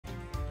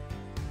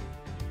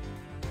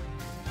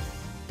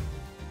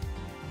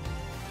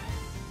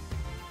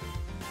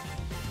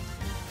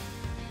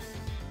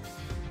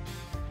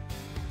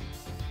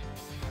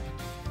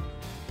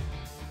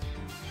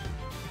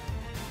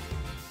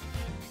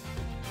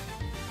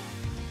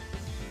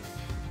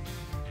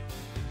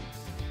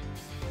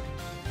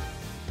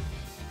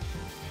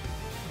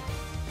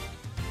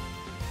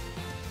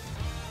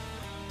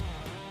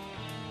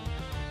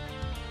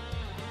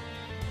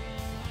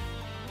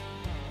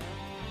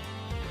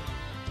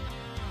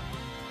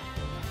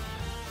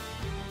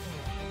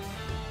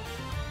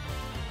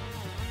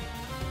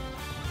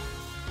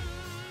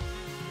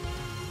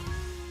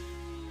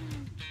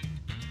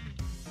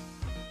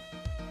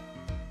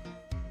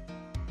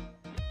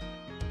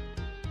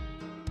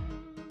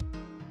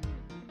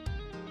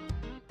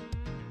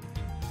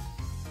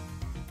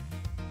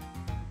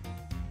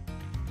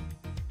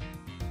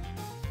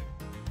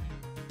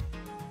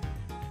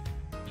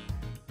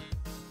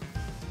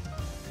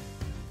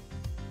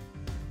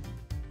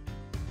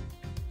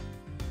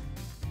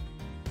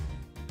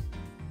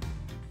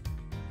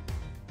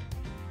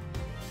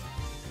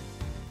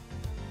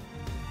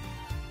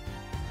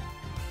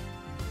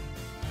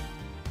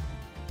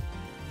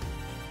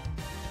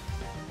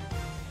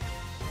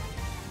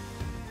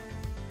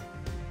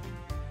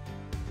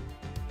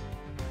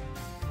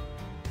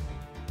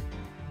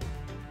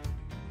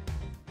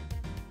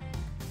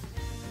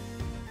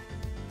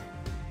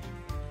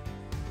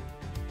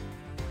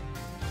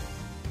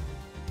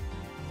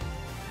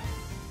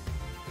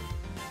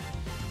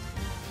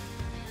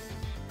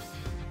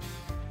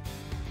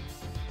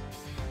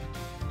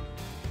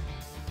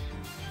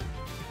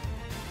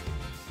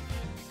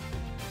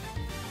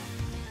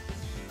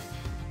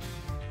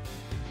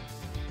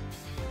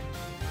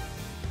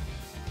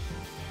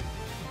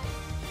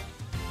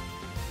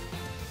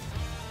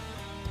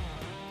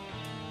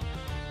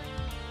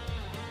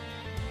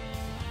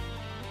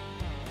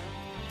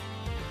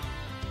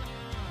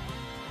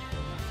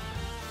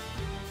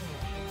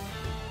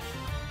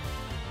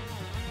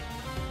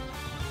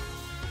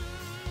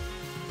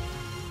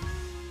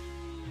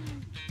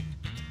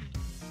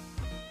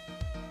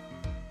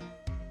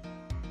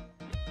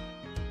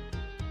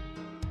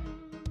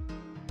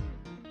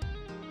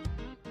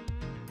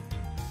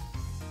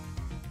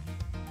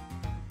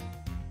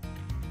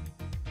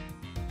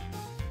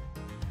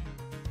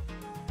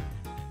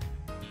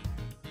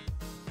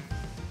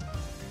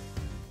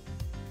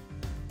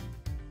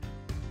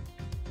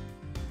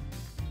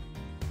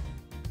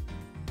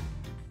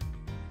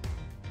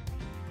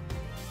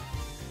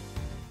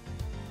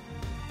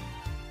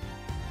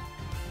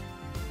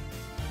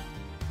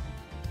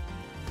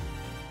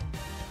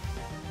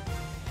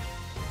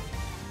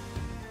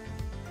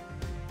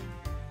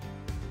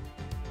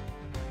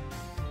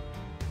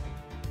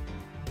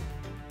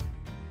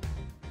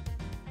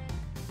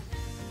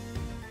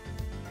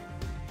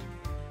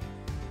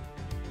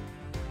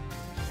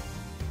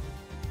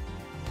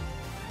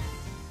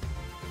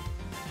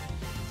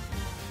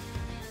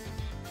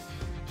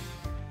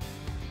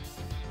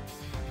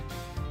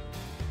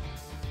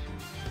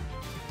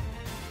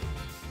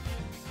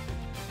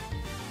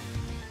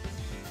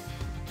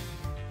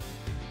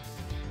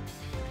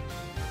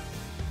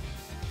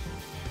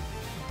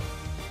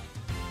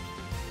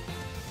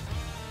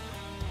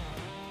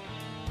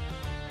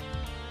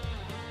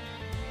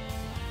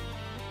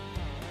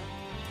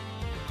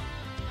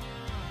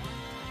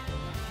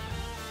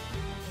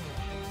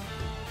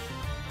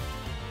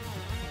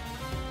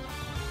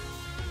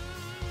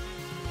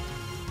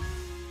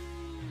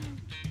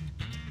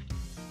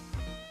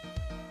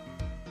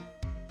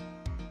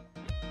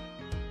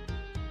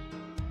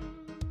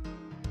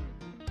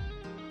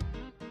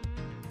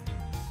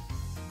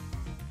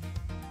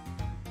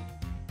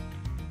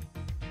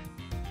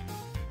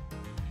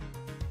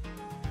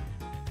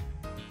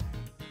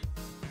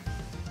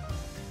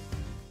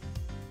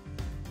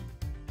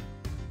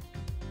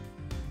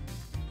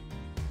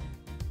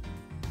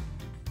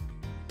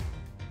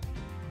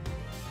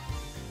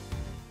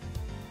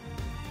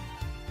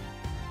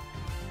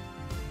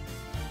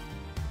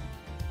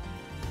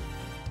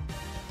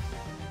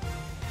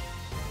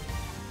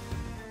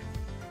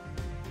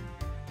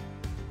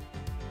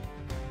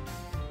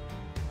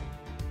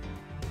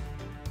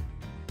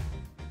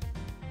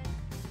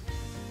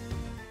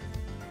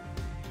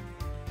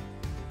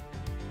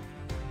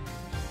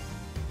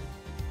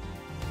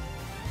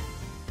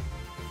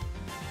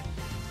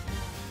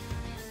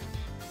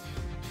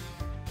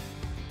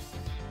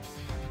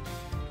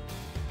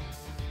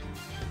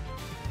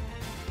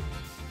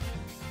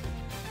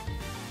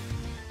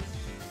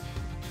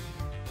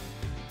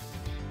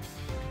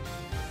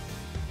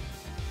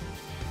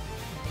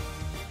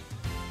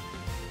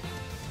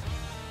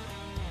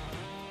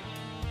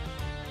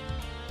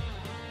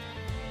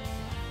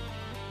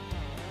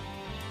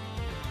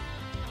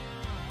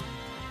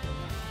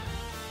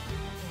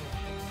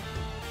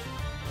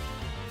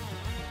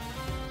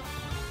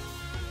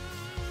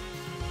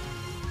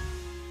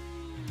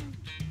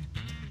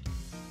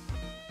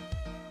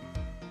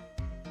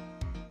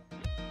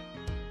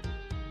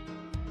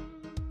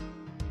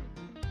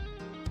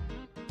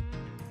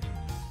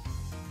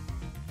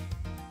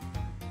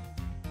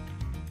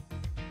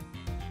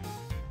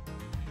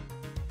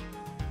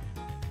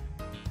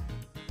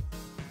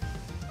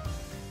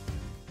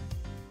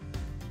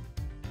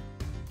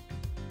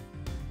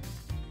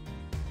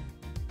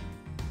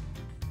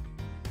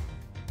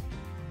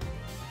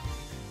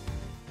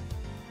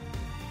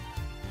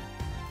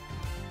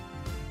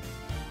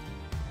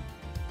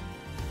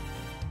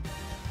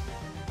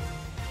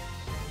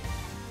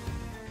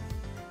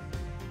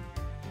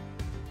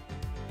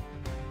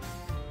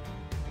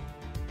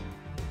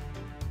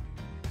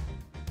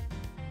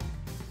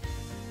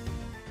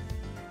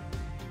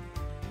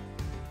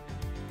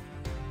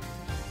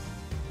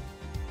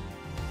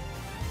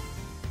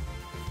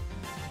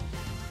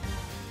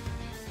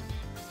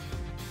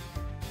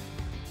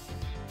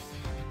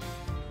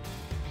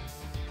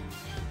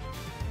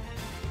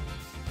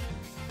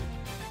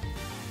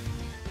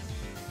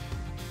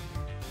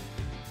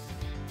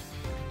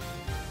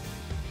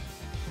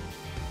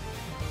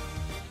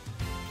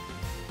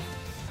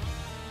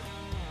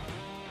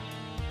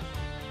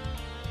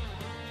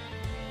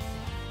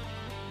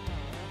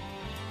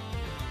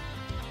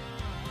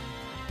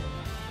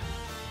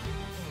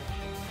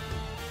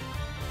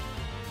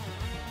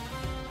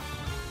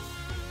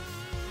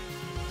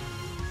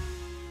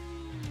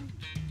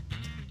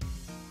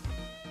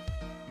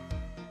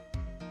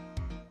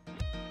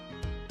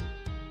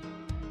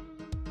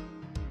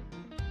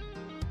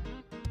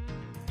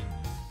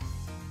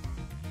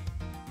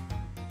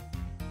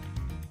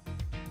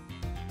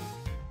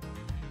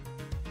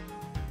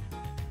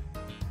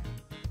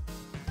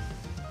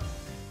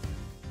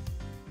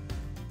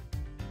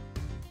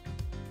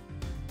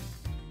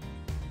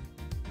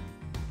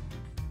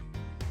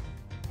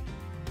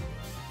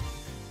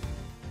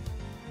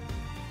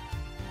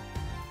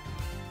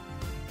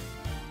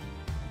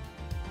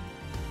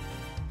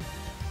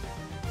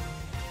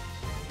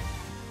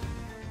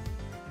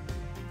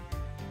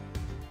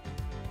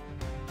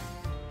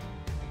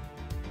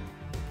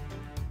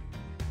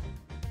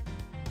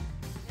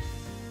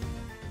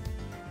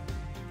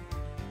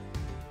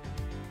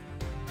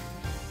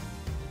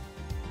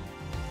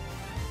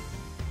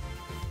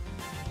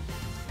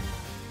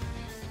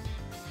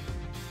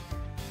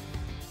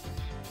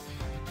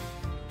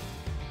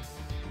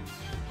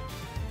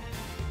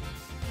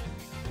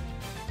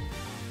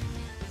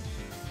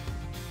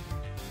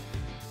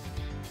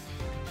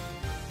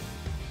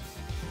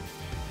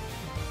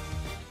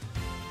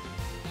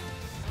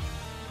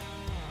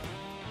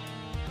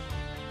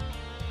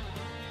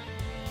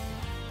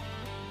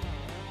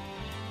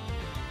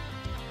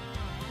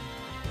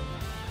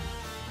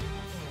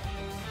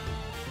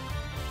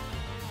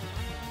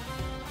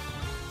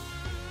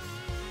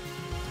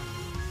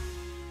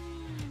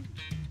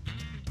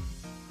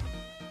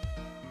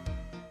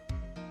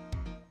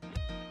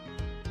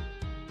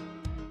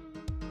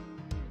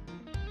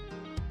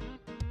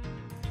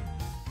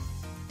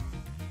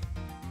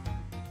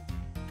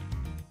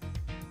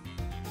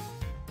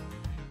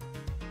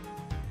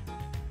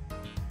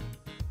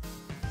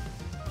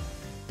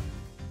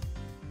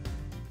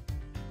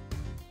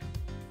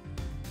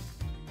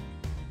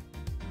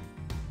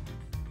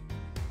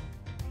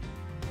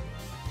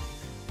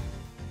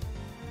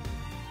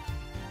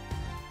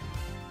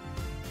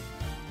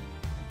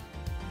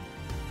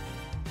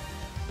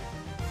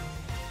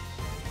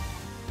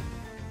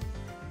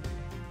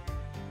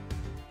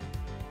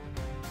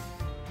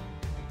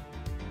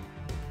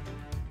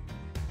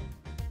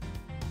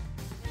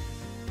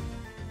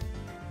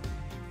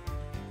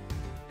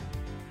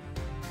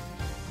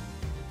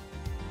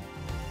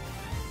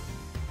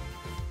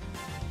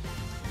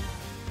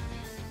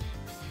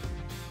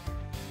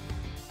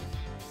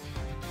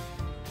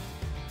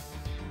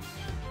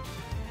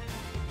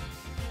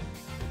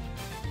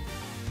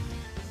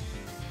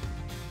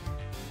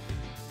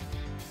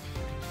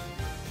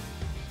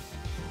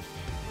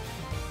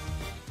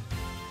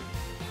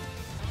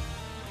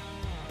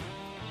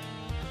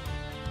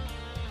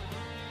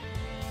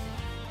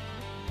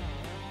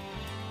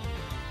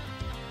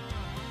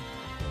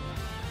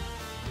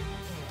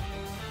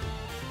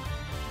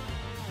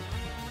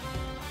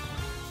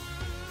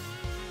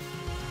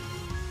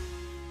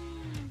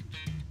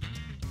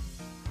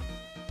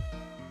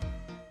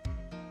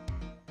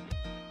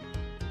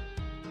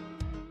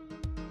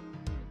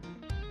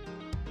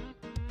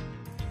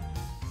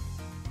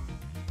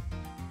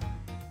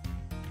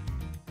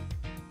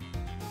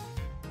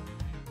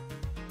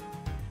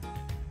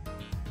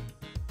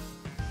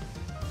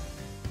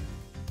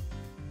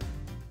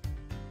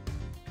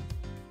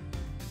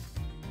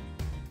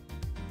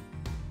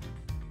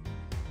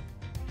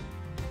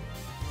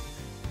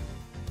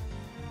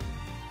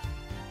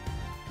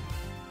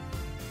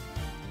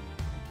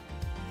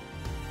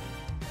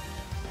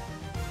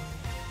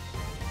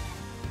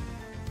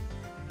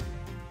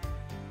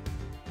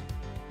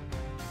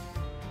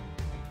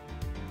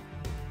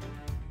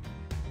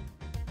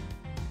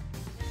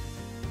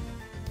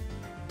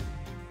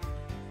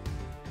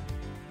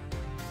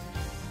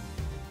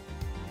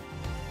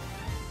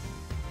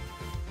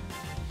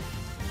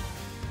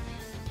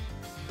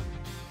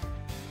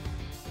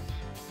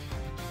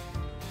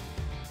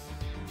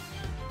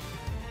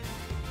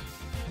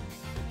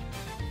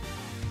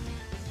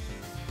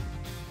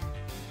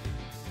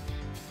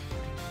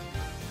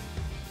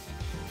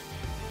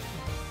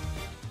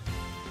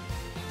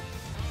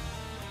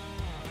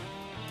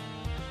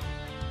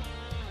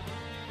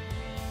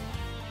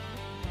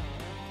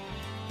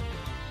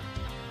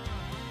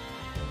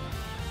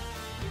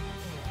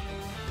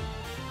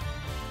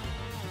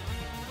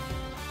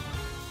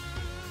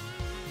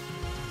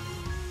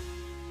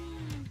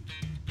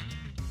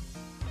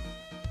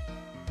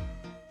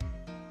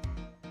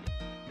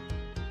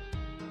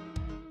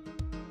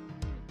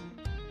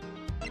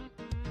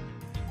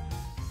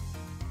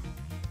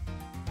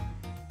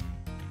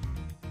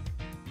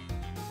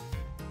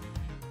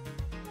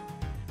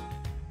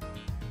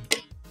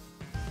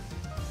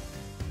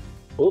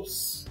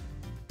Oops.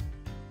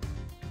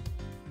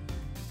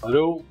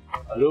 Hello?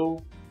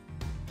 Hello?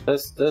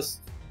 Test,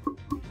 test.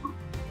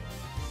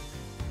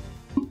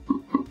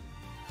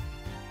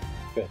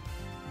 Okay.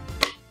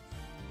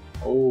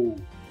 Oh.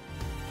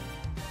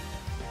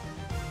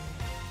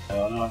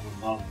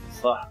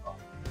 صح.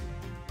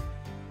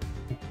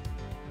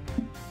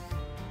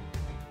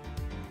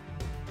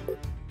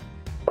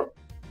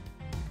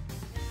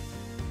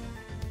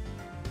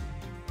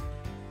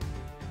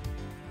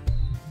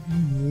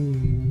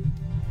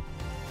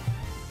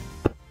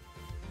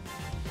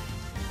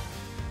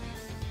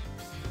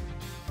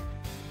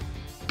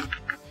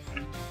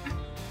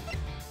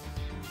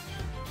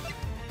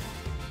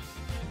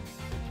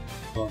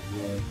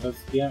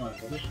 First game, I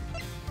finished.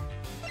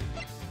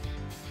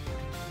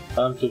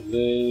 Time to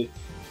play.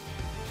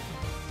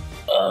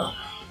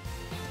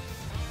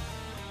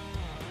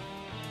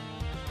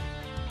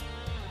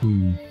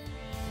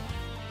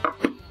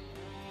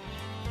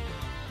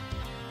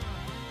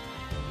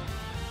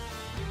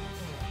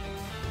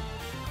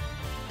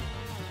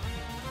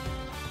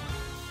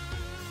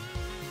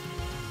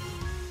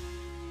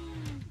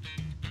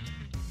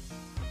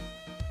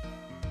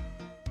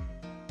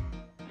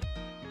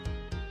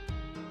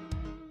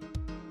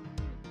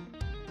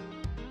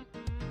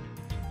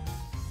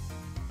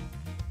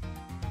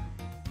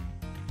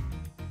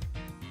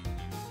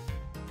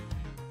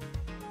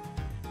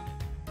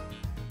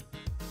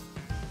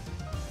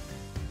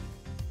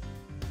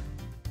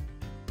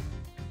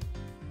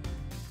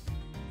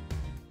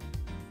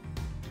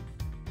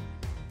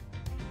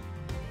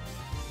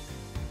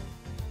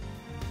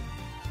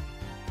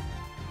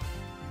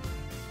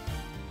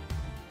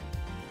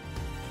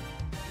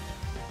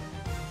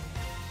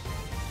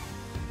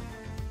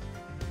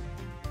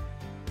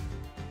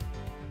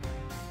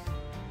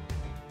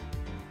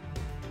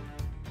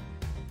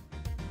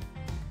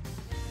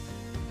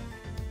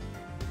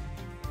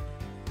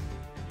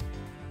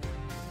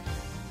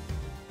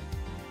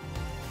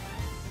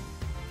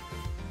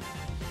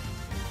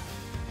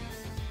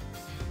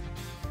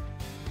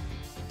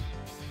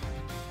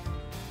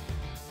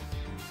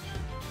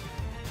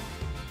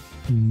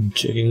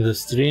 Checking the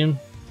stream.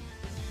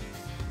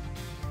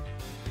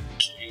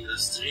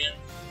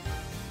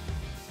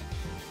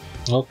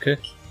 Okay.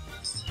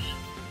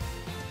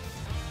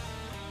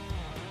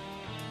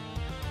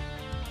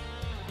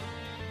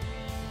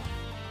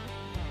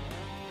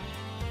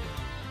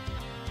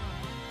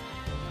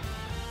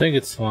 I think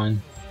it's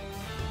fine.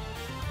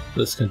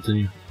 Let's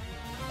continue.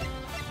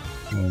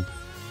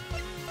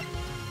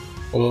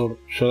 Or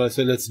shall I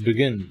say let's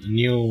begin a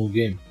new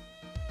game.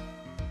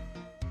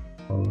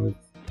 Alright.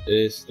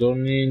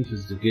 Stormy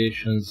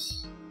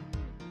Investigations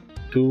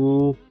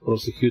 2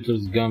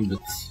 Prosecutors Gambit.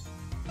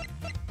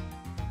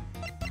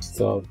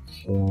 Start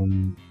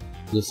from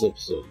this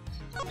episode.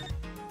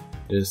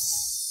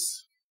 Yes.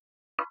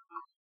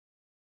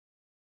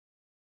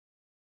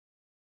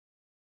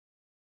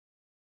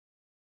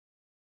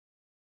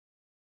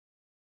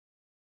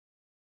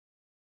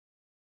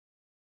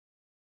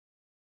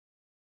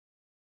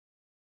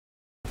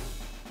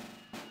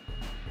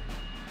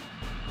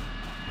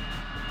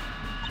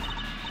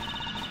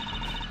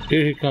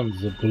 Here he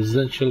comes. The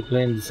presidential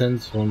plane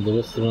descends from the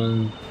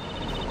western.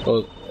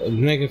 Oh,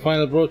 making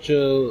final approach.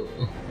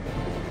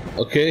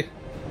 Okay.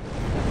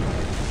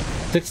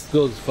 Text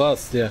goes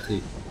fast, ya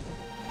akhi.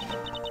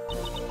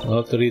 I'll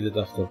have to read it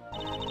after.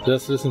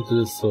 Just listen to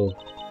this. So,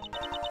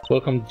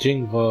 welcome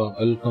Jingva.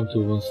 I will come to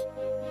once.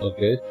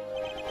 Okay.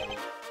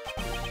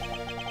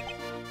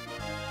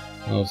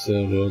 Now,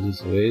 sir,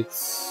 Roses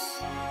waits.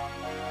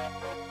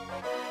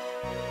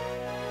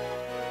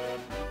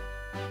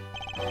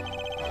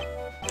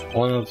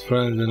 Honored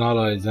friends and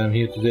allies, I'm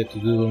here today to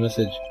deliver a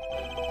message.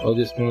 Oh,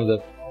 this know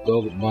that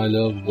dog, my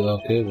love.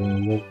 Okay,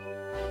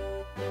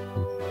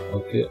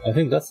 okay. I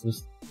think that's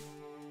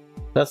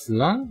the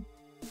line.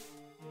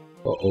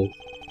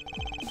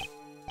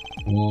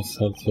 Most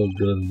heartfelt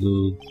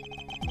gratitude.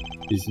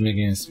 He's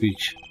making a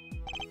speech.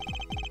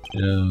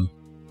 Yeah.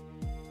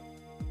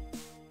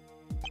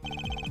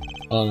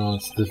 Oh no,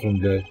 it's a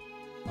different guy.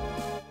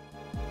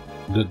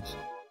 Good.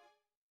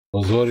 I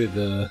was worried.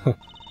 The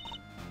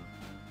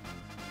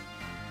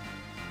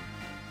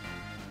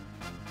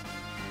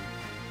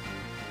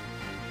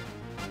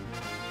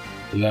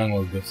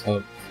landlord gets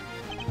hurt.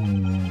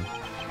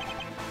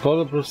 Call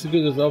the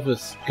prosecutor's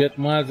office. Get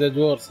Miles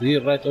Edwards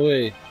here right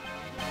away.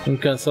 Who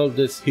can solve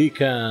this? He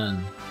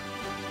can.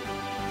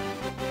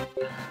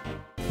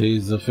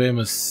 He's a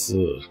famous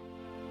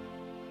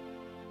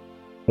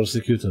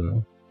prosecutor,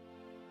 no?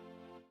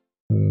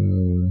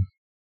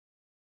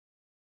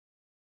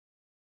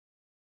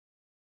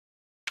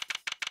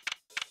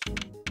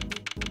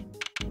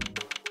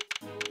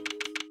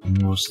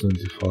 March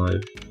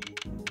 25.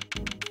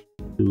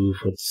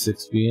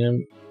 2:46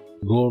 p.m.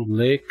 Gold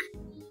Lake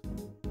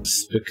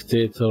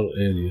Spectator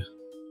Area.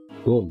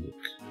 Gold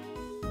Lake.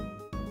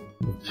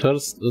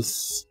 First,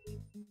 let's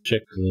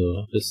check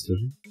the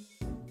history.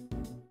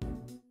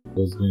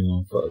 What's going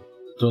on?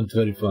 It went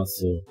very fast,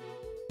 so.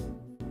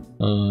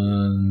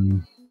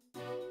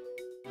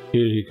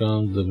 Here he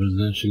comes, the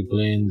presidential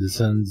plane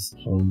descends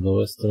from the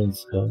western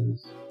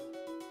skies.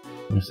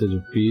 Message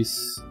of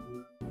peace.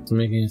 It's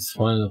making its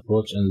final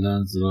approach and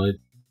lands right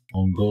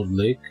on Gold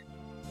Lake.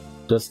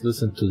 Just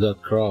listen to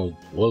that crowd.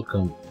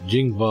 Welcome,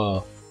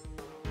 Jingva.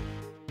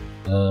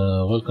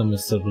 Welcome,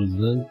 Mr.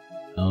 President.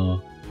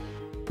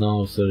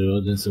 Now, sir, your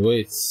audience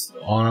awaits.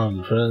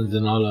 Honored friends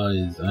and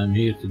allies, I am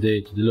here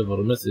today to deliver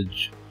a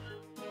message.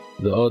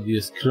 The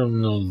odious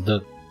criminals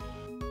that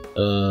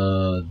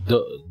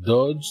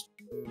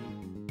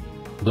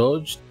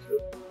dodged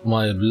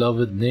my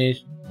beloved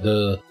nation,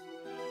 the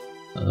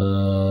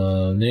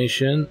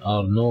nation,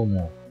 are no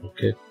more.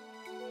 Okay.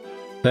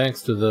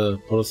 Thanks to the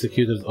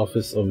Prosecutor's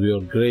Office of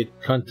your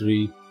great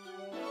country,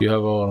 you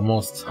have our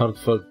most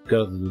heartfelt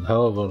gratitude.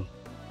 However,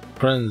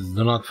 friends,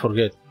 do not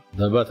forget,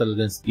 the battle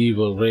against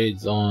evil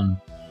rages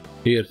on.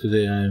 Here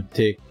today I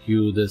take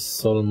you this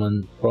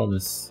solemn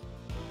promise.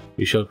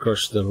 We shall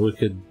crush the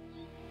wicked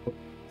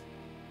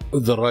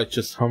with the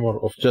righteous hammer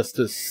of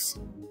justice.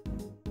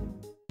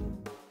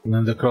 And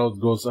then the crowd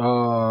goes,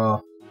 ah.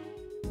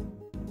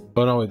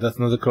 Oh no, wait, that's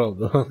not the crowd.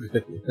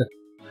 Okay.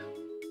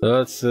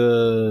 That's,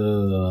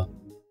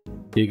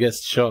 he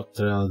gets shot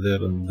out there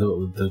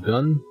with the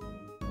gun.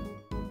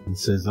 And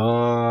says,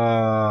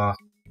 ah,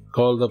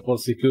 call the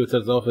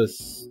prosecutor's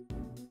office.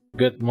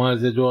 Get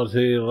Miles Edwards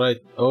here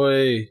right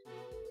away.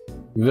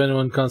 If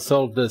anyone can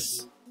solve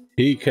this,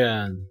 he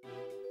can.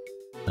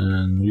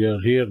 And we are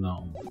here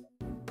now.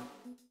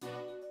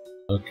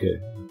 Okay,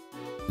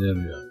 there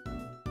we are.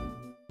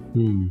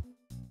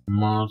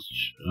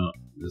 March.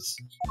 This.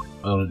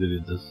 I already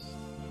did this.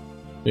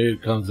 Here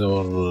comes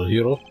our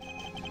hero.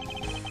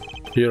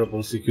 Hero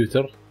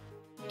prosecutor.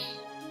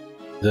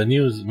 The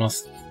news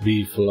must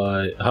be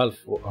halfway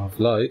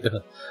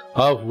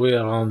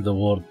around the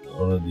world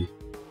already.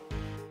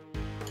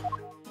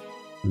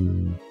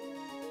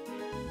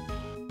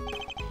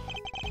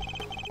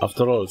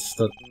 After all, it's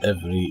not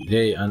every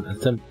day an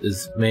attempt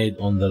is made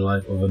on the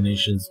life of a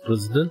nation's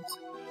president.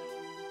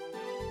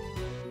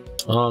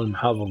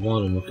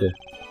 Okay.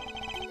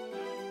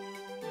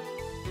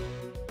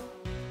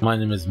 My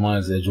name is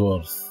Miles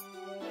Edgeworth.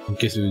 In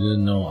case you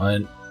didn't know, I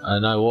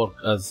work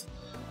as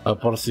a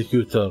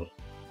prosecutor.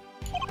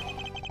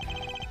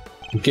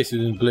 In case you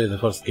didn't play the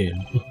first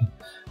game.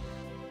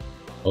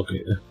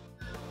 Okay.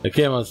 I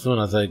came as soon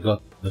as I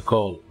got the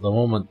call. The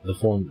moment the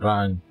phone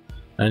rang,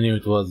 I knew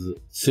it was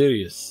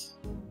serious.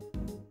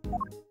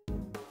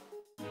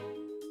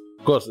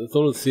 Of course, it's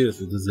always serious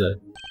with this guy.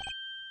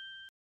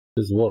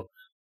 His work.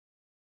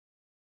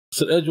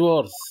 Mr.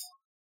 Edgeworth.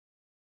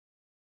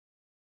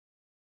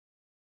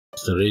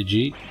 Mr.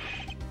 AG.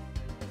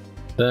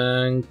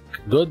 Thank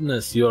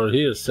goodness you're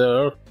here,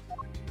 sir.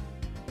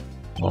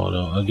 Oh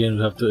no, again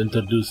we have to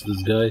introduce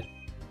this guy.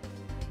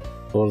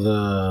 For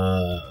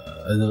the...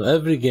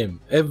 every game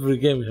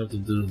we have to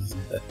do this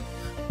guy.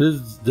 This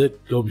is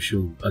Dick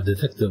Gumshoe, a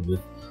detective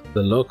with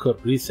the local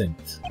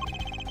precinct.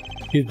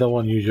 He's the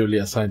one usually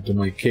assigned to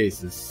my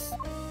cases.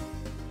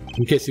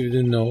 In case you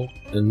didn't know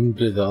and didn't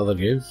play the other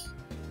games.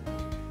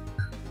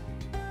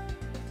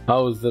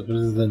 How is the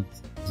president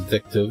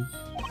detective?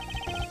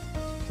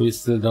 We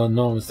still don't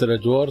know, Mr.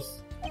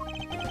 Edgeworth.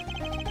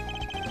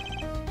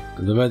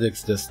 The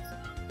medics just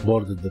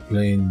boarded the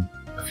plane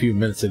a few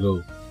minutes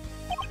ago.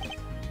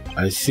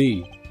 I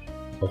see.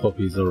 I hope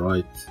he's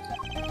alright.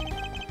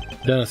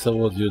 Then I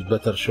suppose you'd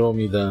better show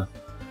me the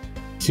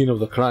scene of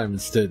the crime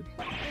instead.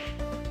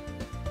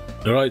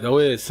 Right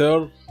away,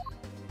 sir.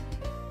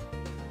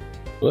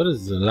 Where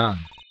is the land?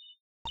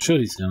 I'm sure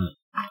he's gonna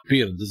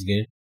appear in this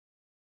game.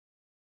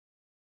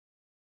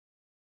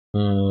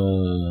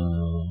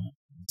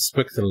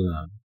 Spectral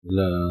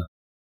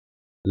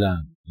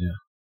land, yeah.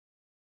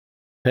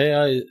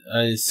 Hey,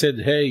 I said,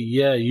 hey,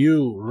 yeah,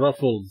 you,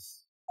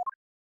 Ruffles.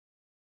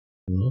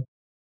 Who?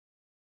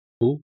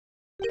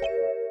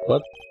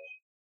 What?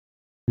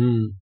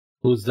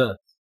 Who's that?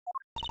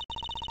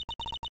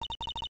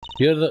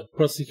 You're the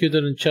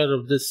prosecutor in charge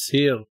of this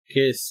here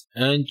case,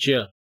 ain't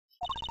ya?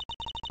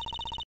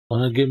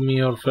 Wanna give me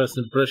your first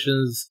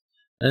impressions?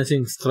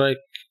 Anything strike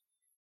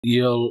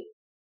y'all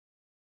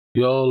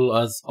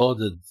as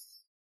odd?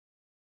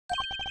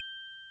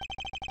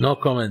 No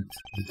comment,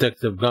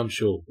 Detective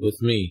Gumshoe,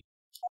 with me.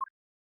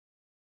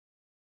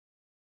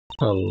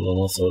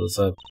 Allah,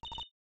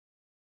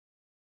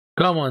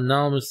 come on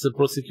now, Mr.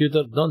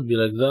 Prosecutor, don't be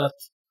like that.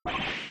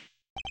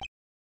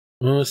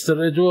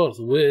 Mr. Edgeworth,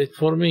 wait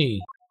for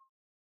me.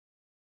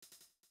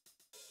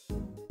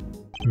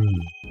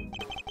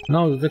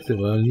 Now, Detective,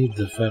 I'll need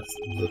the facts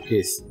of the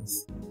case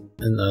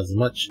and as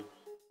much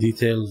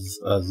details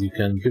as you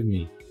can give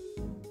me.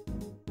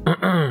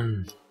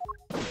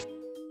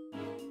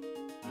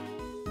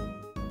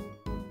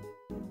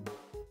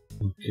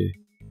 Okay.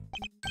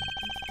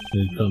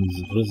 Here comes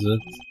the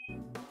president.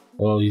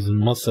 Oh, he's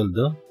muscled,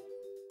 huh?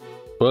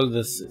 Well,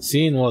 the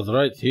scene was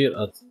right here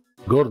at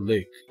Gold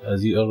Lake,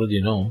 as you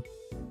already know.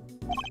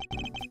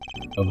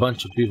 A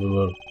bunch of people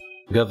were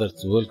gathered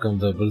to welcome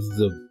the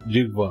president of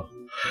Jingva.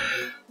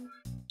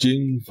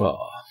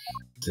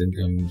 I think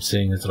I'm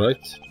saying it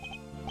right.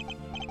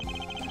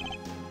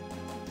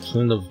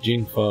 Friend of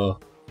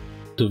Jinfa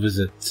to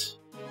visit.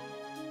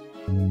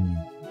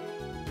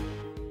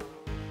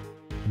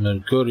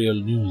 Mercurial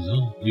News,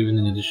 huh?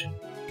 Evening edition.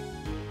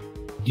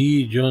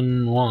 D.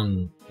 Jun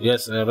Wang.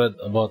 Yes, I read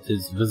about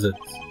his visit.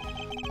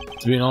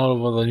 It's been all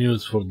over the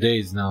news for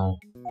days now.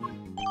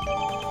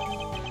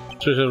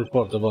 Special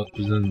report about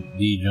President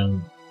D.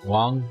 Jun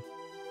Wang.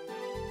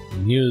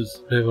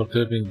 Newspaper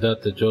clipping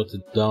that I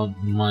jotted down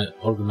in my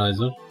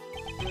organizer.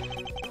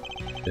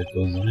 It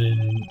was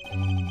raining.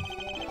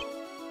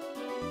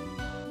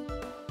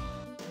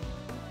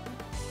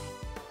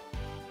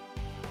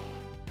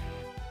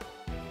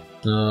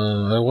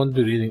 I won't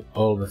be reading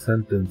all the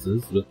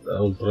sentences, but I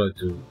will try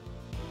to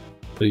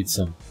read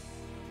some.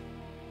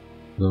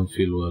 Don't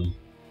feel well.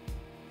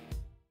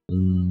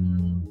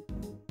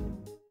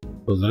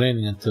 It was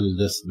raining until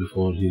just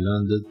before he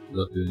landed.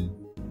 Luckily,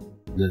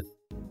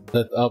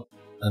 let up,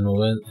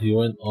 and he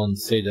went on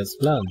stage as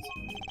planned.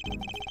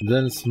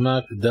 Then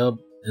smack dab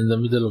in the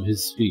middle of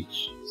his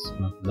speech.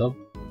 Smack dab.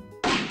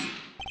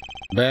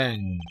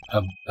 Bang!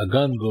 A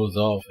gun goes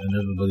off and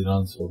everybody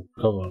runs for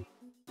cover.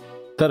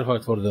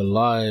 Terrified for their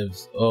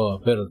lives. Oh,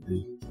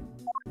 apparently.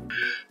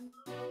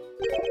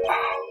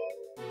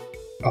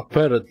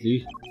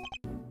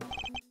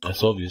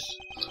 That's obvious.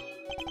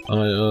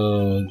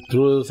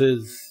 Truth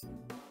is,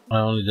 I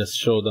only just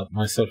showed up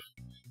myself.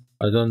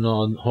 I don't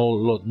know a whole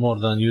lot more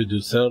than you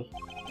do, sir.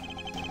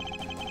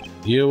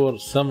 You were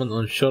summoned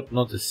on short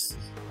notice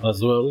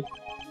as well.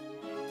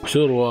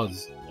 Sure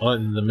was, right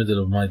in the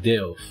middle of my day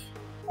off.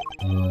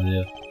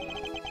 Yeah.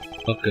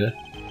 Okay.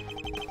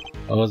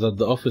 I was at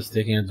the office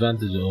taking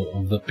advantage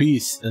of the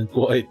peace and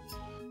quiet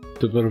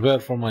to prepare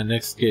for my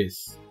next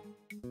case.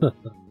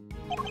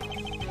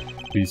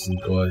 Peace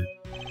and quiet.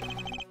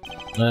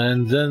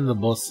 And then the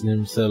boss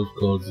himself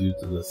calls you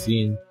to the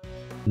scene.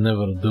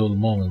 Never a dull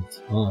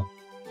moment, huh?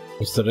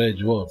 Mr.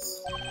 Rage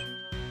was.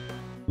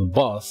 The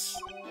boss?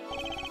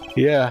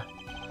 Yeah.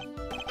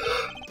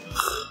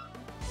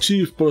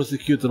 Chief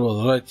Prosecutor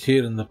was right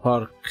here in the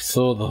park,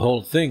 saw the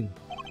whole thing.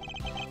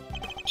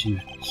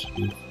 Chief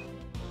Prosecutor.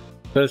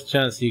 First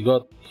chance he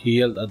got, he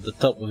yelled at the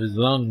top of his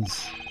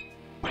lungs.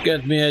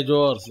 Get me Edge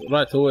Wars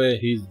right away,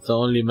 he's the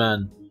only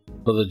man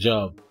for the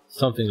job.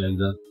 Something like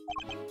that.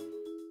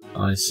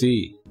 I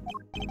see.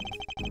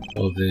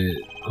 Oh, they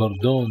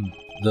cordoned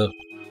the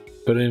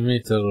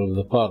perimeter of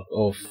the park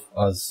off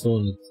as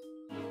soon as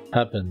it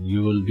happened.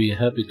 You will be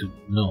happy to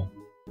know.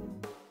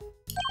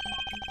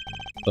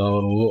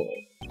 Our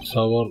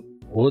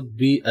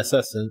would-be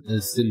assassin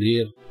is still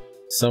here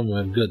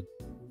somewhere. Good.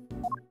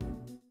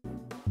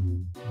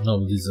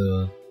 Nobody's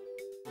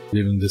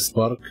leaving this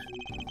park.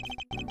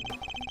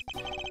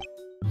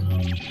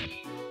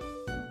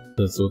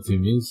 That's what he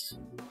means.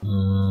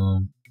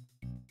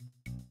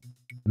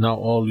 Now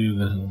all you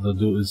gotta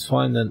do is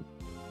find them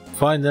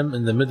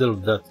in the middle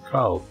of that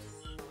crowd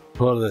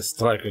before they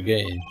strike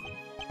again.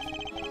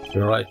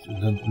 You're right,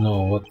 we don't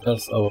know what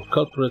else our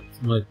culprit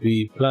might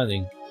be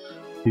planning.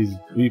 These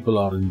people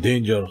are in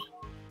danger.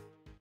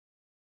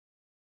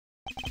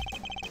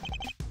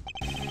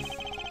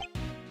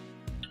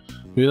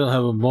 We don't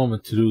have a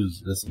moment to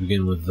lose. Let's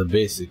begin with the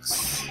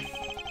basics.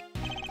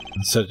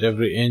 Search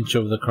every inch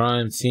of the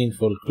crime scene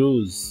for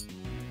clues.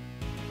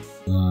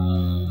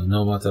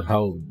 No matter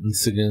how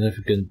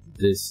insignificant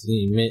they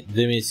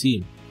may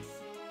seem.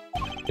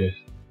 Okay.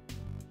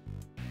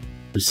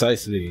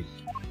 Precisely.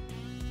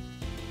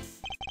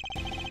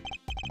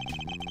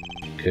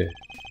 Okay.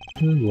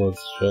 Gun was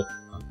shot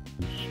up,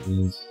 which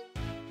means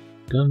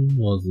gun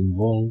was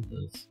involved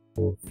as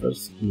for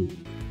first clue.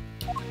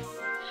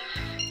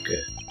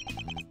 Okay.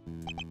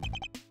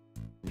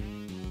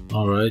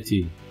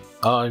 Alrighty.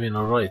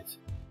 Alright.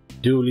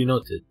 Duly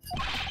noted.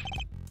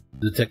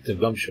 Detective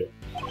Gumshoe.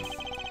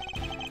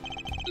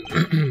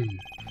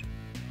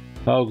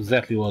 How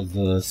exactly was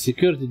the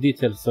security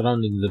detail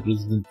surrounding the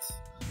president's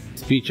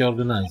speech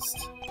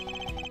organized?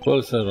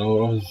 Well, sir,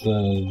 our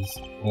officers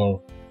were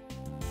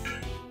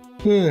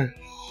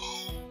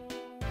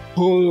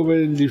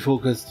mainly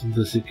focused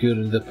on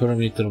securing the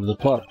perimeter of the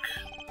park.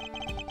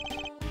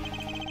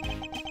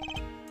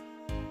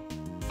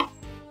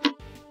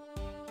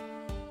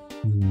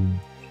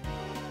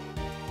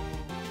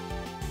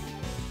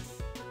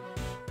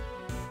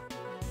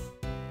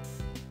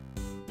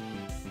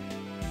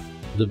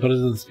 The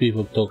president's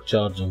people took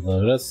charge of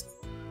the rest.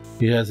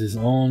 He has his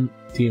own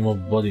team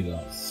of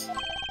bodyguards.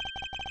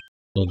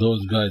 So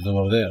those guys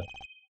over there,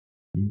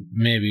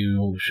 maybe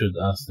we should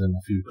ask them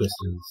a few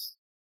questions.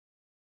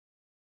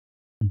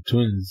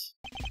 Twins.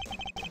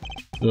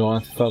 We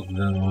want to talk to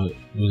them.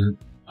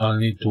 I'll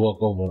need to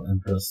walk over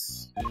and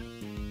press.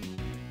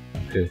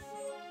 Okay.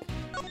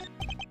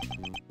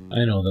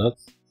 I know that.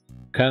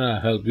 Can I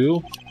help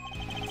you?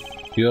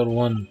 You're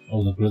one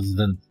of the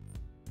president's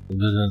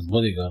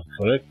bodyguard,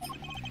 correct?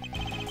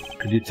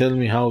 Could you tell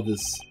me how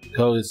this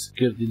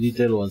security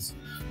detail was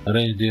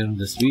arranged during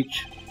the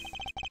speech?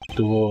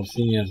 Two of our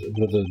senior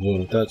brothers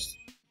were attached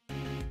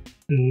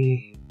to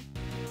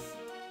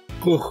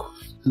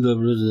the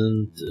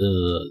president,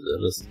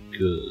 the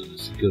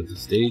security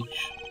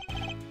stage.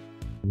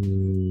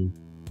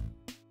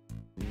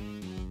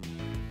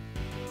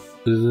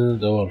 This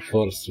isn't our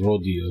first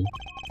rodeo.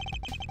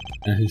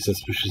 Anything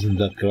suspicious in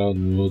that crowd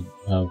we would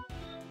have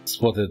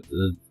spotted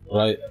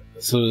right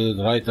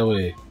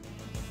away.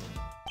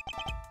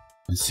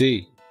 I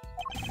see.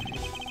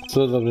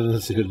 So the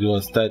present security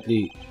was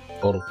tightly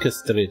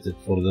orchestrated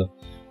for the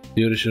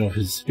duration of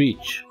his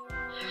speech.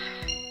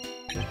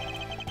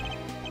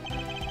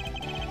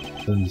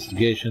 The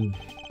investigation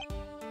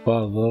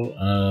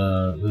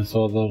further, this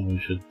other, we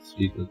should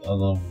speak with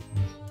other.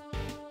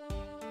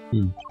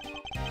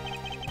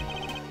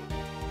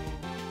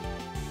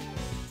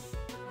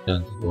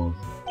 Can't go.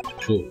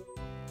 Sure.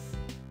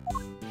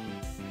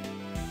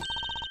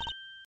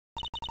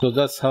 So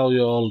that's how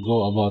you all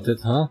go about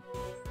it, huh?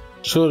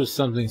 Sure is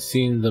something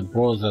seen the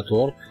pros at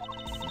work.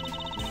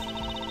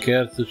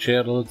 Care to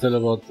share a little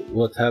about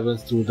what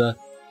happens to the...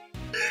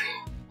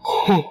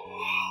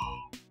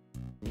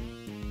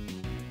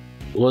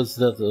 What's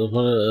that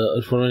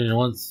information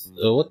once...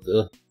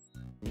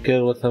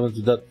 care what happens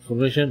to that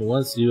information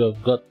once you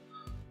have got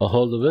a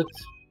hold of it?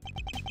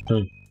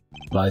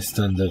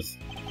 Bystanders.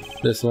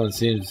 This one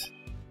seems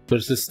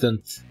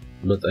persistent,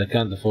 but I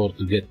can't afford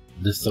to get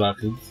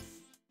distracted.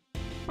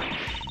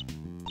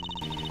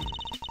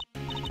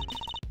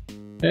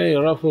 Hey,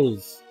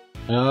 Ruffles,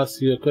 I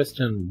asked you a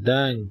question.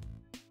 Dang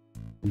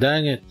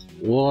it,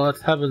 what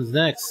happens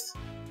next?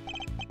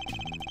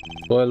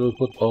 Well, we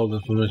put all the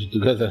information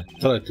together,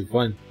 try to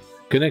find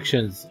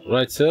connections,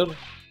 right, sir?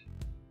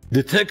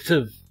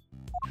 Detective!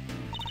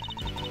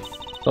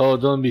 Oh,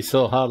 don't be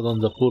so hard on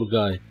the poor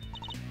guy.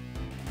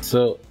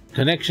 So,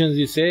 connections,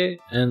 you say?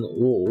 And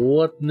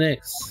what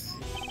next?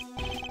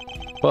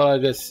 Well, I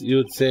guess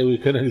you'd say we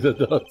connect the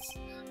dots.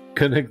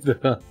 Connect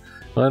the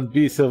one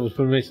piece of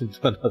information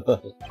to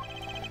another.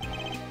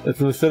 It's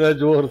Mr.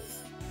 Edgeworth's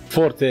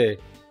forte.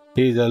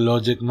 He's a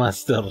logic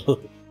master.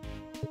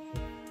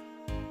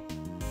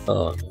 Oh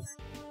no.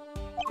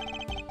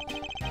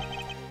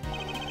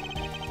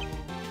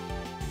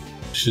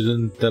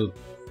 Shouldn't tell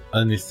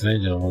any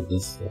stranger about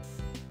this stuff.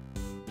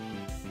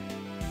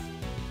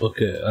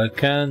 Okay, I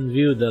can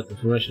view that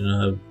information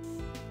I have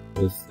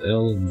with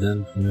L and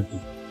then connect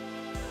it.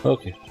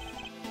 Okay.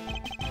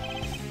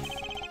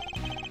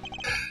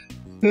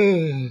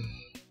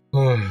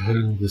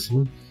 This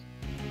one.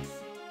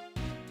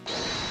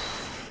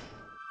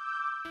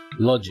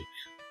 Logic.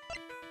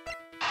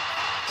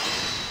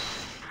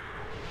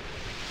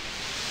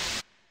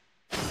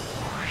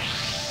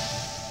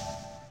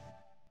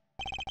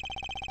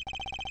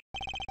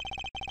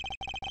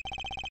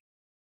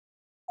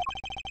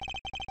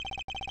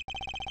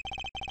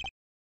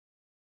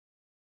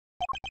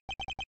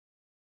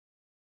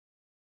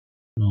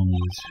 No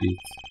means feet.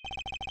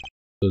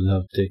 Could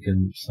have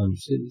taken some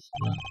serious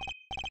man.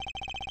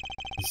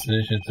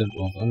 Destination attempt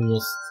was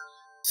almost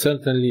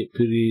certainly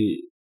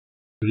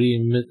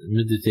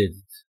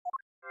premeditated.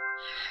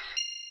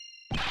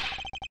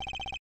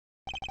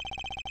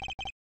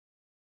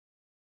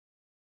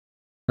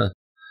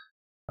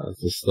 That's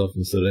the stuff,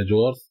 Mr.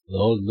 Edgeworth. The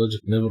old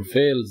logic never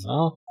fails,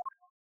 huh?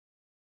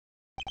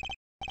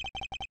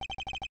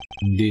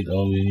 Indeed,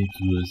 all we need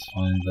to do is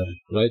find the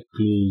right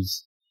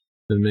clues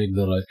and make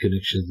the right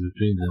connections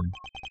between them.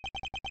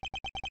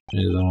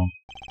 Make the wrong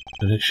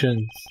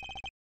connections.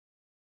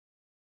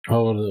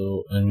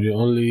 However, and we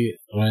only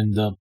end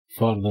up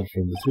farther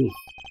from the truth.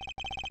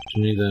 To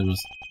me, I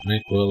must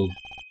make well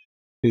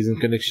reasoned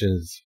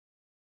connections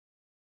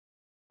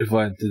if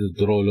I intend to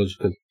draw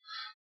logical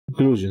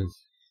conclusions.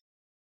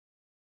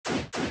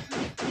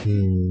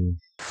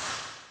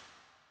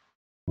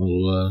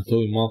 والله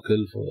توي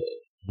ماكل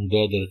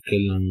فقادر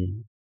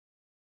أتكلم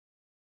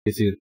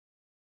كثير.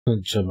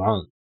 كنت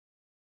شبعان.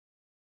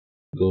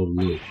 Go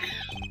look.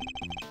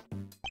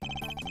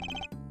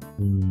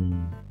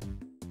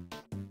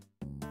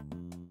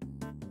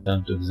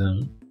 Time to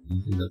examine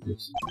anything that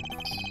looks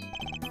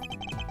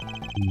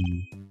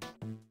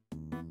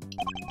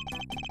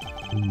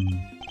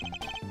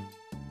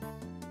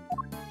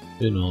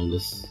you know all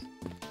this.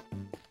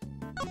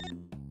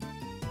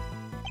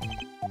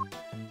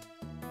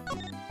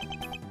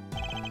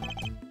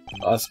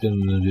 Ask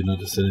him if you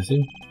notice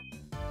anything.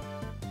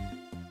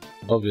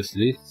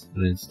 Obviously,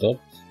 rain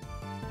stopped.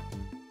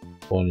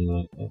 Falling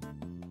right up.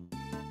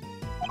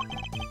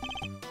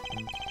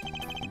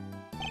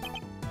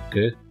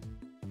 Okay.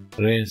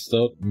 Rain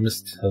stopped,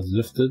 mist has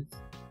lifted.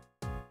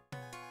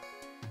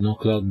 No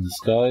cloud in the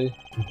sky.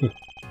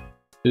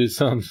 You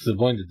sound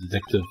disappointed,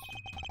 detective.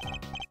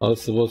 I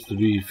was supposed to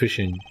be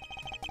fishing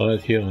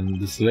right here on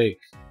this lake.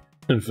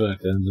 In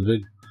fact, and the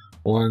big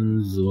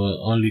ones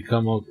will only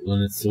come out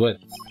when it's wet.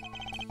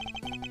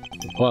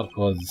 The park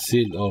was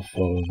sealed off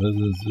for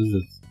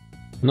visits.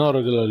 No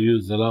regular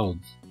use allowed.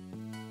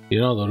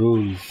 You know the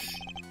rules.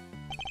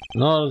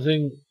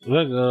 Nothing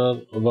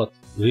regular about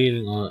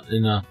reading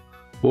in a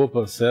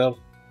whooper, sir.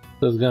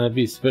 That's gonna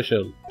be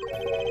special.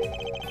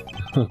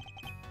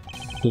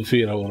 To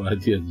fear our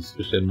ideas of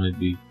special might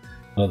be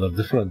rather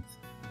different.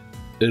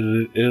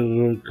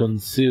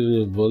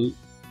 Irreconcilable.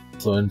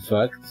 So in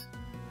fact,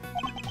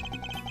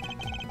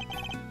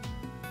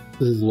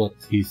 This is what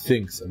he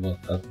thinks about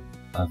at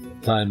a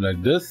time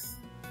like this.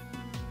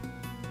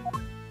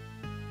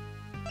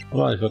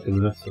 Why fucking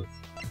left it?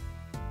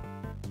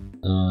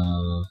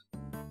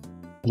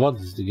 What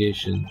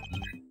investigation?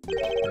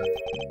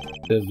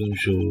 There's no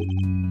show.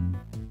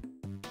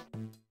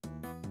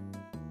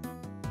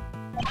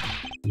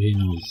 He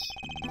knows.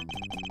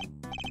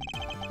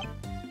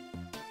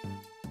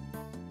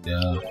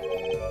 Yeah.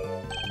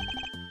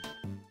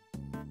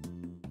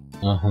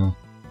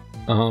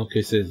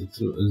 Okay, says it's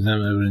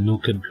examine every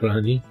nook and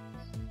cranny.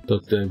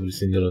 Talk to every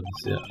single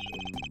audience, yeah.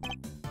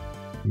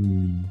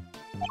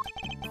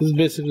 This is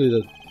basically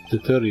the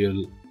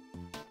tutorial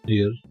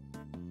here.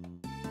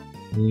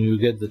 When you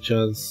get the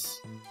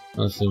chance,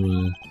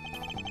 awesome.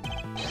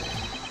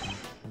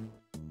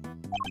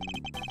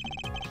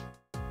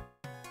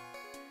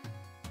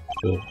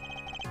 Sure.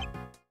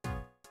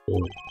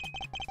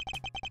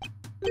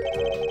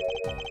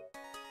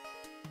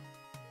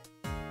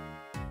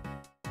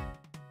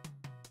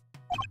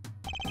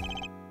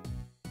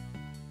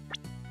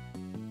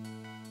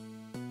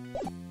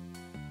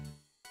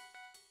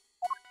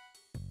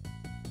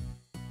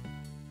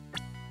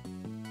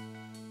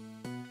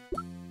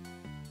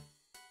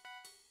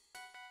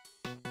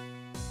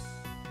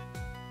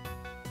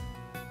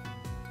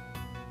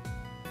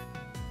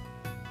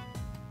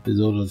 His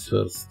orders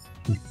first.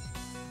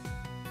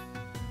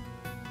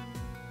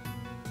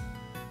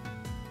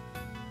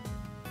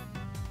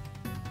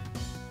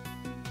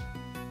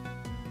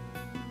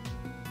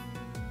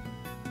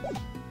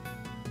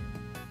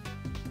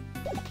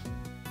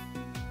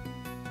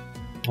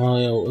 Oh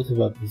yeah, what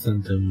about the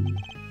Phantom?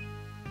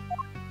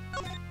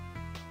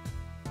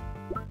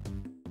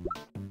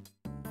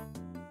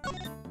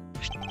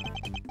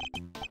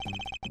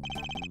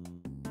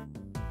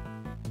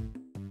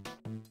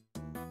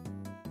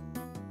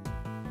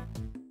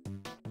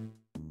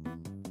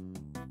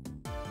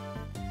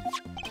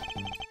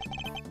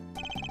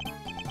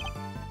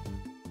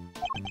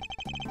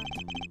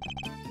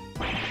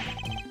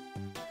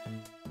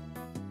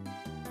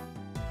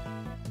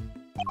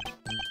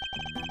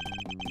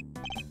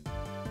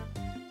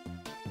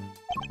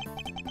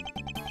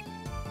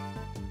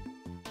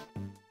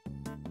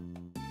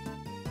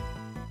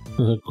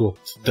 Cool.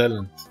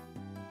 Talent.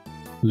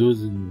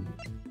 Losing.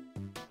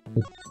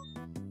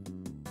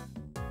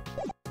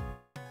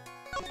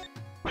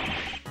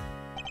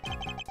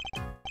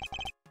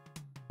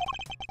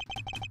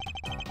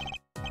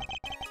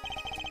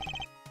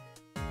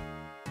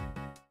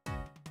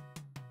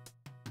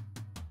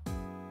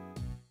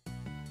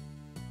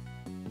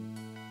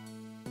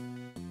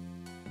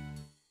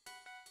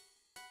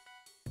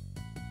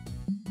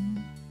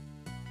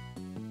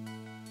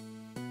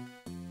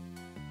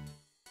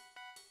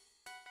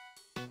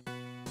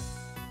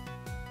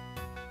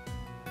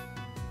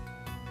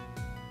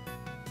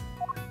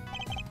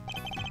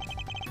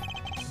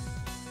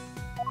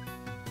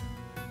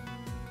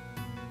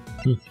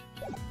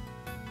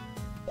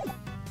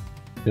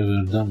 Okay,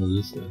 we're done with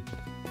this one.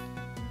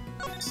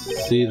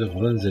 See the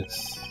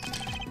forensics.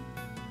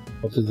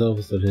 What is the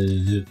officer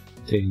here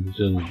taking the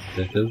job of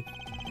detective?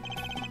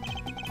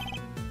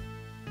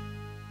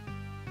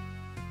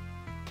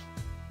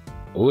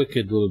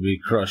 Wicked will be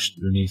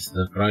crushed beneath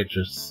the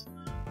righteous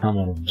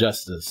hammer of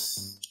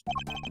justice.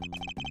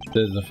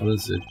 There's the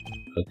forensic.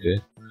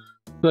 Okay.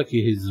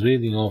 Lucky he's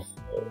reading off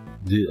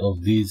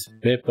of these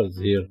papers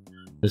here,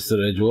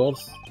 Mr.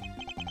 Edgeworth.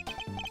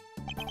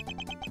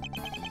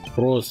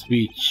 Pro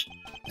speech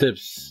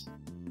tips.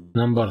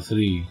 Number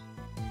 3.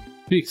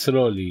 Speak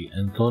slowly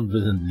and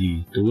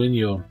confidently to win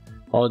your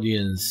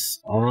audience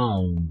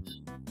around.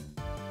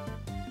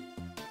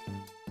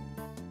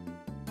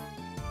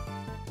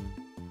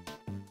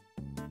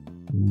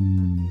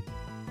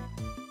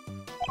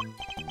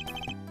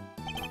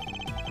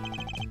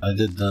 I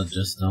did that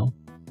just now.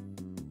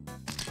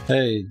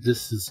 Hey,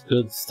 this is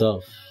good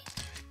stuff.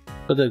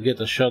 Better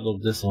get a shot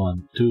of this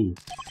one too.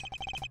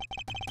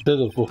 Instead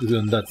of focusing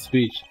on that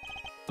speech,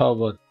 how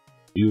about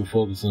you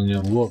focus on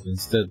your work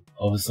instead,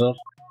 officer?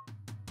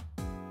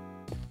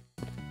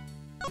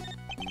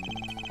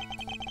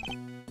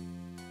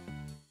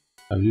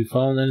 Have you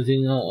found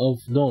anything of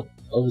note,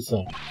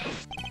 officer?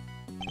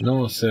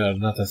 No, sir,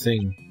 not a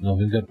thing. No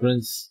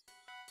fingerprints,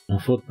 no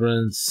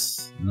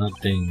footprints,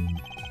 nothing.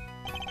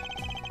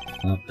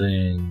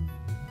 Nothing.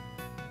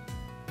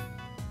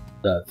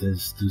 That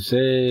is to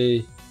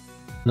say,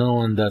 no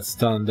one that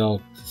stand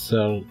out,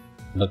 sir,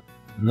 but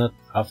not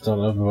after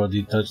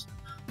everybody touched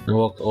and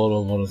walked all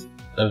over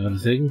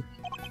everything.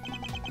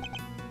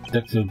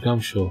 Detective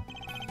Gumshoe,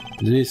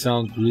 do you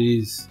sound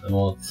pleased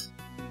about?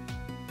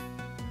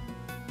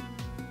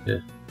 Yeah.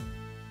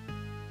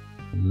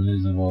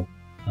 Pleased about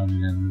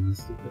having a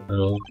realistic at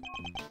all.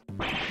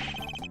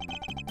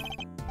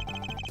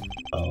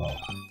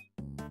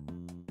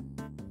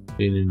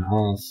 Feeling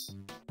harsh.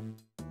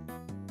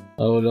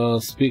 I will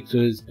speak to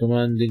his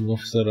commanding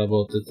officer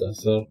about it,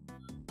 sir.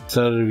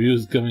 Sir,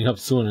 reviews coming up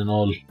soon and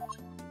all.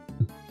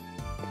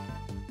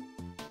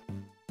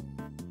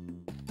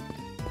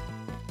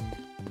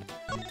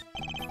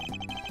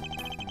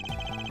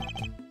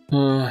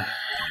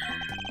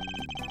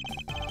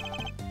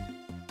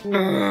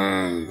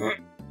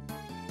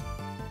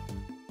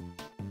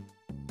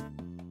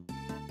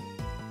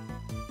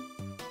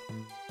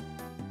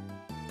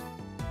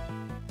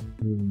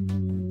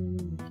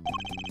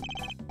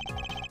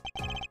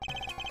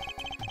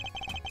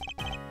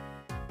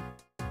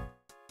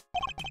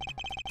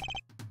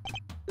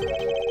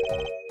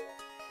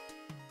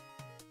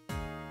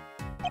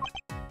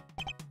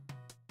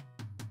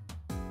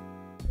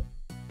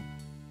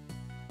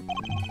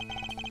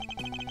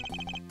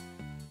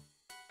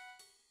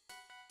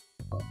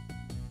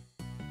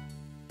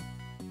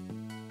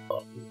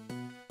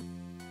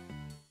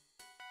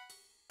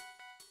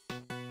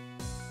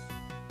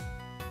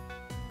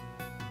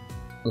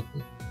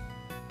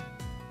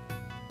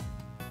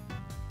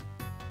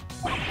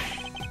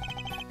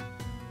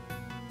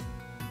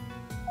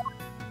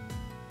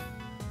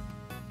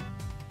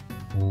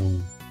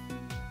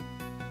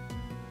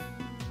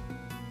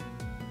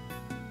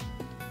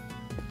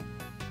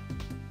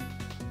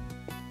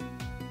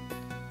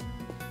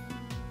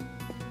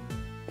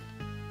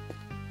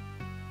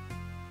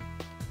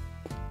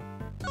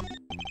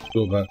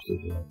 Go back to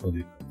the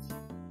body.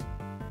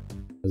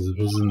 Is the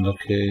prison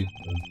okay?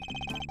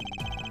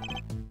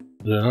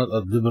 They are not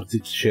at liberty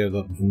to share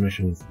that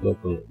information with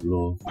local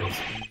law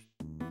enforcement.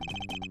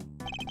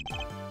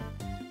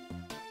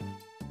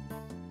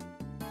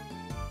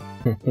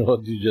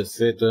 What did you just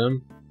say to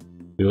him?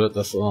 You let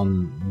us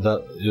on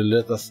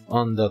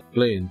that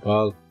plane,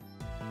 pal.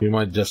 You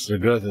might just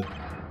regret it.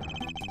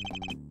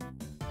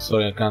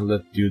 Sorry, I can't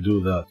let you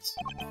do that.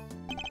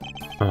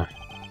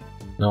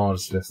 No one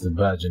respects the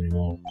badge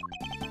anymore.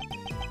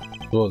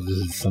 Well, this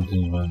is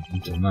something of an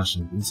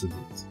international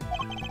incident.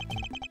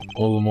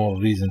 All the more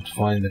reason to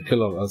find the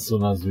killer as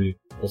soon as we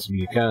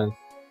possibly can.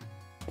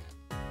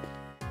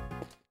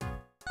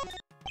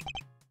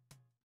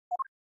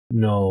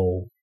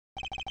 No.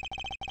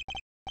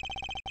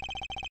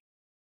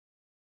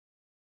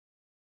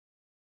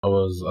 I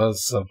was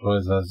as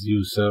surprised as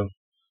you, sir.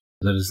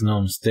 There is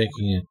no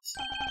mistaking it.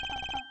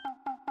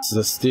 It's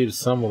the Steel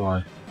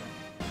Samurai.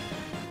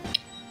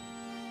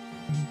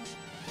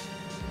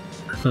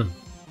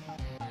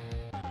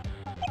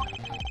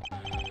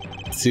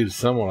 Steel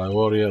Samurai,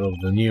 warrior of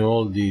the new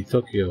oldie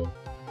Tokyo.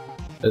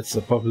 It's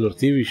a popular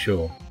TV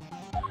show.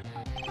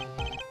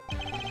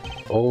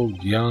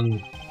 Old,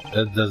 young,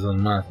 it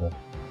doesn't matter.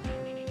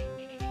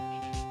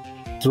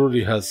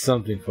 Truly has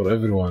something for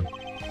everyone.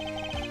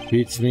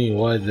 Beats me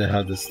why they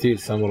had a Steel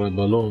Samurai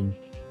balloon.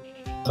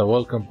 It's a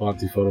welcome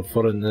party for a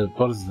foreign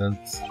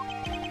president.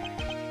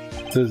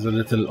 It is a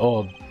little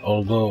odd,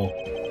 although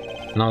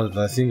now that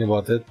I think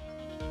about it,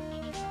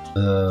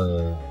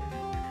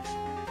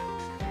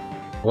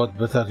 what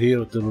better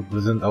hero to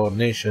represent our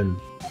nation?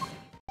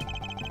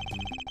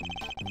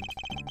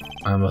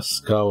 I must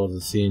scour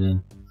the scene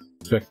and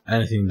expect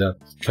anything that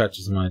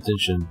catches my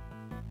attention.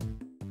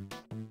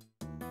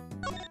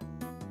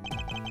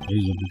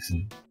 Here's a big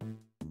thing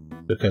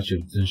to catch your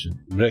attention.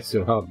 It breaks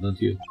your heart,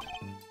 don't you?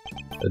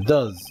 It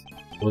does.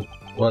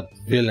 What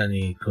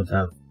villainy could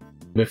have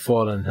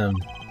befallen him?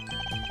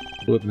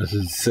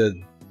 Witnesses said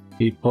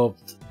he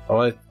popped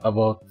right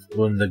about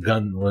when the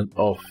gun went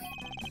off.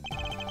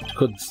 It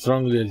could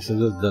strongly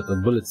suggest that a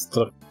bullet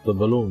struck the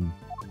balloon.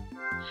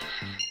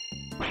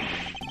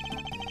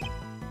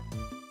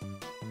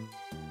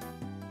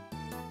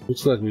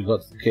 Looks like we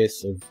got a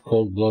case of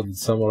cold-blooded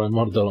samurai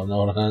murder on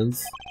our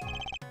hands.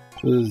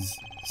 This is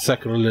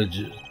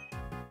sacrilege.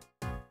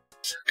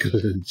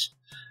 Sacrilege.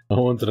 I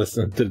won't rest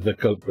until the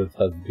culprit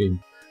has been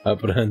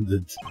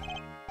apprehended.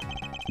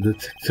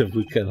 Detective,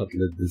 we cannot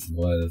let this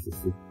virus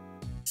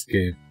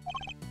escape.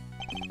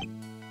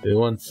 They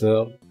want,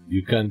 sir.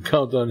 You can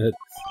count on it.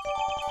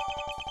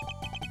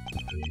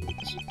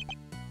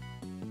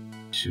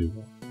 Sure.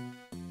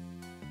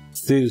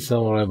 Steel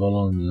Samurai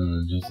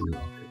balloon. Just okay.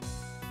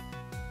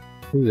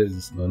 I think there's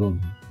this balloon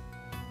here.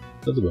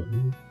 That's a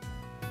balloon.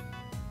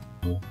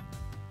 Oh.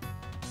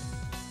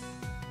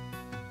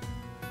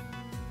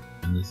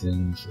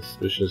 Anything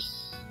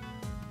suspicious?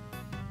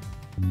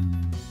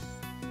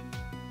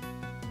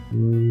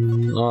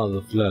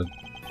 The flag.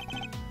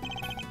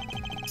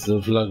 It's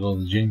the flag of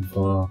the gym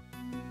for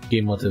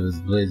key motive is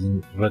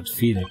blazing red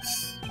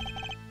phoenix.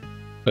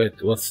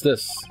 Wait, what's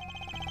this?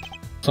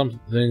 Something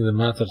the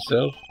matter,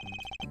 sir?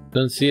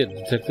 Don't see it,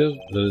 detective.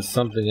 There is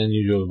something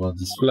unusual about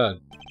this flag.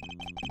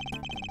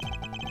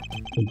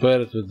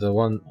 Compare it with the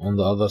one on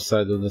the other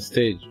side of the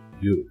stage,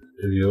 if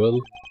you will.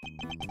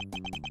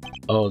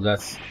 Oh,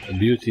 that's a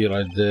beauty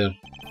right there.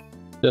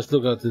 Just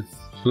look at it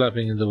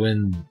flapping in the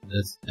wind.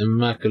 It's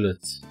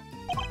immaculate.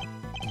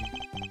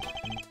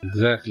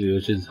 Exactly,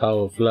 which is how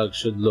a flag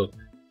should look.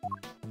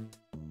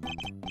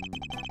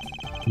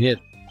 Yet,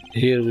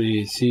 here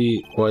we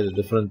see quite a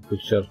different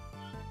picture.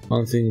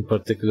 One thing in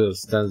particular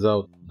stands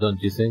out,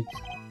 don't you think?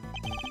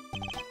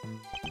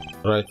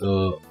 Right,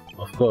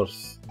 of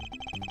course.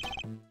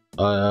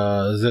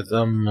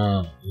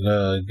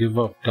 Give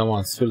up, come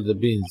on, spill the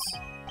beans.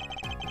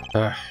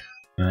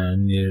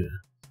 Man,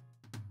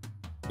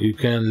 you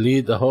can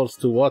lead a horse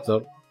to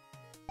water.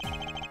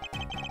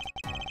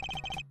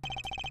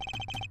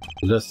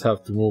 You just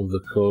have to move the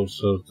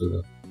cursor to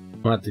the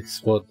matic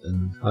spot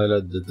and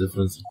highlight the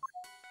difference.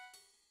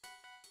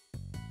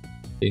 I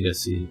think I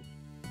see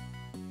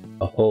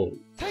a hole.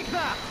 Take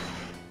that!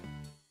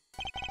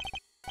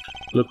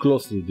 Look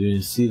closely, do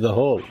you see the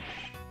hole?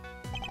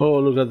 Oh,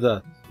 look at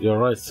that. You're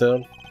right, sir.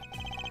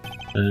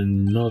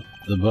 And not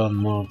the burn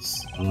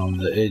marks around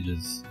the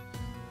edges.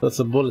 That's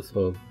a bullet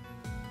hole.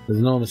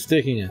 There's no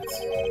mistaking it.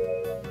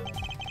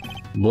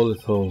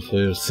 Bullet hole, so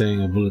you're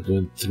saying a bullet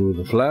went through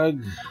the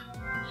flag?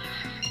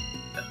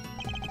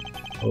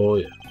 Oh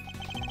yeah.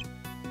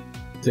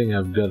 I think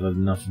I've gathered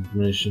enough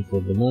information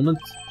for the moment.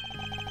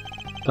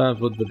 Time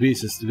to put the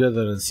pieces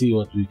together and see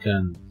what we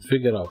can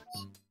figure out.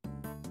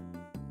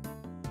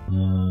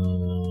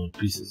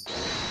 Pieces.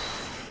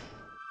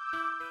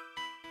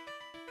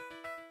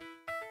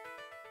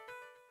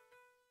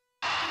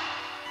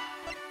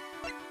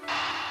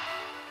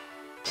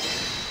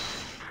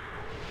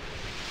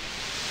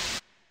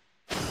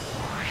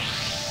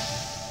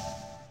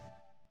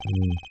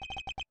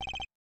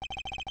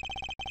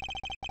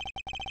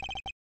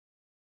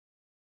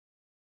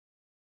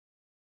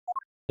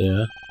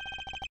 Yeah.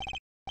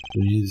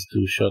 These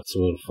 2 shots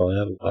were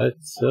fired, right,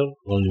 sir?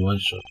 Only 1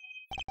 shot.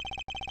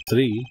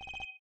 3.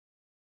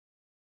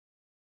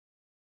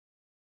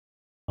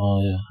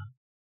 Oh yeah.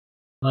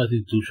 I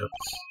think 2 shots.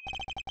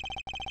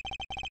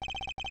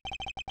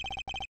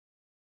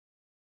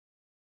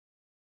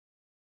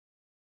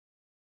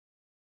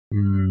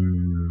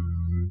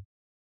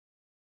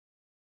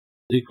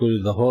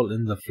 Equally, the hole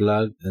in the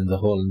flag and the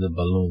hole in the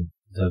balloon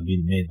have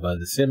been made by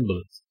the same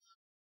bullets.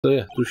 So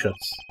yeah, 2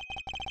 shots.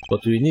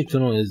 What we need to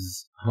know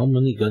is how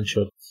many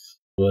gunshots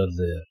were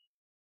there.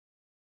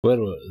 Where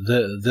were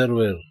there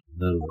were.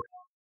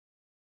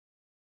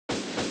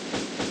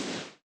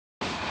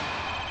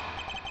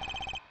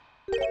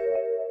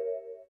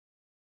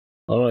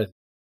 Alright.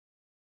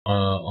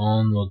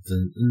 Onward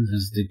and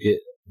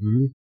investigate.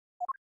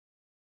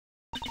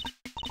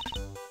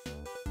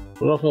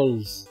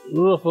 Ruffles!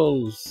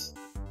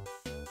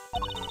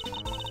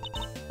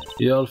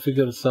 You all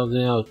figured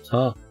something out,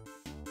 huh?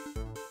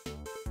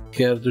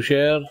 Care to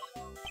share?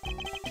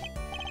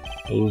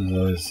 Who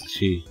is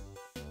she?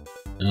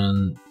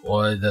 And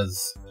why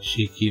does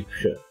she keep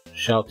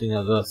shouting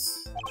at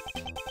us?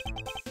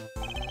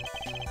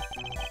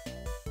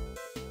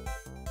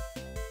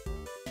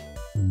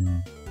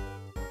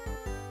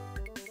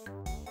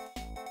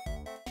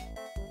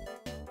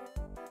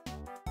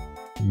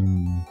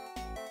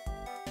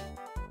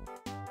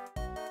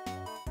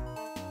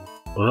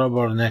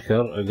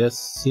 Rubbernecker, I guess,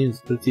 seems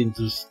pretty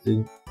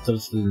interested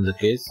in the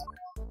case.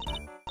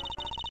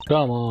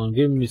 Come on,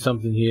 give me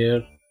something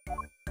here.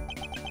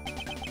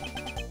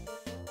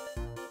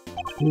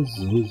 Who's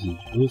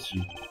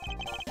she?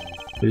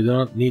 We do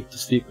not need to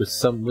speak with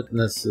some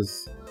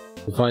witnesses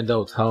to find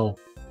out how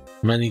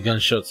many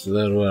gunshots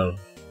there were.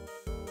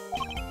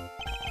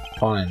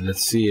 Fine,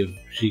 let's see if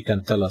she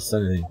can tell us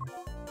anything.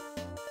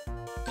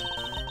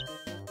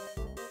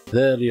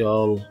 There you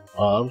all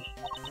are.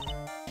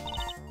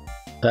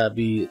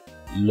 Tabby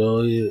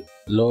Lloyd,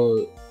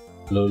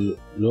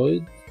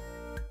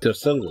 your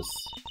service.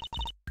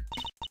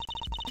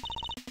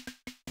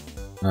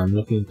 I'm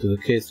looking into the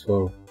case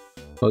for,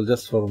 well,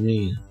 just for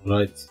me,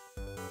 right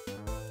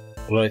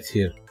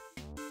here.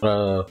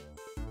 For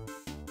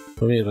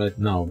me right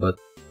now, but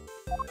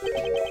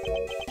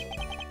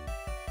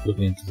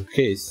looking into the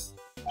case.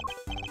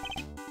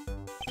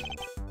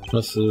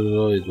 Mr.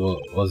 Lloyd,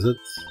 was it?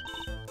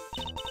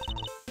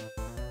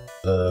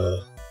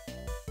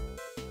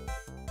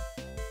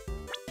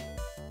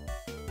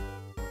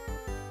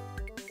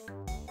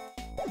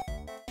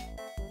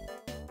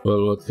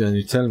 Well, what can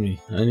you tell me?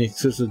 Any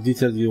exclusive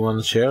details you want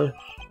to share?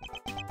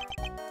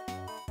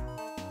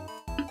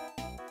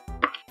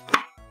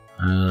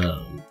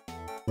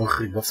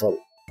 مخي بصل.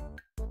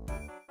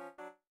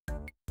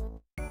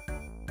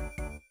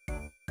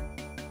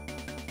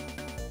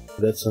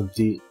 Get some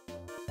tea.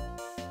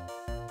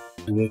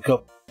 Wake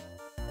up.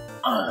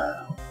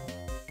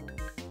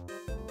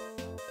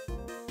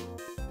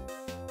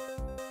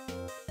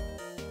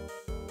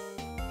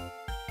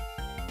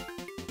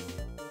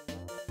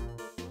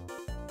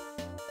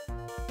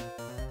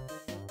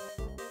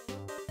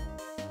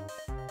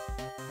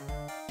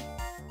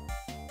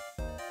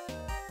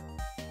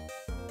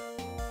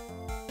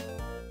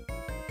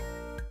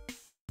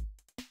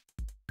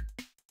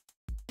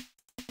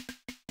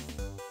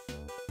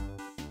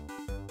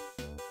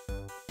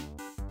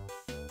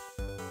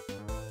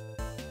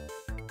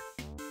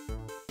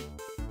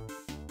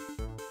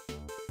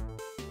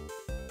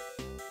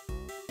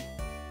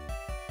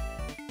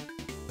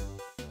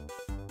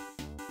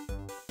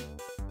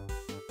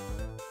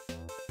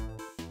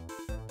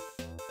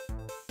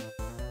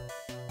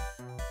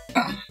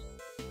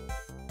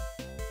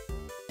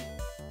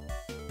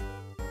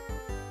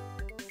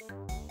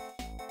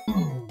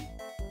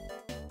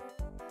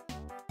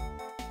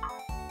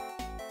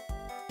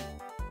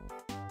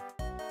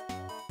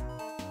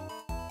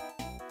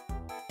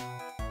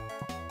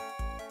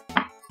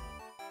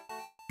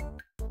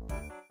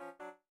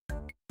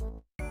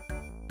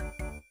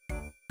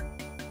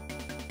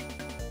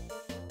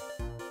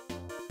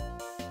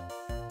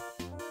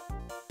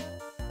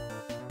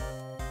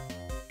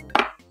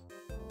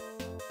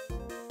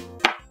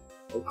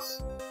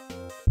 politics.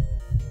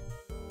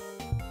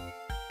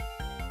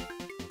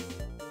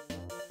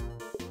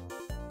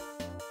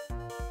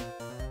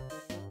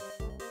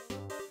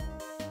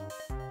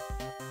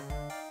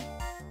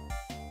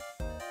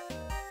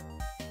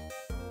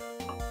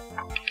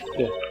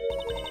 Okay.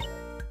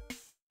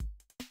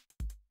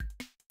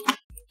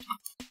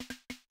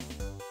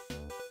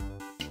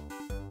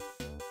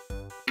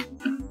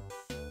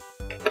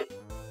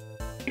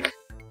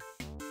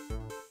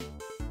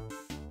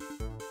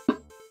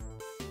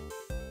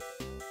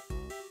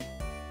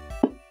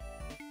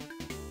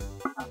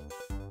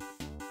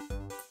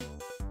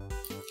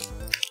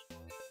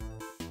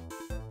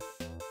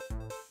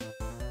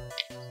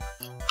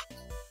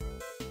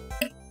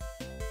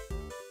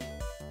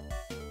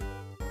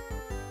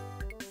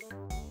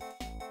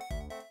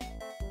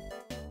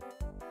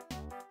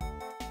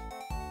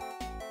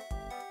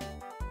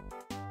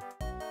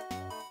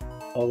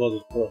 How about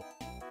the pro?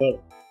 Sure.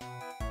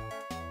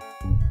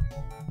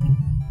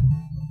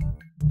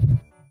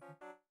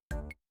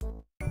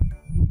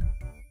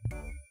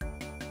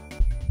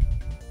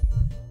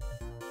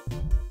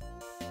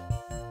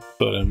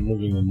 Sorry, I'm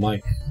moving the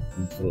mic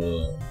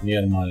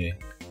near my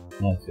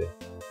mouth here.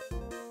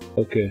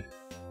 Okay.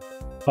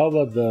 How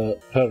about the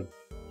herb?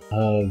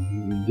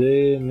 Have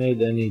they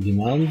made any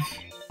demands?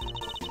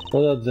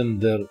 What are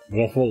their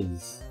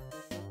ruffles?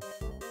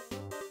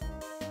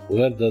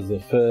 Where does a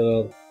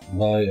pharaoh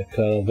buy a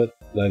caravat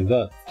like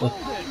that?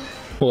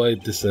 Why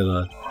this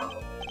era?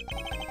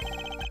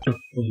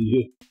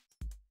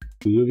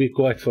 you be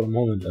quiet for a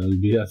moment. I'll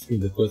be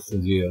asking the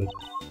questions here.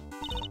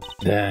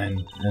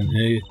 Dang, and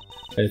hey,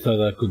 I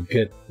thought I could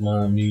get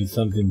me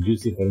something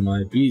juicy for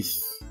my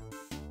piece.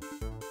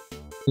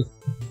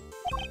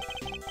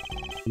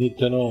 Need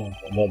to know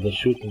about the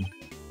shooting.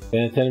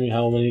 Can you tell me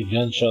how many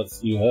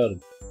gunshots you heard?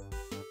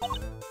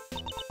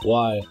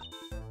 Why?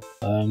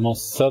 I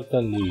most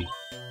certainly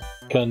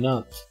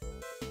cannot.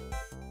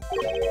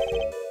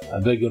 I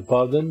beg your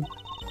pardon?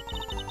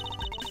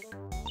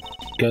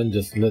 Can't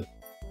just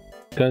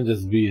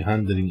be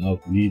handing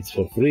out leads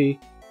for free.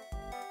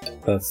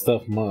 That's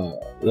stuff my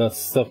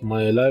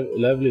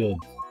livelihood.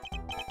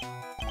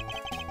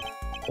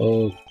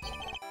 Oh,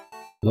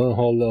 don't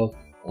hold out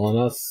on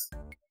us.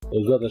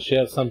 We gotta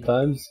share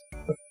sometimes.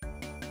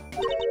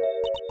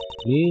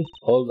 Me?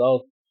 Hold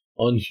out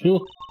on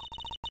you?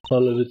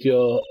 All of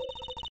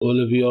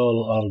you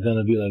all are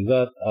gonna be like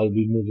that. I'll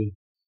be moving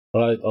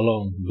right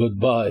along.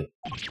 Goodbye.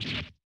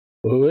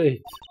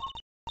 Wait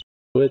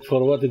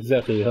for what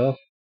exactly, huh?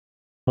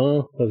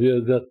 Huh? Have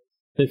you got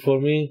it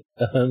for me?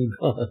 I'm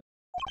gone.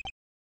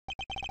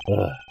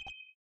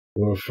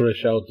 We're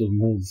fresh out of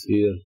moves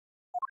here.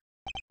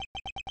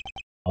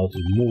 Out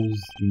of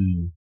moves?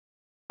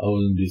 I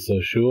wouldn't be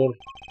so sure.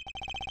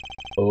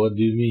 But what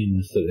do you mean,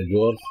 Mr.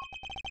 Edgeworth?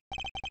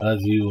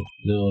 As you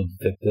know,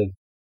 detective,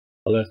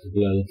 I like to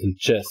play a little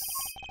chess.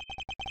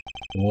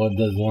 And what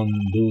does one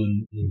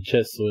do in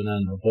chess when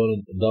an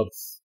opponent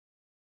adopts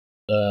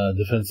a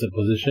defensive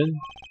position?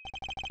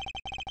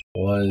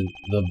 While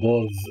the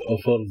board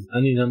offers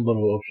any number of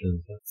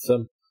options,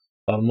 some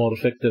are more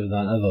effective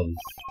than others.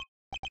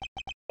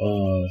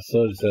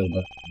 Sorry sir,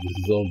 but this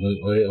is all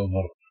going way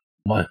over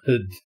my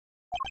head.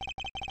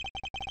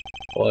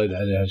 وايد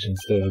عليه عشان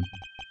نستوعب.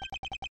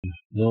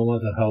 No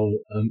matter how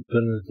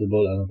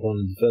impenetrable an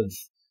opponent's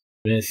defense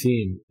may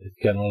seem, it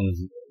can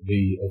always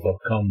be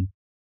overcome.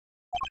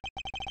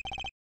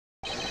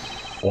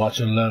 Watch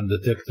and learn,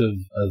 detective,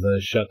 as I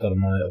shatter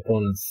my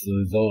opponent's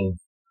resolve.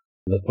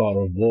 The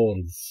power of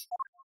boards.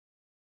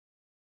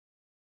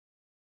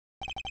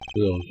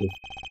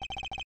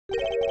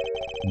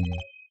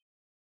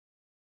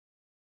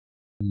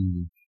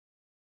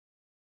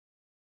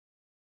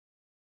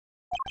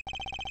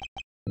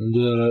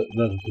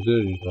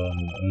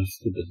 I'm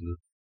stupid.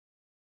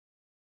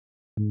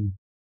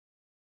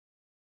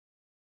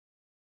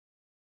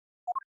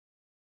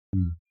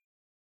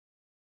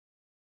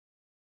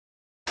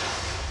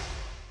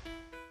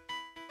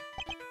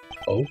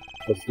 Oh,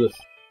 what's this?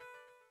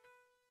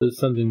 This is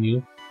something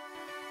new.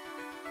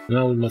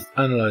 Now we must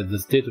analyze the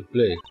state of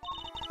play.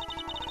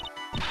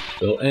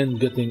 You'll end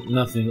getting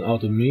nothing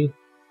out of me,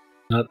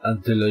 not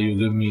until you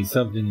give me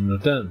something in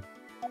return.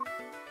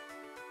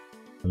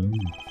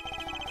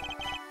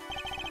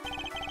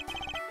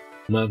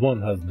 My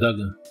opponent has dug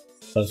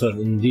herself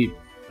in deep.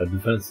 Her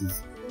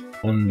defenses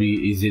won't be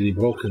easily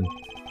broken.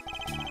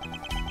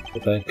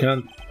 But I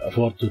can't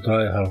afford to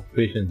try her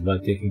patience by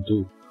taking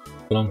too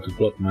long to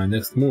plot my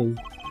next move.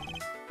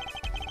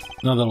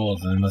 In other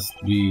words, I must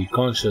be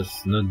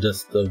conscious not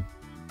just of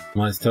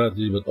my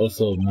strategy but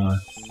also of my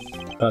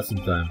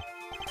passing time.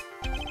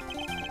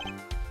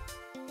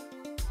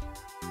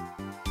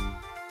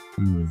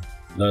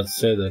 That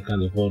said, I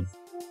can't afford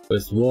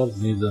waste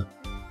words neither.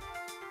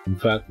 In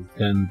fact, it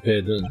can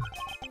pay the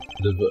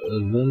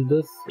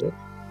dividends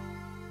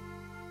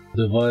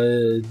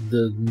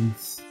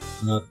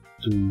not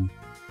to.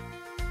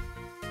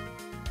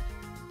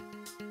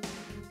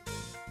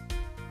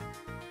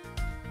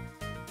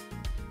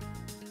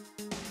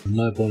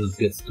 My opponent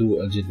gets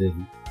too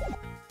agitated.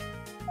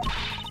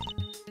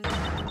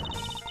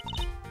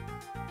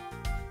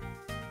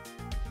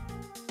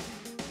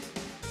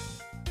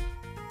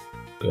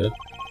 Okay.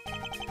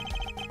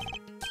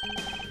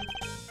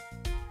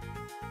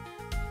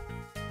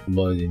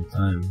 Biding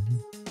time.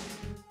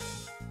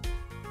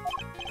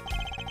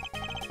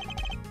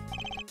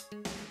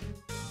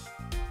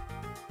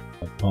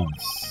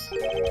 Pumps.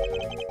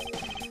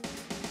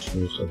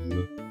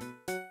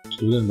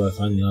 Student by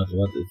finding out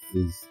what it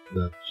is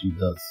that she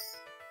does.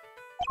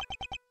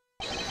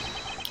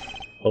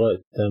 Alright,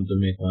 time to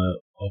make my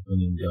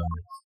opening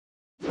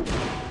gambit.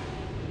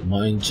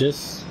 Mind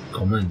chess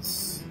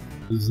commence.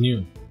 This is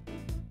new.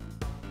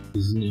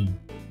 This is new.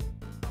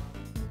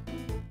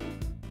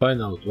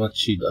 Find out what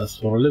she does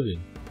for a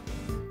living.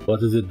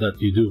 What is it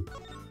that you do?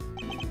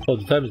 Oh,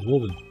 the time is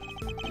moving.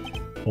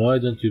 Why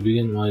don't you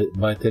begin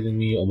by telling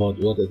me about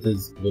what it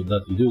is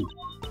that you do?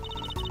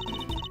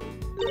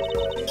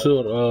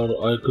 Sure,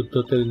 or I could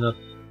totally not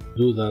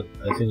do that.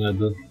 I think I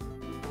don't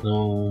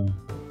know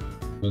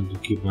when to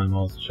keep my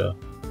mouth shut.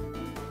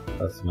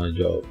 That's my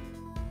job.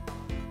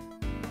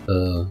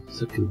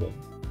 Second one.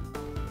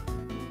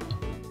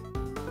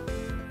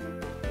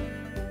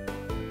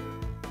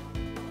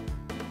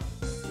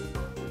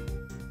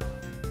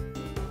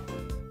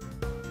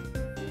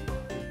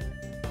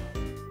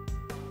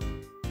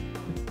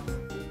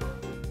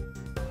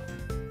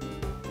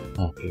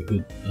 Okay,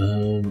 good.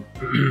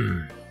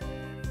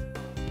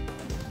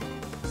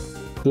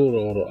 Sure,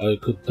 or I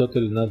could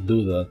totally not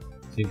do that.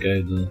 I think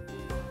I don't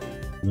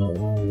know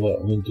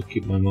when to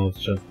keep my mouth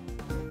shut.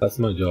 That's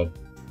my job.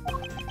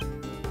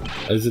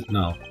 Is it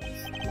now?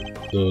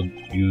 So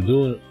you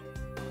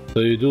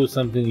do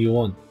something you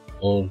want,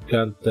 or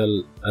can't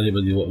tell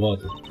anybody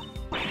about it.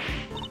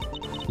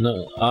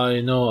 No,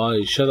 I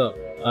know. Shut up.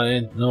 I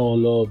ain't no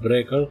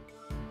lawbreaker.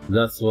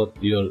 That's what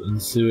you're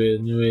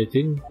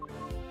insinuating.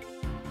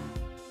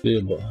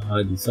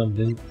 Hiding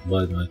something.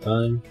 Bide my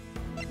time.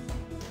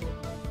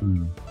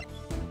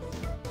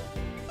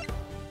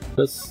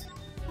 Let's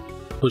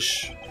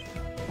push.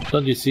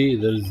 Don't you see?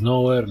 There is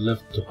nowhere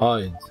left to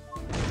hide.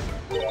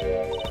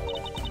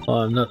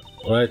 I'm not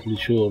rightly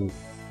sure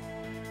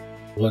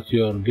what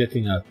you are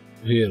getting at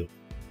here.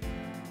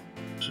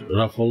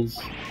 Ruffles,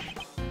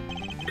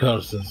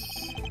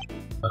 curses.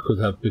 I could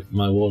have picked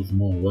my words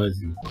more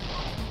wisely.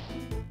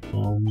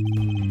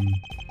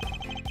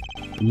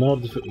 More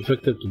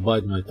effective to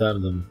bide my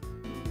time than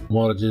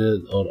more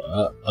agitated or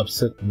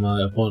upset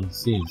my opponent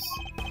seems.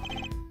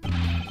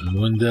 And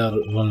when they are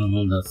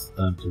vulnerable, that's the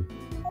time to.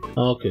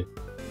 Okay,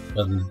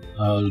 but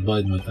I'll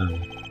bide my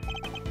time.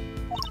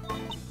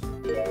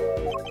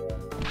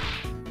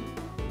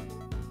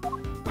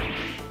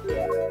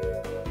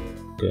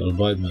 Okay, I'll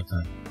bide my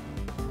time.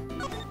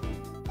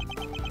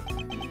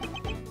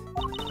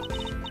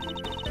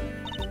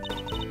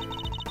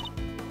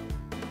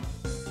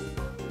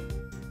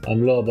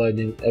 I'm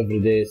law-abiding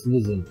everyday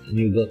citizen, and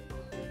you got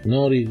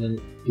no reason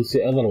to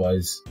say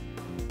otherwise.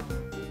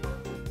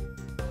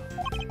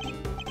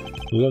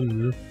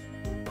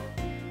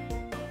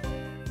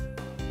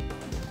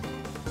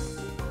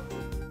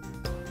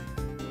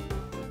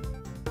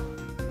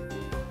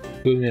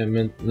 I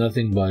meant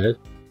nothing by it.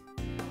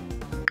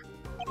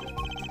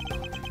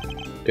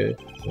 Okay,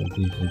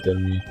 something can tell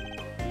me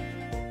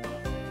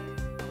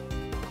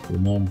the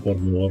more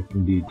important work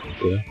indeed.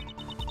 Okay.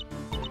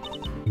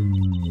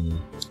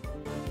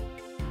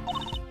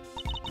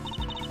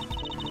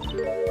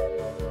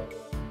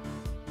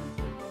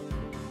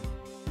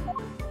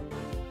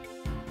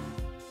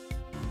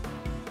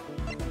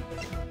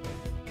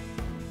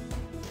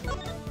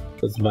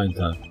 It's mine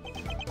time.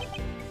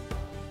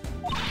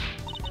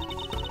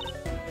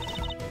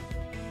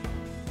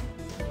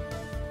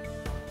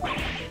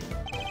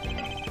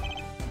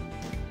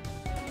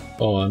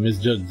 Oh, I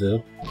misjudged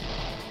there.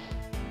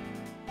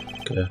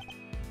 Okay.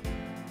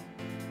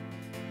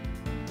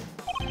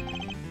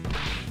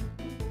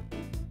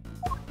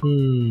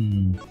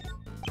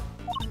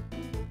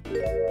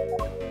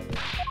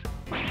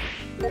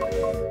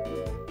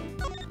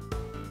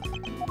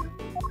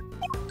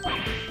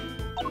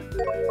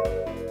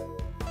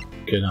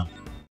 Okay, now.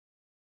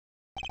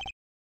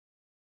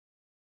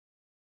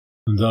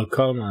 And they'll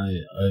come, I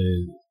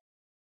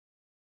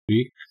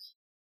speak,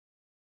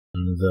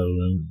 and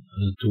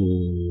they're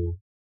too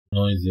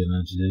noisy and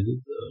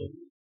agitated.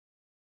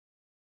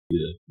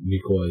 Yeah, be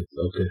quiet,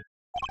 okay.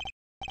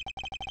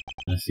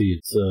 I see,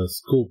 it's a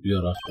scoop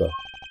you're after.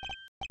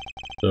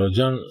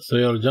 So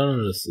you're a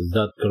journalist, is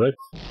that correct?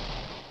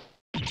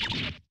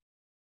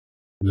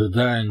 The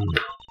dang.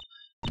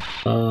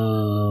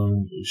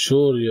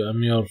 Sure,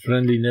 I'm your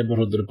friendly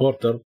neighborhood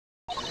reporter.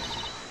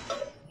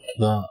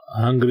 The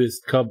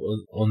hungriest cub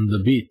on the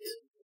beat.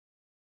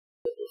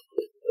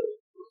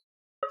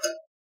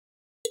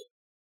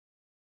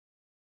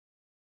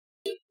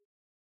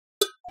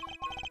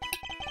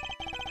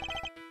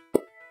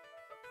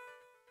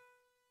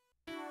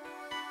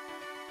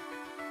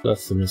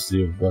 That's the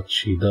mystery of what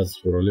she does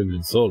for a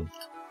living solved.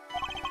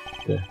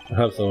 Okay.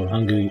 Perhaps our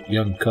hungry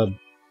young cub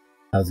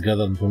has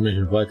gathered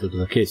information vital to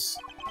the case.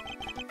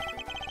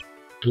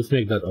 Let's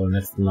make that our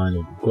next line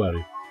of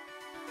inquiry.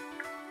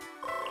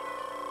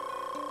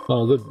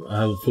 Oh, good. I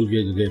have a full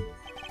gauge again.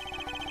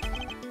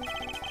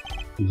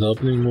 The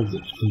opening move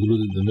that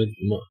concluded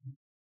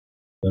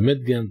the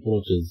mid-game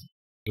approaches.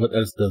 What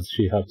else does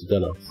she have to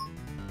tell us?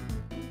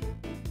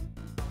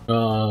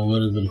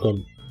 Where is the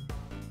record?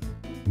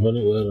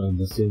 Where on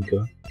the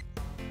sinker?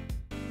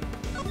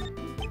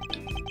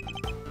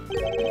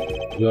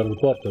 You are a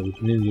reporter,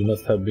 which means you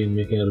must have been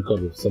making a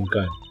record of some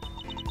kind.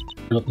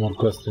 Not more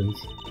questions.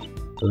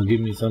 Well, give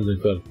me something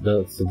first.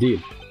 That's the deal.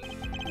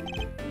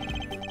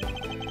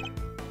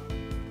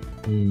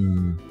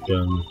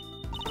 Can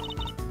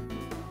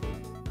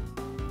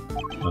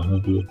I'll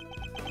help you.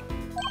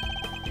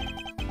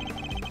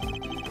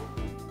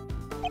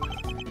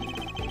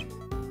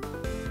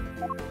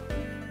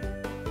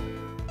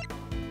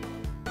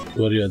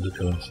 Were you at the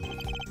council?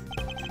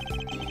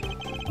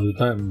 At the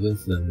time of the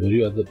incident, were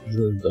you at the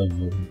presence of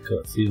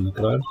the scene of the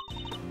crime?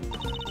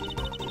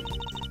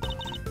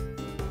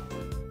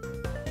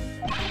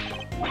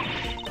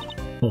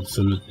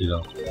 Absolutely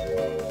not.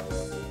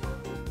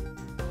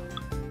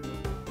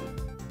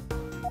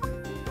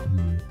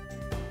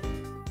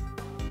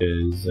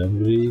 Is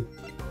angry.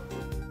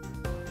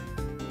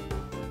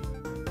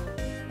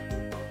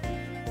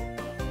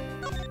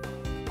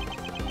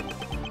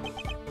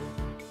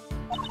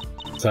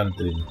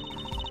 Sanitary.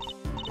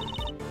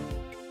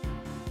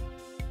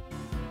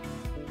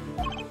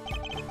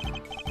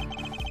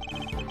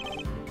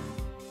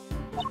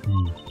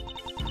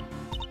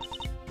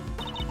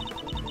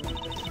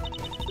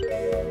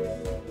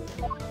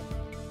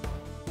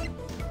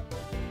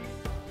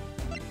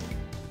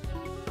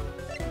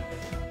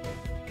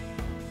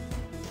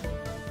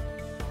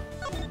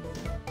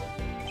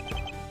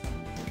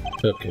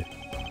 Okay.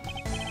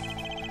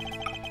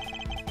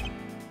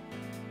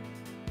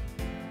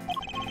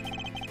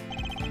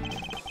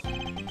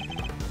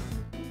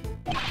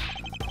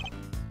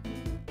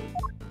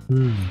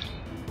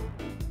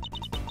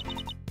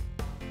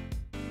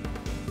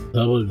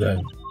 Double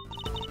down.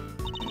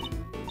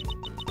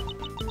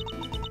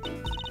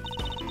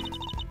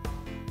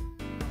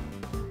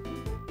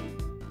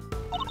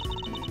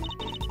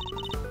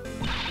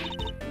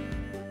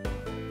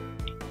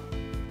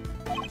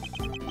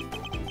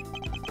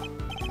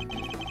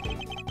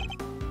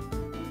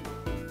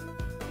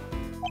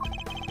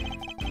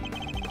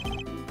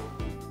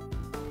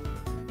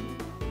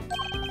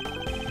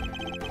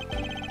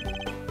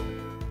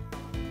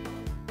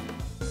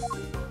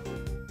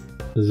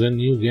 There's a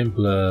new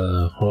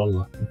gameplay.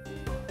 والله.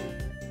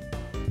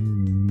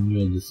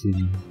 New the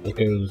scene.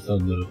 Okay, we'll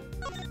start the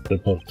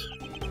report.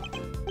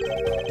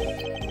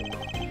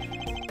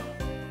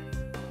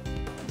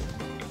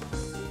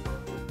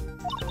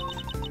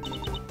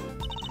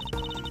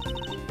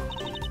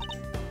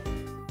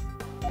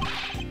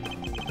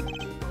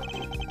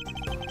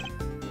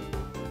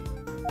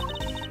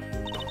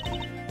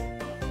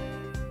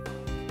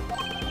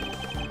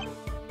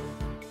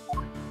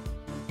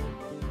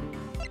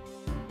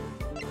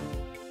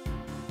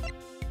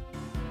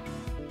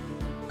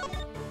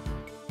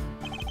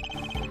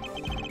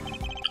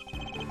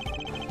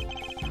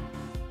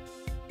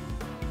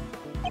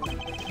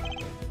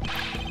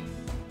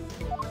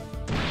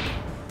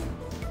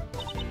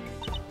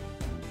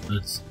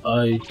 That's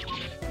I.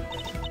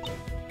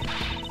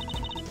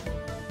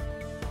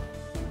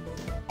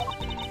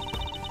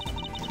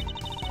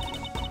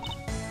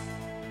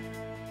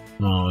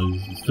 No,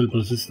 it's still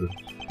persistent.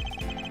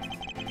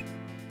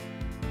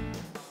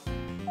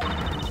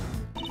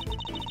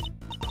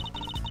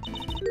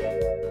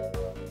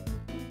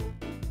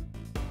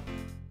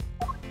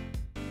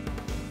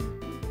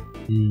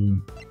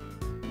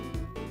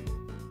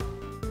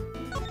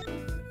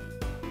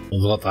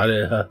 اضغط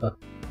عليها.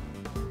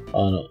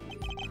 انا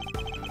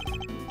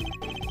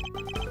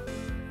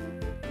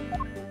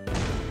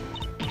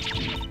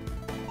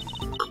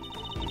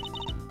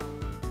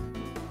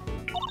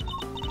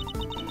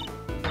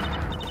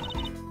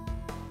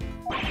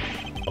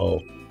Oh,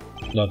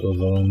 that was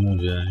the wrong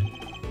move, yeah.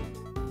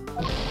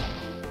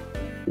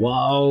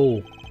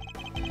 Wow!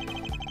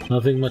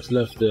 Nothing much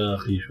left there,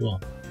 أخي شو.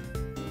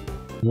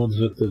 Not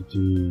effective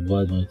to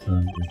buy my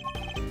time.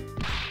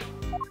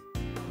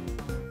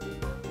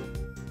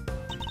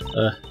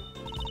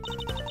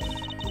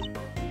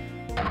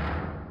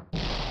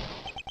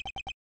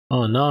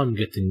 Oh, now I'm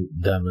getting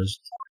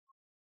damaged.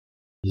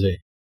 زي.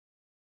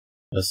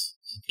 بس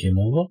it came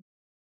over?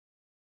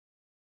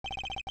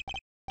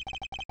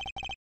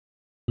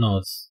 No,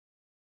 it's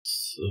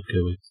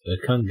okay. Wait, I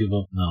can't give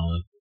up now. I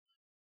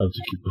have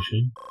to keep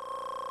pushing.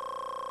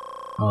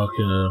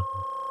 Okay.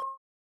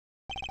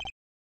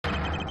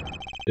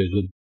 Okay,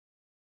 good.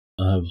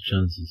 I have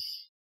chances.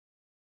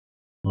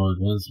 Alright,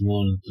 once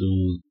more into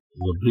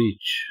the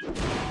breach.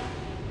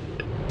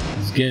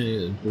 This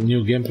game, the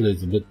new gameplay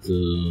is a bit.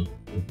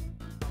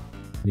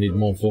 Need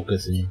more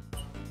focusing.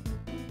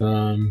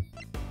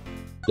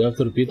 Do I have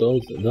to repeat all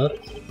that?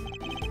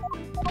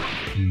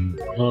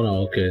 Oh no,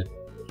 okay.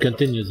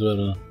 Continues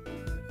where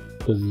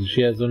because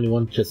she has only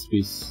one chess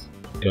piece.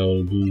 Okay, I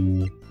will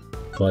do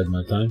bide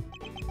my time.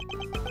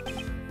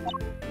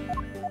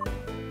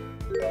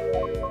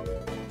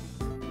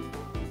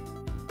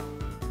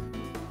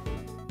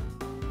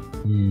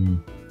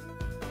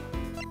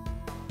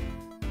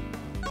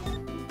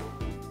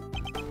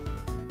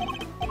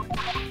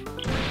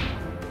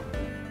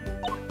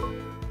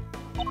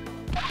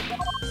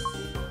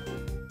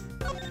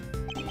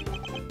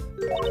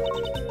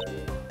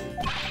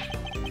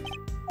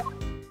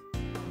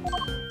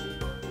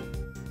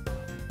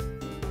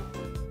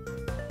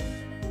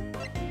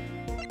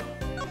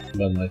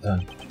 Bad my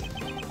time.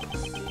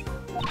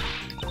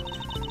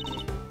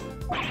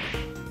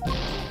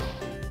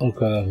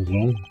 Okay, that was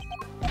wrong.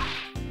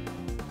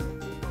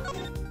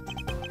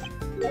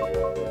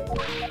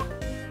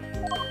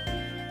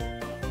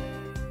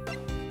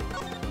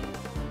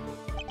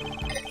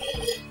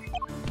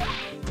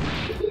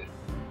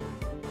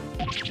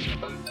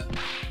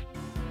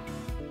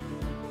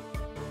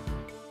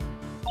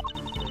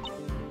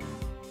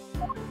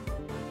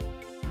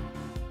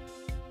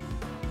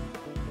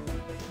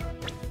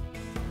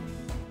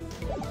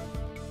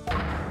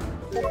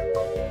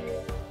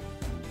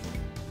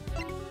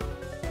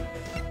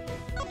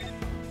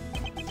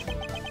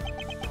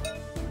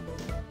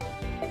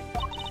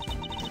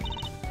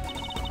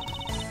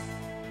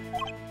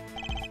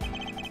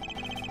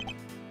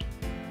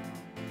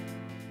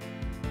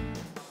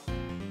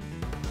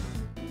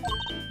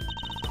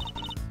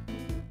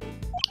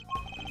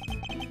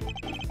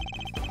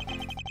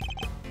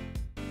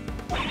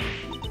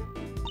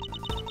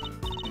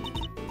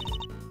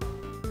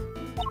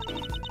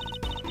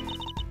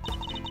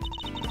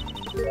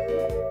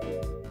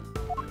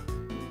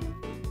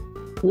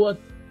 What?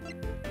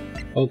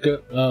 Okay,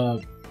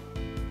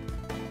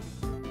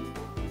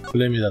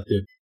 play me that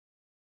tape.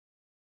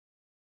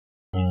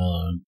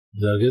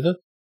 Did I get it?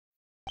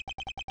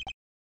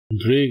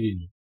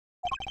 Intriguing.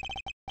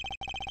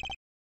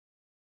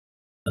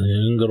 A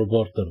young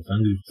reporter,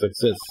 hungry for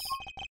success,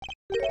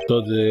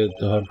 thought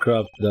to her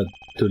craft that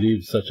to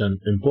leave such an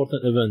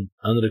important event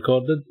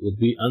unrecorded would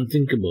be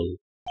unthinkable.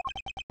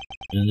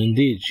 And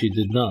indeed, she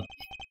did not.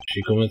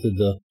 She committed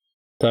the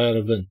entire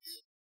event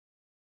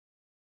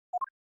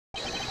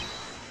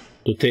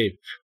to tape.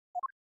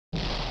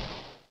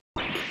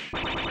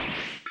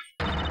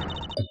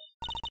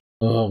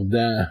 Oh,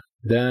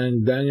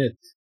 dang it.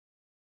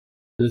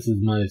 This is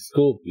my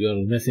scoop.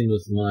 You're messing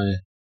with my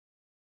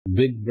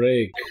big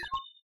break.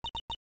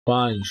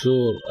 Fine,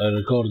 sure, I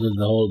recorded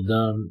the whole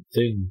damn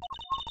thing.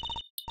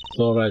 It's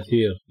alright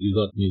here, you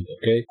got me,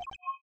 okay?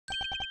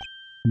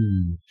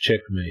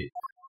 Checkmate.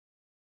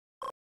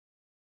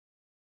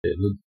 Okay,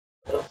 good.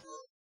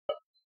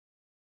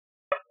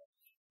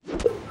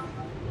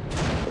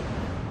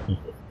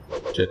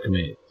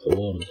 Checkmate,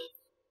 award.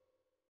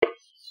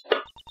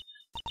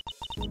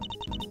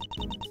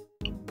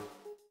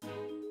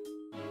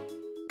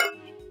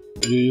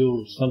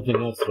 You something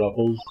else,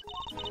 Ruffles?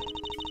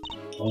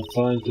 I was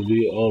trying to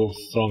be all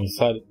strong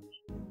inside.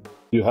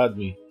 You had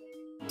me,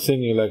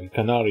 singing like a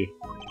canary.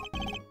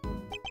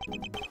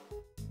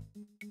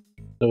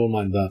 Never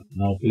mind that,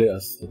 now play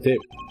us the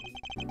tape.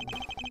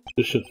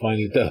 This should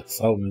finally tell us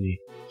how many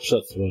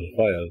shots were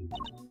fired.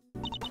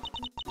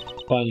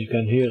 Fine, you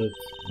can hear it,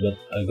 but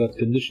I got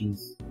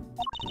conditions.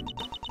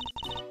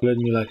 Played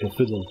me like a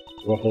fiddle,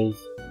 Ruffles.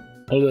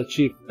 All the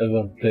chief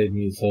ever played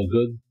me so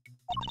good.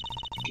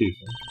 Chief.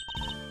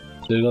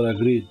 They got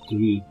agreed to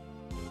be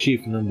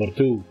Chief number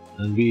 2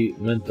 and be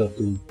mentor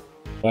to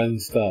Rising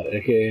Star,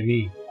 aka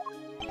me.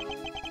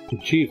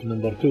 Chief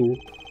number 2,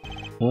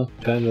 huh?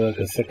 Kinda like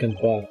a second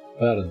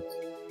parent.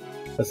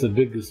 That's a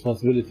big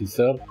responsibility,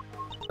 sir.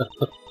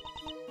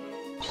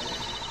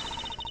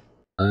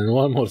 And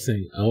one more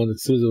thing, I want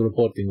exclusive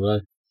reporting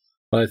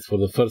rights for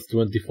the first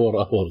 24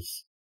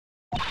 hours.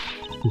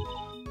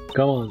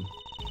 Come on,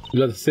 you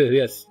gotta say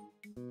yes.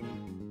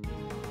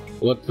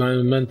 What my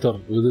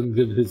mentor wouldn't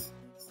give his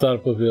star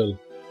pupil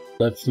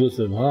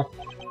exclusive, huh?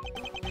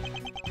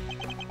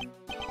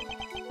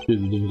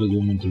 She's a difficult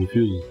woman to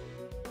refuse.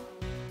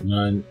 And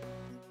I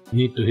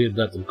need to hear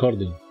that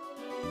recording.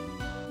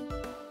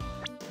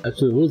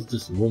 Actually, who's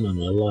this woman?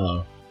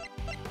 والله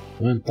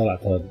وين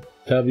طلعت هذا؟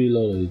 تابي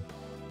لولي.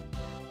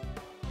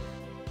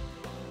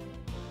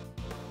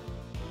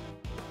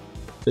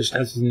 ليش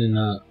تحسسني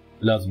انها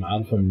لازم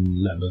اعرفها من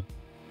اللعبة؟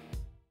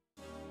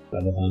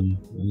 لعبة ثانية،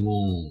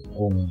 ما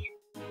أول مرة.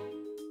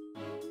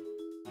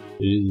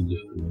 She's a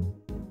difficult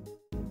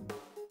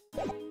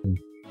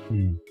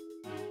woman.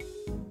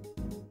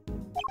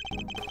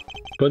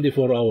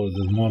 24 hours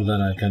is more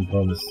than I can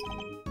promise,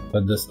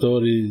 but the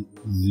story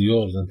is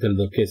yours until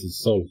the case is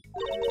solved.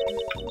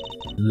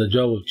 And the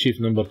job of Chief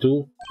number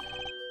 2?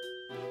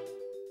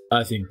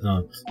 I think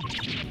not.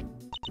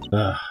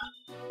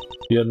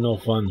 You're no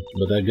fun,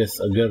 but I guess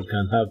a girl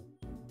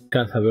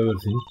can't have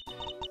everything.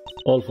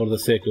 All for the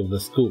sake of the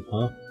scoop,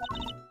 huh?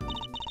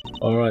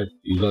 Alright,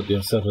 you got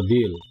yourself a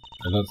deal.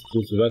 I got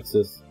exclusive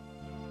access,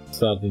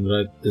 starting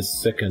right this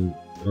second,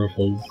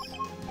 Ruffles.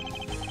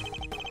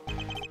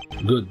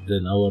 Good,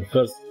 then our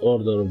first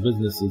order of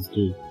business is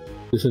to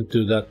listen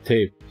to that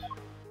tape.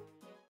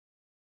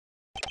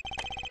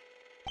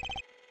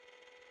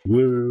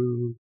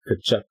 We'll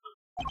catch up.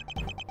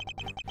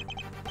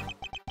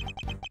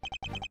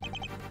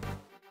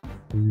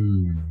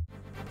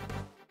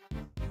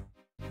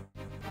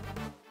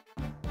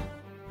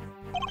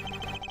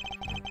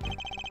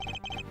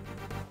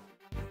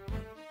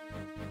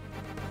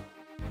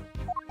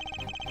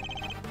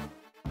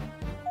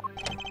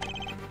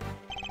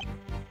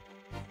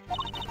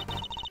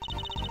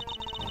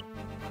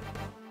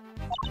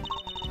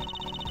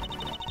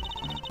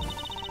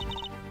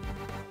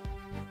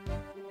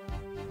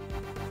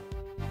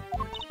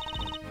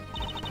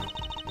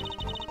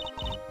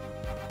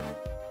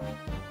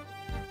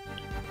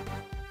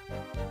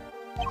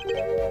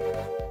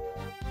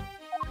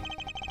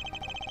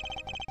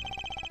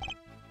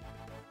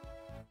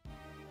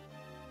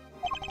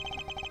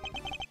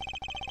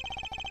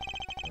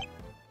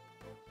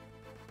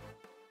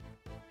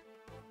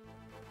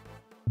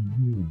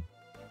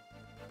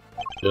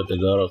 Get the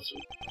garage.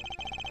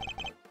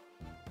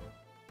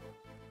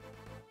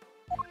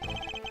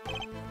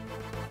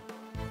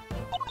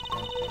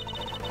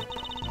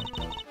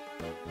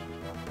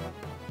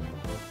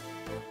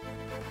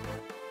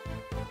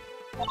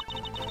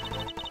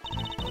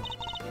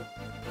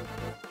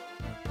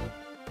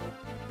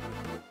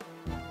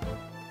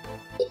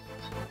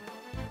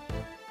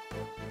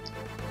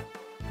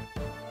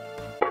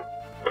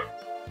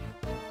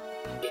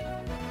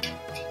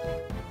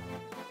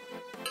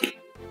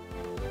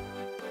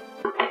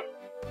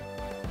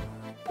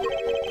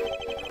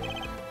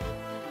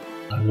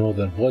 I know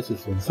their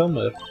voices from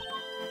somewhere.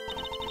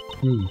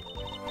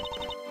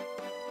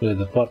 Yeah,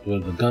 the part where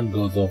the gun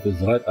goes off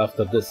is right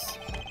after this.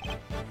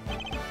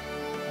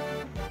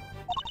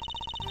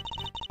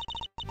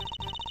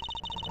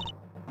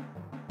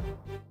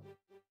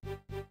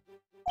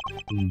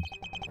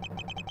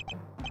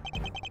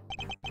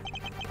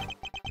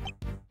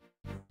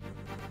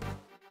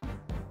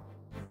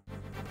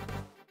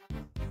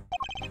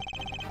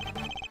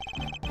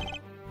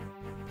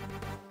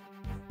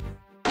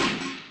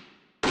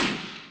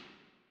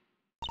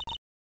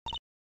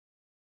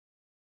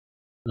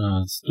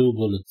 It's 2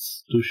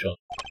 bullets, 2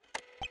 shots.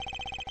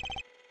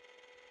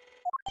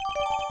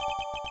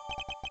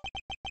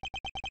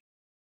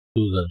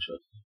 Two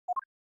gunshots.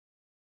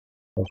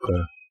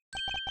 Okay.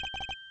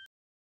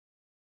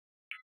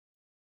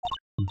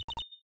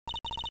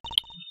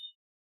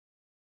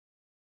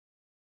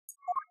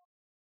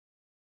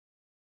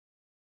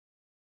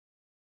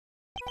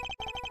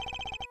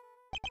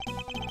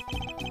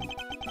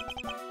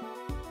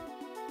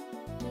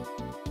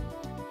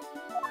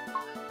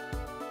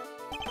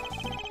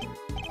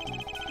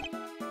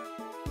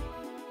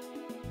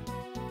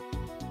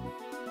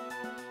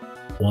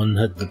 One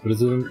hit the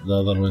president, the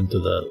other went to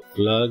the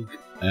flag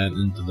and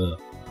into the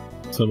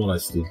samurai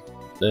steel.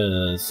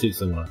 Steel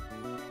samurai.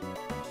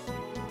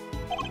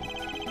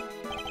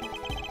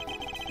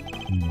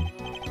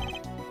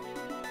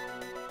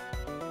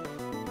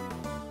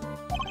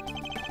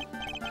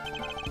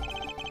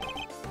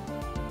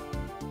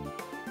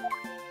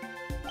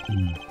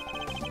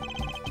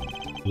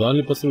 The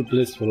only possible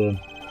place for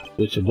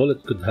which a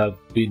bullet could have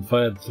been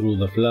fired through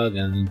the flag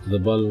and into the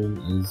balloon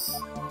is...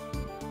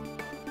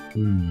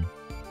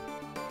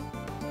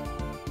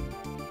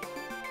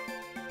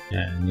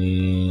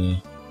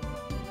 يعني...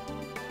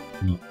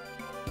 no.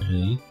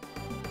 Okay.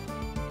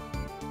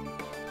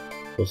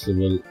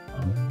 Possible...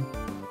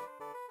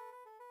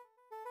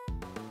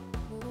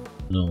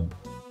 no.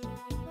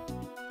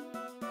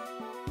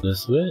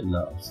 This way?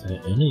 لا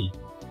any.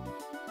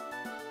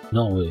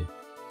 No way.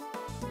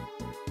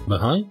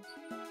 Behind?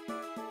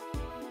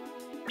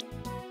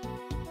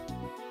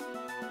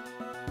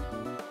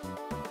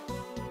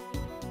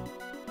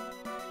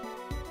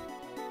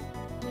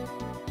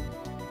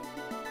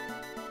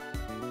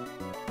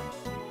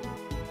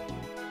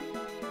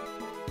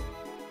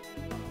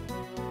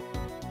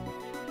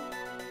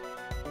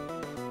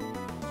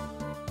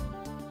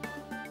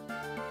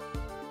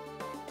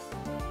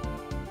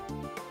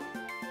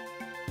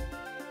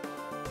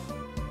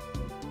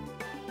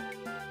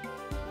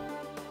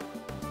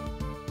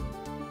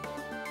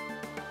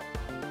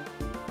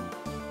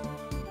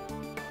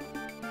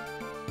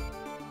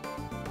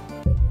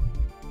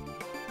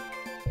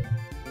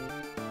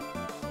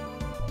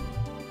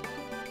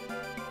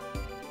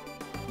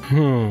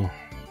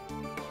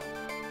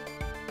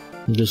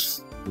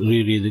 Just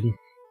rereading.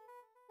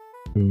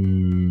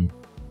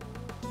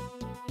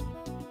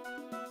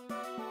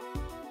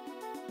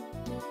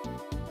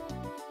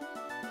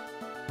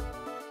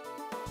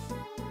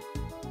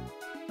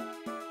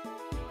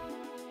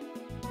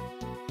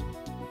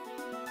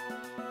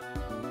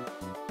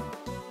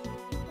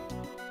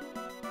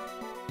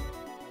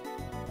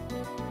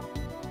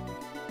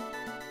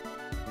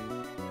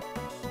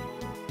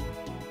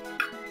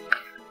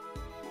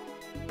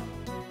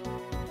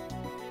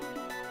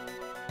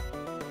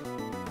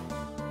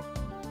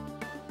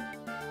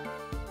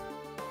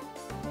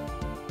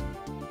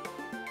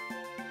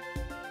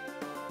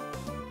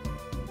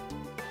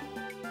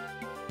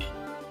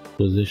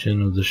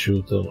 Position of the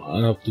shooter.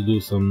 I have to do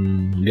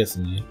some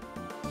guessing here.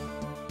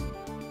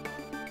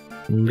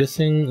 I'm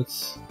guessing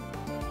it's...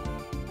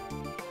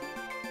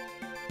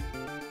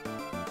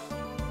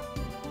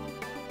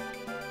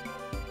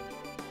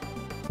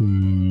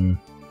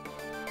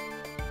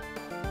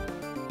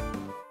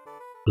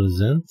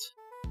 present?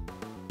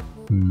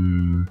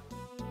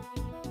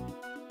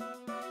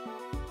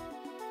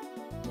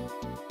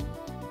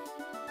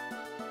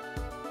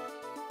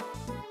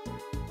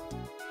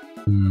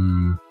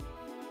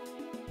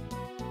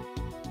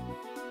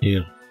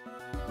 Here.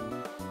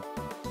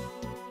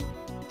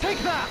 Take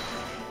that!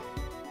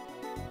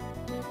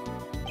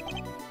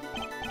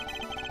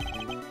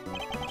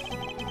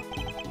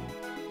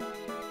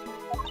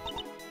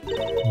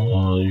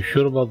 You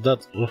sure about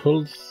that,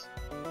 Ruffles?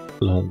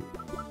 No.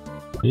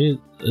 I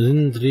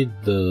didn't read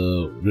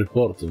the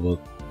report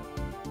about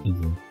it.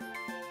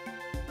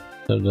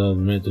 That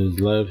made to his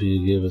life,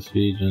 he gave a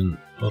speech and...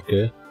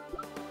 okay.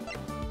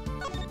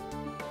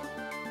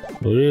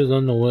 We really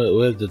don't know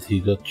where did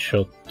he got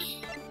shot.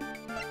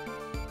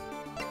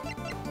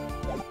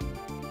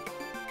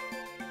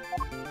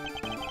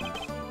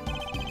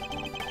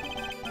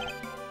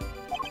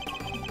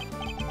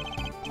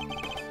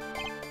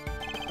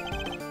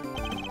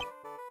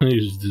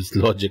 Use this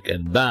logic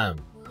and bam!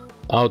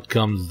 Out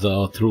comes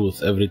the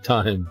truth every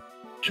time.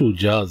 شو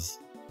جاز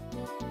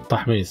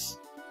تحميس.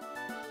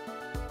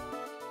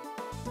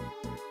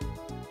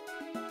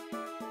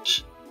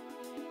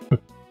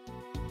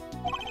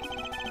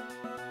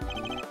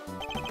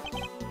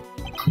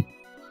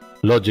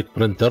 Logic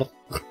printer.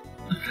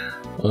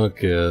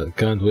 Okay,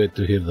 can't wait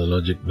to hear the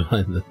logic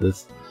behind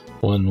this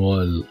one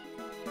while.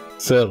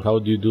 Sir, how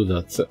do you do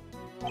that, sir?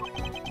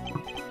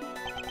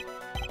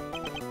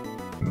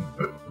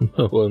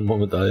 One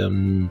moment, I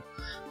am.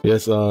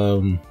 Yes,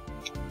 Try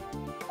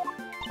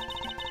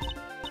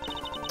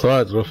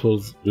it,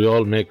 Ruffles. We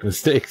all make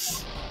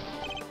mistakes.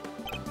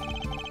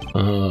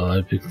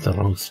 I picked the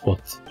wrong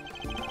spot.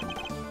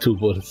 2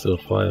 bullets were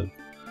fired.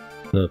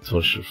 That's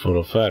for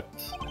a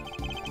fact.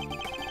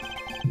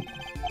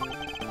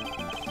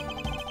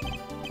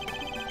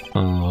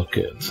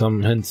 Okay,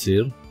 some hints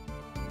here.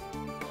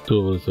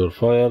 2 bullets were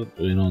fired.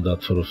 We know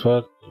that for a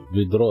fact.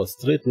 We draw a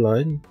straight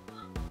line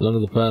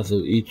along the path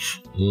of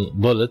each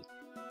bullet.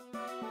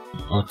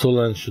 2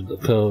 lines should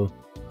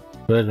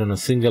converge on a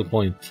single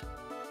point.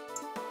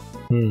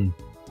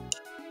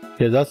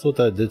 Yeah, that's what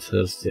I did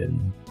first. Yeah.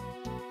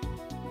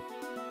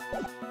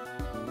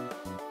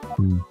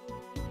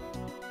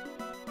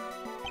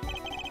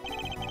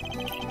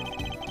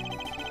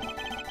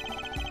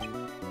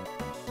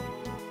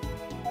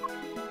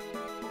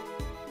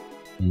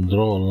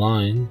 Draw a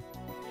line.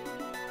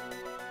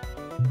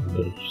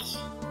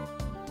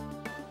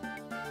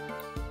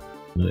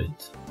 Wait.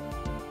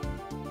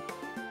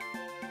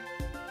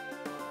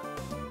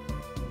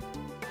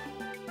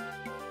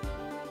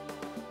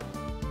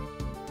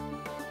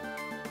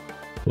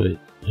 Wait,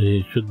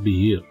 he should be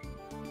here.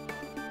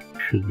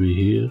 Should be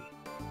here.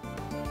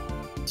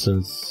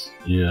 Since,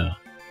 yeah.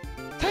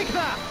 Take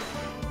that!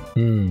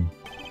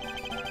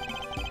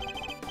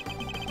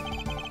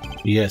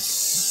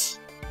 Yes.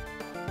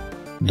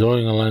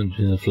 Drawing a line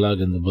between the flag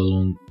and the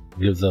balloon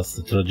gives us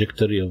the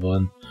trajectory of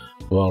one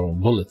of our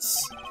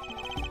bullets.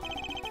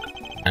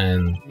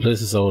 And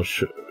places our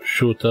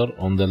shooter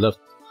on the left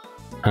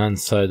hand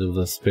side of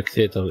the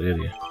spectator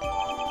area.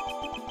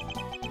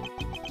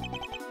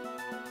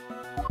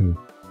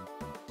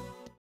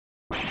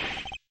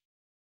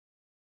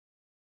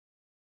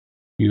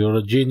 You're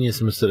a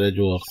genius, Mr.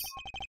 Edgeworth.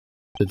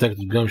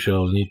 Detective Gumshoe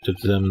will need to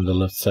examine the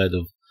left side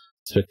of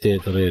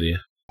spectator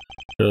area.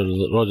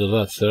 Roger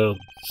that, sir.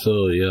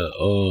 So, yeah,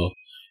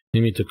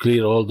 you need to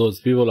clear all those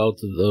people out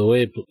of the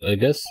way, I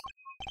guess?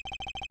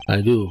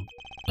 I do.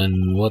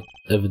 And what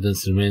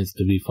evidence remains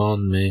to be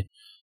found may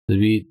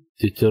be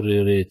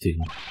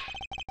deteriorating.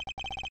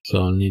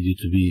 So I'll need you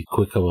to be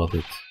quick about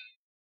it.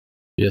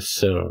 Yes,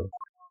 sir.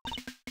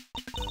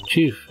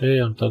 Chief, hey,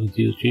 I'm talking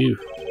to you, Chief.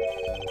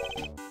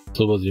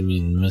 So what do you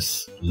mean,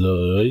 Miss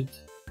Lloyd?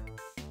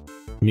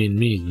 You mean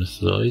me,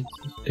 Miss Lloyd?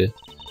 Okay.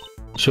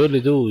 Surely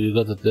do, you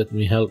gotta let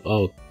me help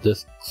out.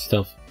 This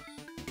stuff,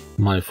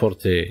 my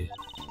forte.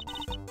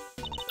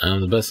 I'm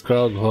the best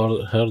crowd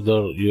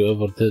herder you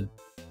ever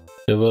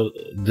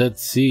did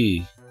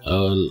see.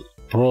 I'll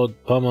prod,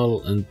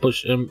 pummel, and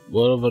push him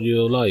wherever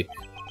you like.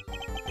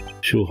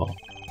 Shuha.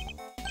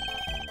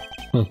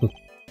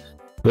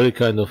 Very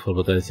kind of her,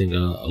 but I think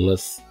a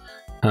less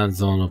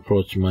hands-on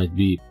approach might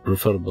be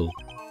preferable.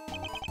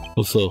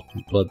 Also,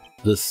 but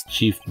this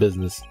chief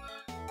business,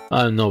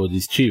 I'm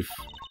nobody's chief.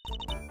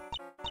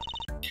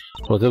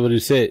 Whatever you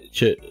say,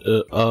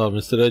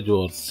 Mr.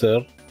 Edgeworth,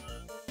 sir.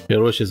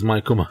 Your wish is my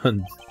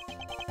command.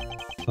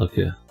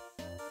 Okay.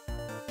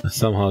 I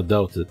somehow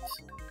doubt it.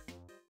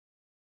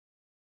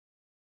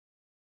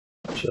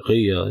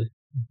 شقية.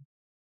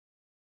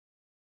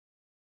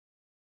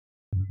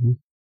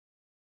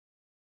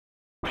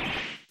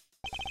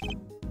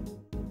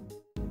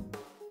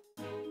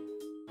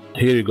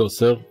 Here you go,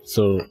 sir.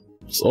 So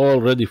it's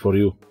all ready for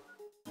you.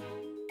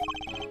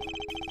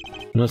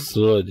 Mr.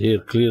 Lloyd, here,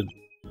 clear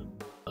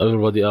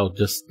everybody out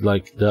just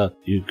like that.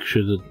 You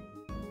should have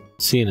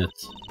seen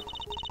it.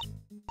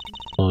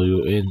 Oh,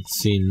 you ain't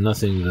seen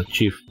nothing, the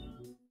chief.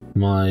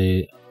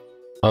 My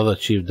other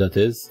chief, that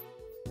is.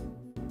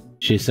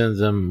 She sends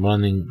them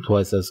running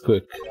twice as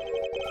quick.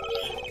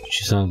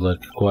 She sounds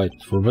like a quite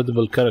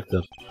formidable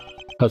character.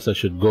 Perhaps I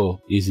should go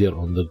easier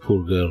on the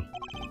poor girl.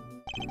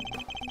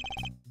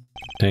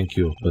 Thank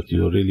you, but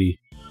you really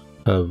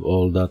have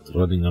all that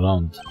running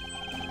around.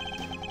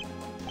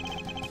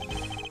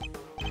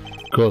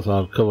 Clothes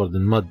are covered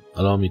in mud.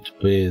 Allow me to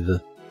pay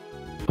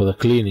for the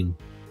cleaning.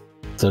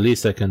 It's the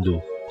least I can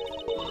do.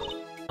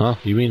 Huh?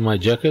 You mean my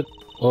jacket?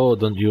 Oh,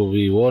 don't you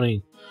be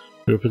worrying.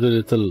 Your pretty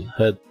little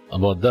head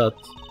about that.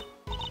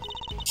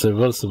 It's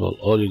reversible.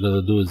 All you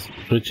gotta do is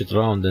reach it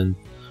around and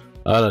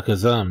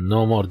alakazam,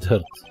 no more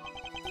dirt.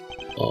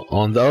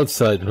 On the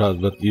outside,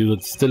 right, but you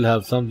would still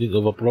have something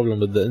of a problem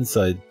with the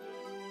inside.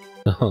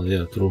 Oh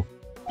yeah, true.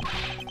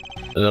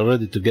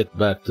 Ready to get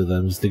back to the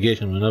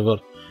investigation whenever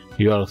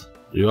you are,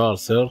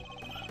 sir.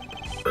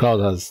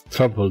 Crowd has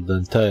trampled the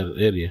entire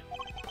area.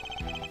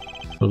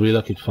 We'll be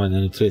lucky to find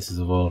any traces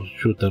of our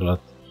shooter at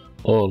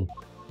all.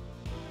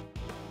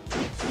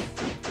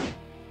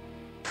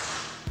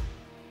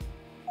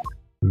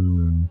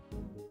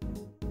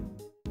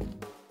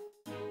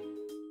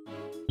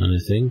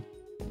 Anything?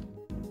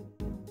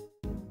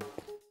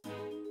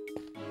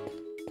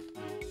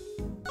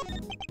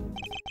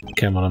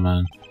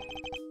 Cameraman.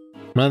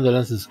 Man, the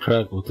lens is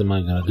cracked. What am I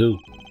gonna do?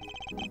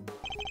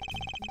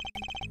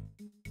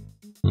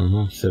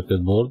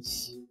 Circuit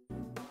boards.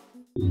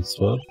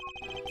 Insert.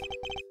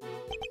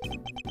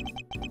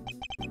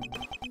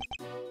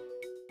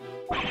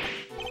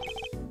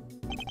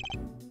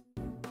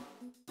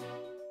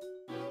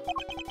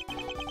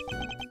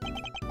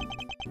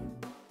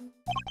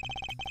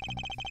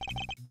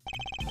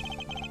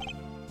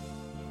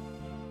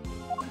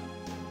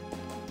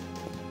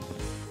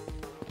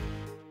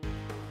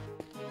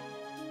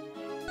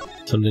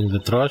 Something in the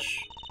trash.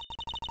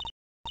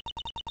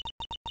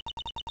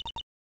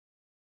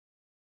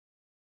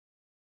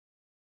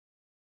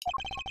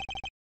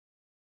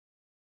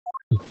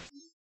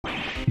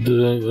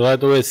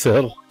 Right away,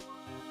 sir.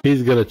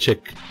 He's gonna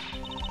check.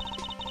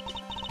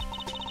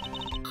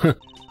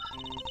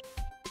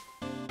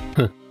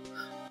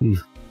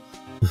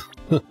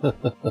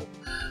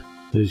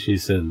 She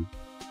said.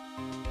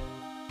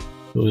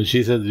 When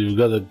she said you've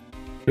gotta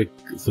pick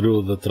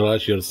through the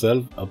trash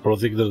yourself, a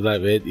prosecutor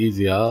dive 8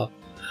 easy, huh?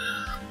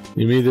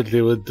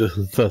 Immediately went to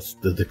the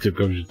detective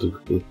commission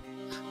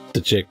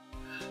to check.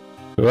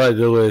 Right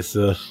away,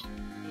 sir.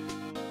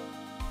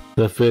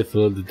 The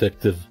faithful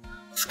detective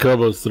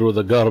scrabbles through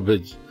the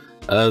garbage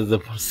as the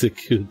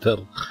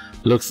prosecutor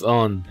looks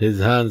on, his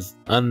hands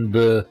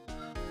unblemished.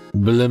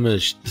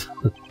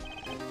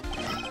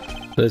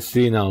 Let's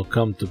see now,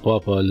 come to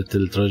Papa,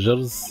 little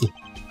treasures.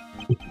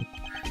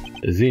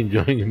 Is he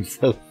enjoying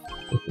himself?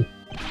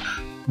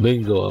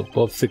 Bingo, a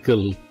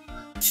popsicle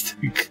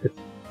stick.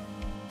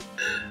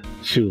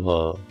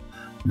 Sure.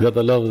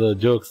 Gotta love the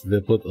jokes they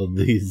put on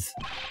these.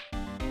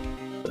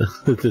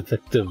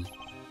 Detective.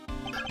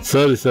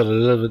 Sorry, sir,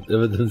 relevant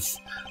evidence.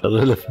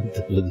 Relevant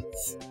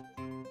evidence.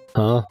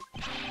 Huh?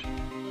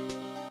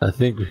 I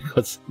think we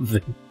got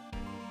something.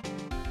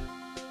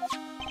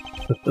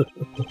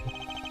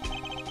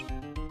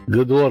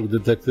 Good work,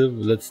 detective.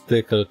 Let's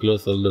take a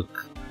closer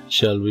look,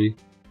 shall we?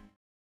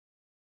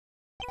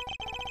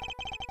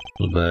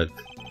 A bag.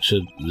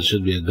 There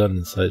should be a gun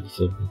inside or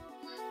something.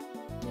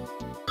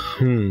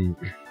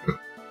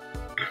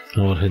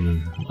 Or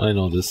hidden. I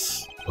know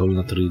this. I will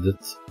not read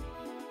it.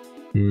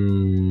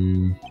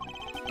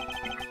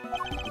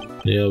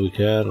 Yeah, we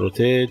can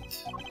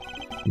rotate.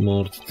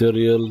 More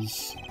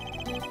tutorials.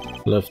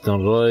 Left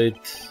and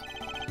right.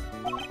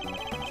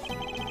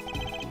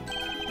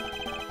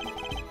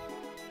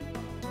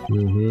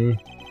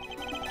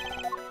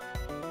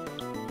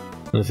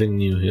 Nothing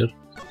new here.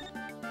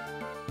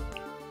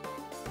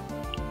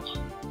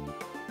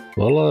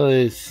 Well,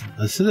 I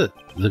said it.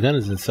 The gun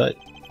is inside.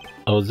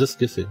 I was just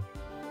guessing.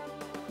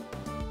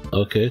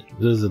 Okay,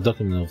 this is a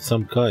document of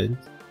some kind.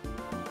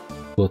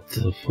 What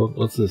the fuck?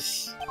 What's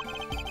this?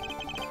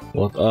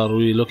 What are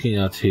we looking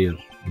at here?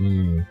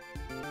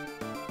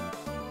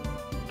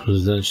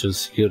 Presidential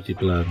security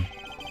plan.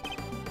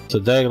 It's a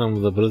diagram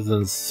of the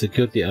president's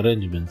security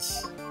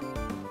arrangements.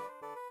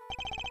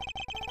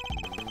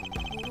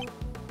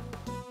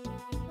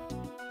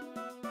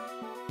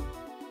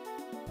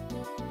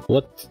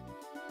 What?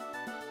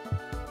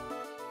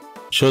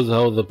 Shows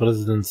how the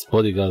president's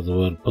bodyguards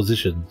were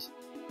positioned.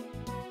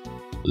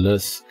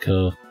 Let's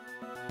go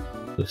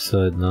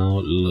side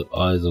now.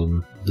 Eyes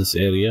on this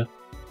area.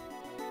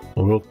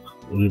 Rook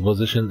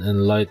reposition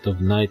in light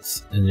of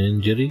Knight's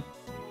injury.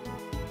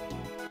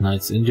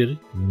 Knight's injury.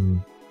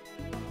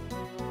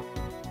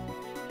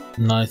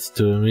 Knights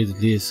to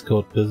immediately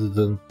escort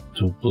president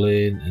to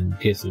plane in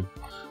case of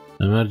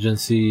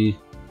emergency.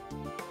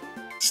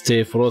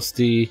 Stay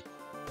frosty.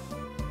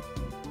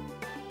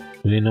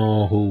 We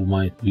know who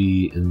might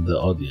be in the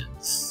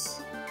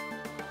audience.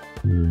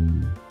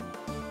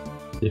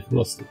 Stay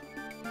frosty.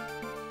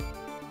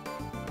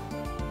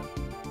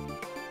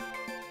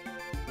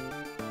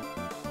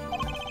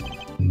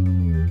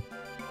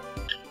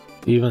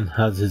 Even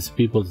has his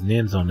people's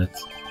names on it.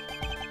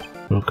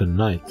 Broken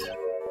Knight.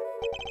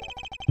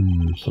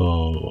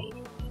 So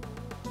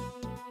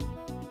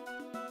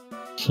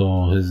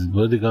his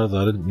bodyguards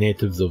aren't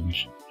natives of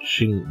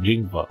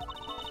Jingva.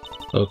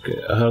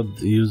 Okay, I heard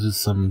he uses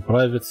some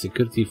private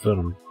security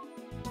firm.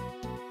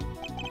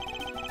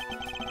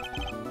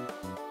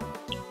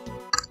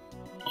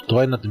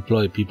 Why not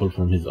employ people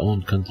from his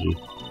own country?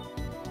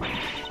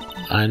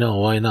 I know,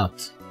 why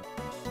not?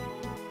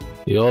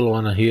 You all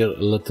wanna hear a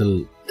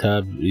little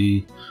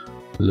tabby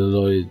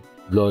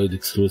Lloyd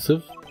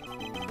exclusive?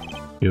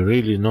 You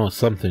really know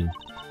something.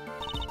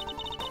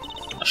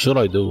 Sure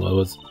I do. I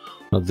was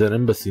at their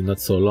embassy not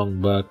so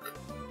long back,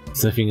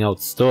 sniffing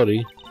out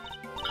story.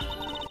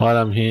 While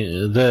I'm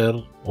there,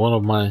 one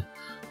of my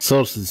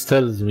sources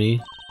tells me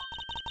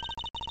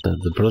that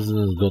the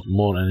president's got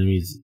more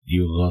enemies.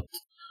 You got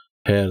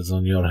hairs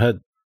on your head,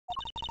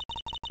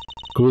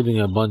 including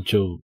a bunch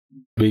of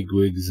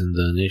bigwigs in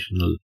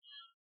the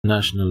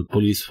national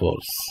police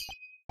force.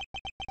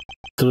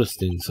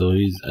 Interesting, so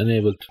he's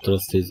unable to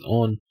trust his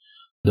own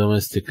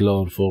domestic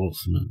law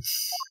enforcement.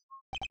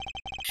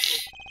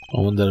 I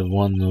wonder if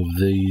one of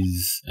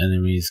these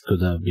enemies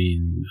could have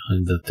been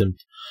behind the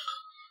attempt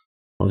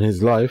on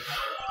his life.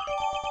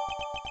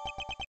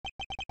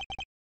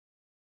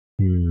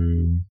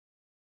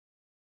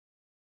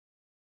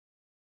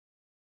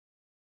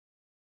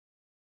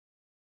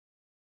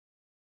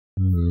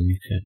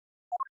 Okay.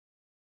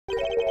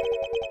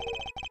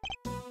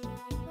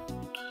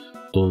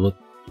 So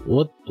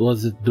what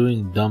was it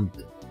doing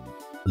dumped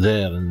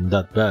there in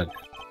that bag?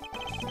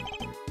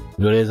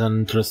 You raise an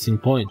interesting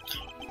point.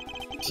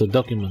 It's a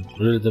document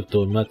relative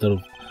to a matter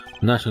of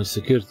national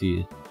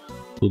security.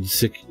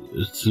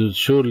 It should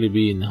surely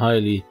be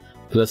highly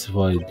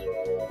classified.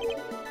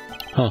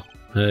 Huh,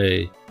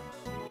 hey,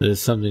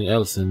 there's something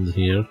else in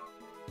here.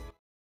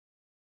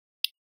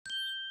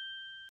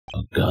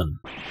 A gun.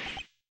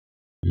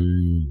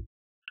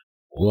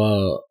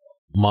 Well,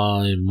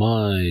 my.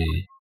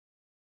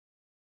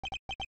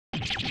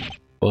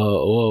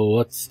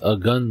 What's a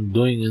gun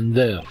doing in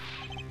there?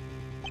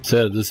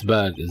 Sir, this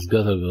bag is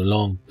gotta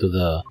belong to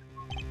the...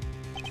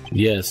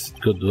 Yes,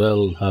 it could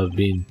well have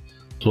been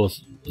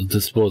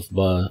disposed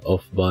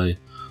of by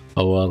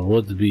our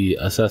would-be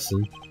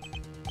assassin.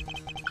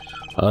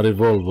 A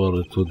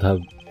revolver. It would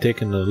have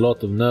taken a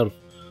lot of nerve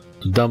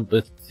to dump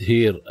it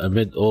here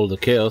amid all the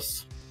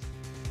chaos.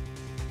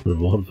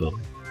 Revolver.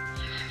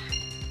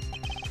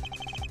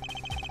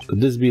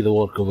 Could this be the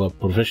work of a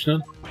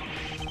professional?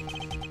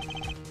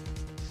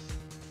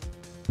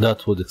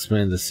 That would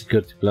explain the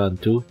security plan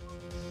too.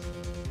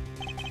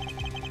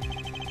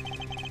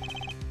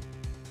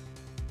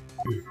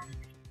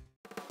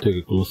 Take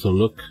a closer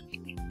look.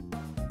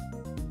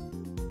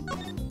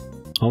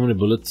 How many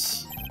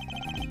bullets?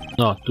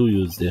 No, 2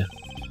 used there.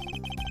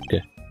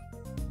 Okay.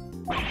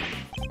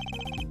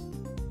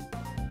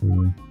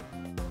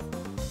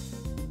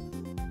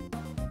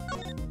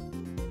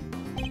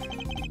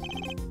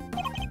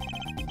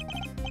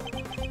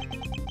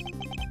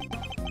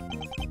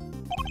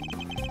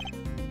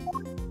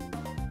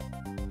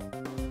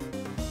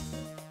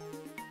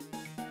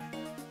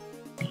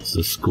 This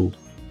is cool.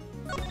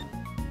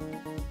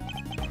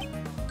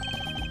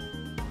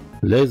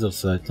 Laser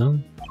sight, huh?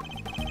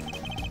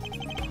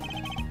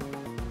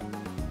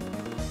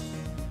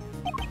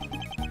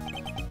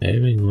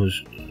 Aiming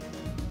was...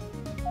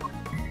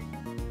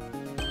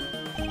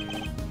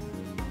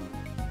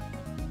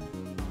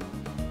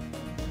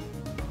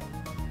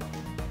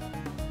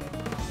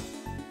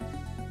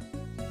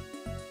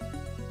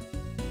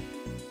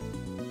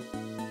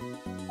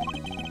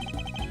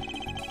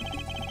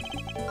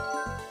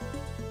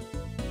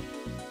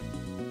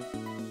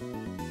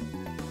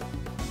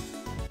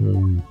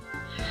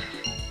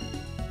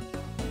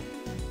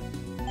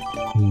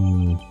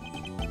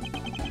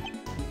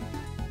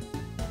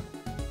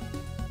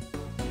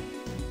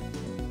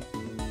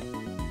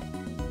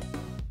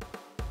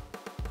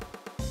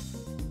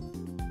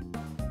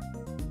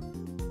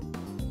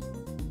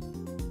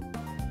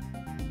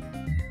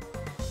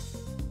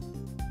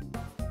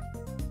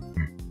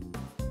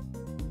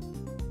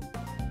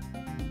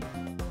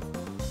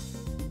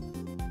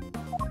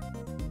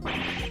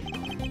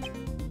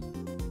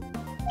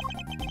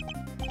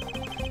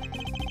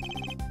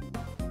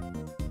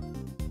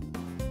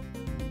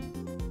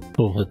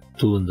 Oh,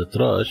 2 in the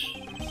trash.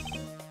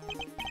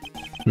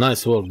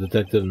 Nice work,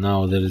 detective.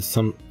 Now there is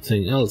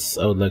something else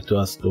I would like to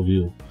ask of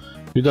you.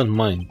 If you don't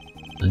mind,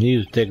 I need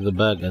you to take the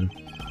bag and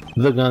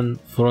the gun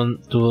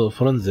to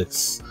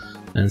forensics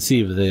and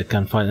see if they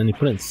can find any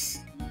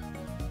prints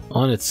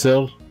on it,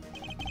 sir.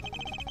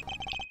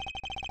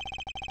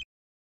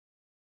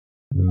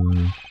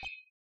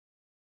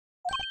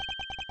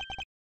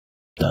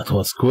 That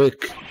was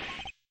quick.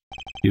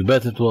 You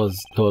bet it was.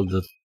 Told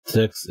the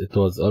text it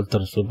was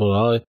ultra super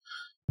high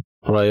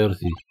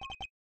priority,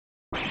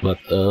 but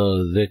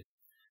they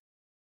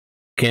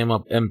came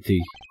up empty.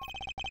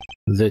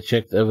 They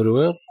checked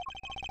everywhere,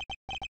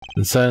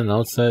 inside and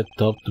outside,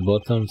 top to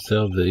bottom.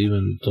 Sir, they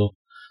even took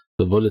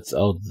the bullets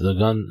out the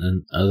gun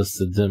and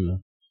arrested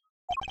them.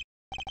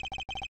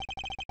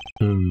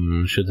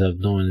 Should have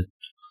known it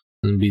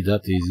wouldn't be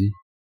that easy.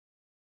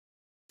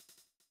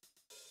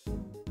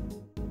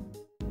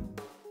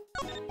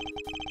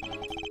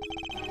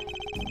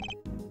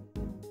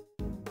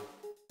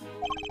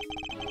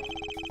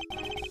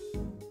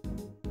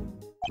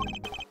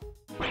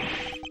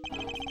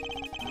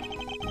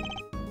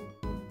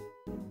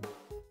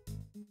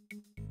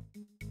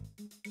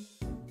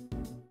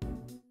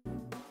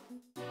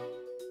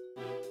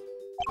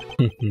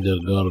 They're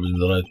garbage in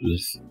the right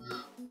place.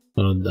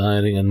 We're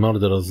hiring and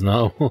murderers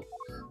now.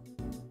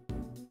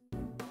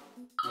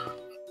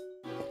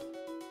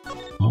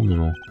 Oh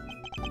no.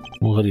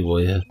 مو غريب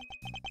وياه.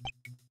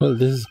 Well,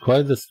 this is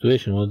quite the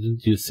situation,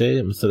 wouldn't you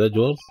say, Mr.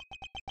 Edwards?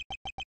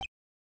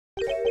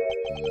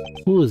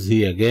 Who is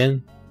he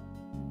again?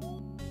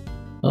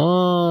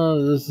 Ah,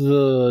 this is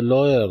a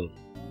lawyer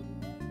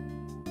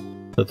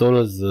that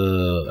always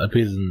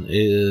appears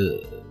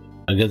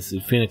against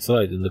Phoenix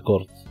Wright in the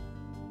court.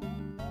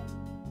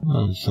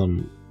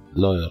 Some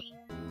lawyer.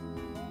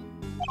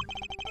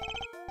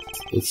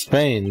 It's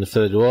Payne,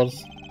 Mr.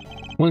 Edwards.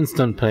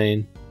 Winston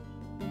Payne.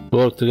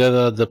 Work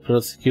together at the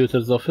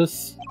prosecutor's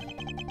office?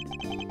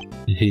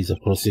 He's a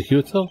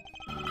prosecutor?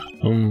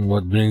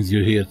 What brings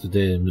you here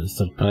today,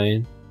 Mr.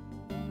 Payne?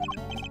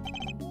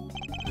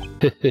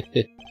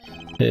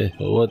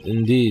 What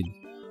indeed?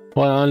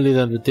 Why, only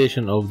the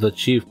invitation of the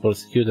chief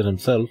prosecutor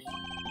himself.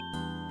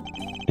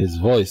 His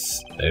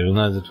voice, I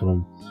recognized it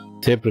from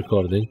tape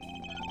recording.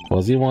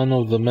 Was he one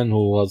of the men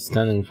who was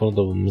standing in front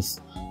of Miss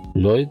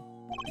Lloyd?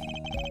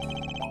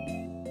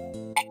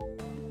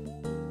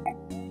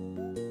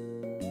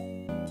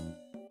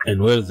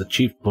 And where's the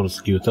chief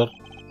prosecutor?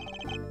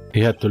 He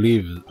had to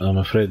leave. I'm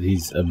afraid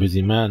he's a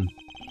busy man.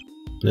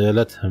 They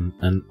let him,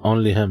 and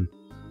only him,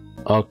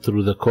 out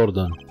through the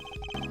cordon.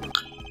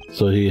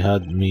 So he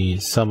had me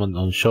summoned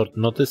on short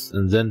notice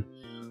and then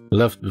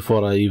left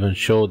before I even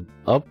showed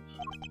up?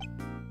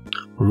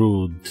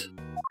 Rude.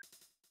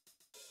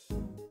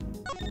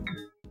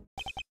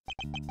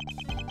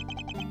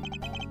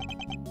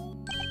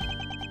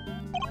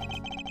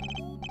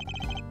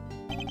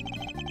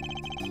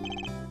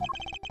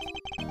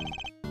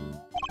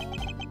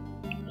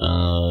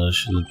 I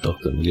shouldn't talk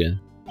to him again.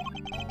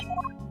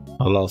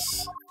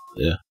 خلاص.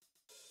 Yeah.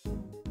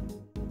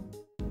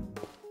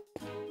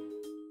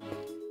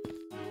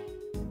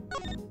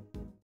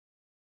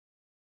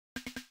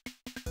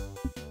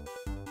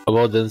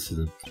 About the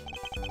incident.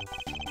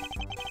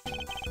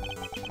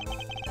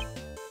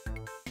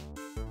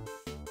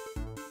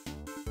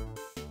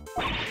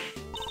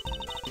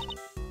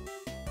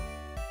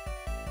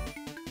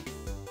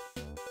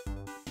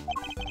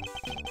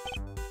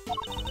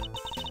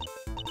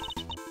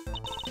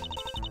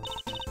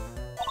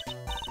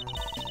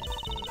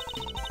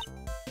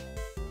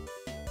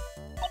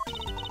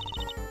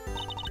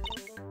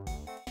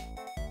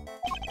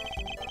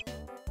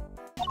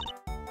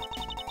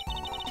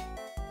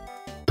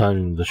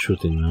 Timing the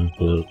shooting,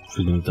 we're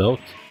figuring it out.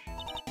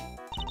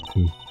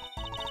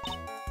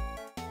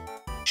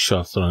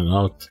 Shots rang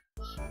out,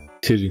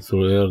 tearing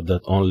through air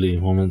that only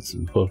moments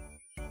before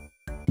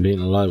being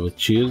alive with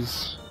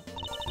chills.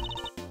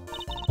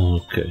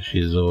 Okay,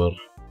 she's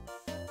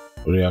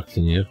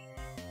overreacting here.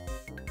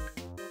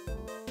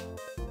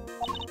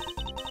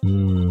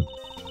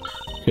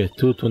 Okay,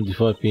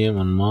 2:25 p.m.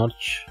 on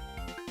March.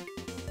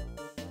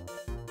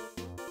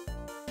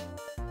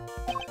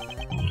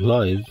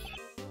 Live.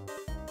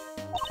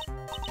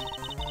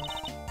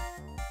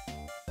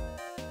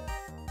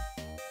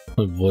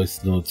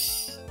 Voice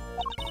notes.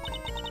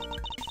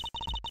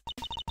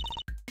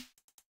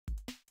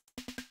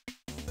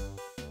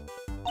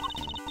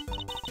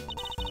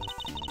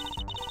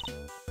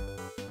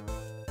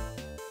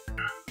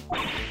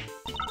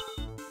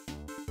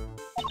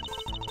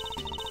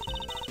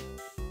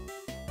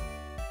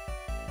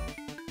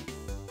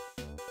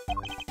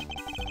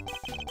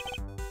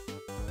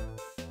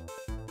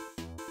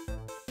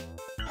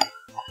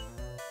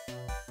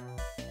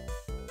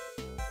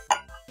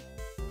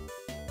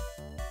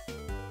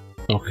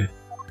 Okay.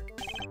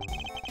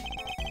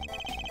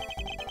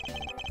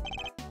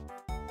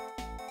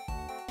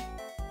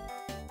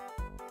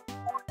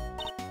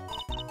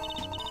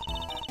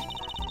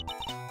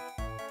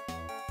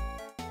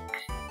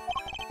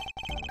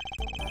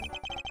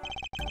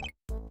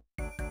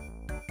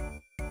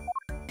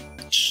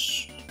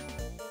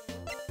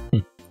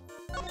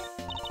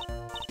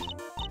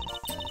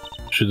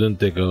 Shouldn't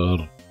take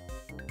our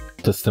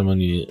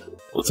testimony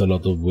with a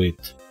lot of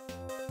weight.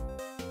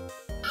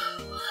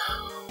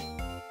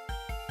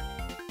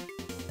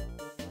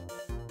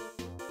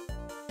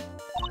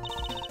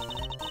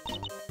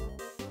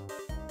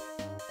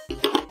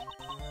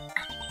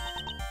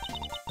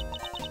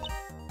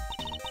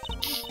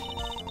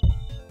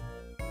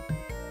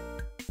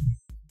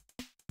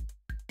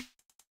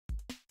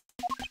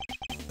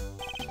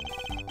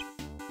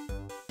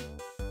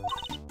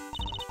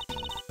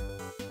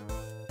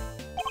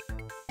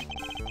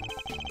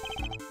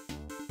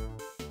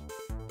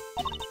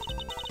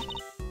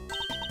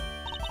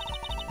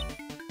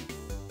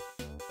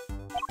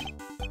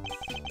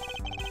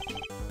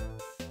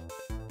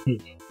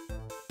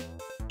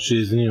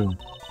 She's new.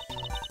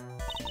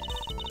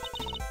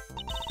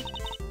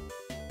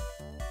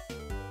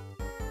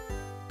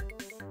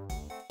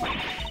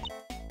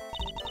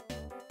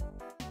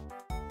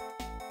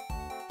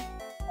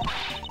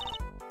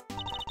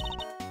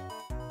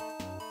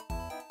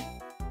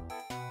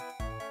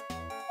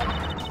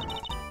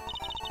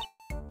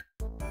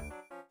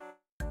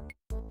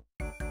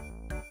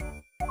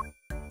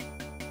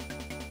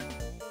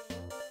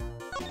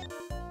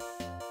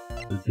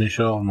 Let me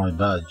show my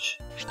badge.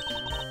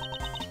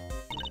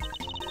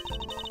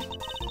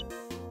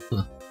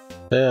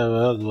 Hey, I've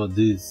heard about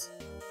these.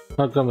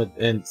 How come it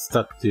ain't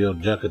stuck to your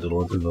jacket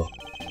or whatever?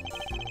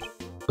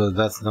 But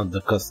that's not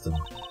the custom.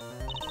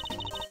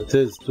 It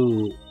is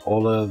too.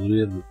 All I have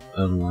weird.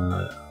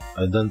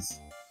 I don't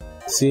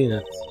seen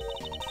it.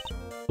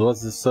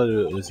 What's the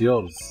story? It's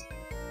yours.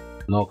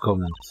 No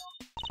comment.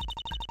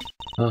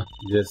 Huh?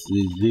 Yes,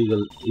 these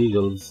legal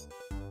eagles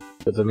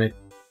better make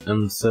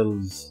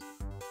themselves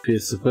feel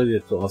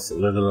superior to us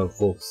regular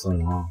folks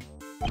somehow.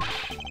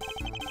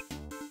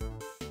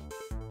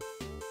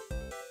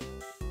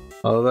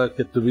 I would like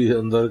it to be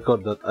on the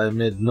record that I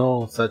made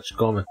no such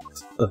comment.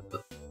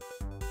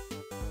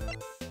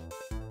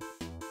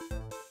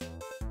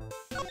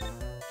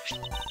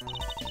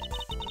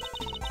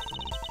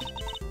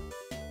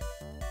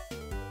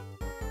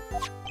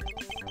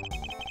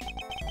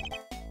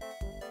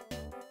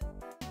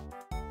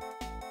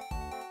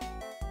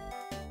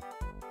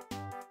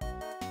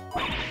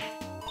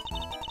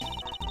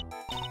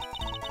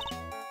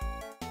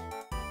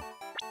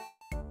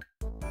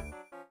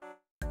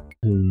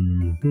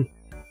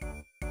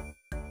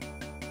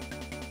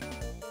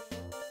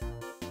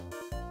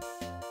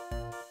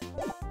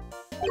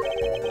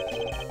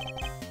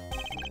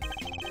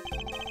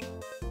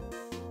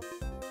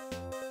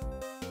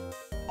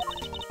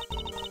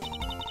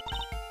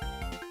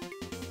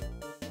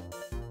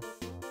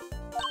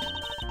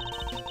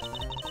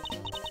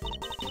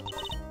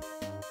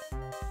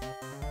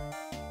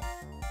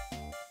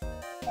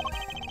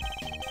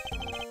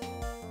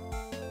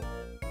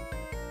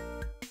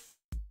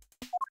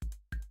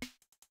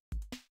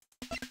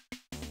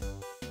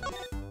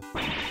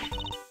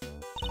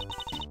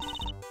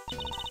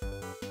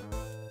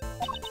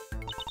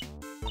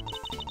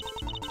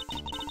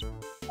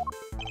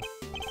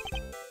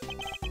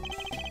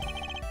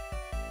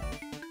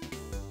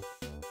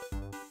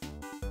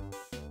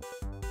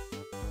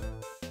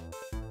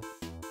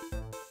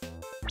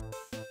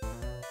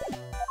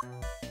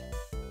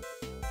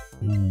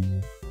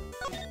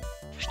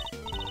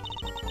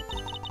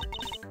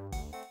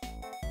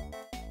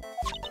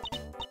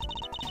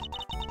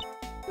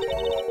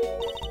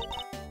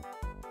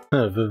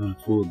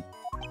 Favorite food.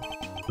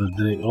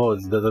 Drink. Oh,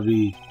 it's gotta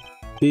be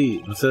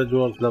tea. Mr.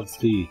 George loves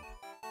tea.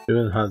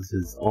 Even has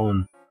his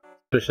own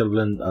special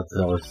blend at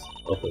his office.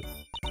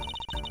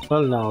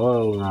 Well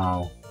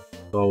now.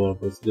 Our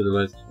prosecutor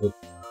likes to put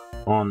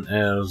on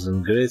airs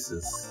and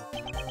graces.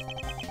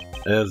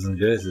 Airs and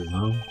graces,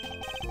 huh?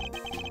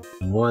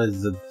 And why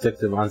is the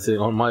detective answering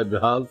on my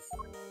behalf?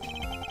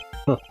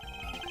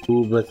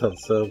 Who better,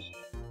 sir?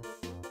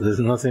 There's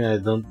nothing I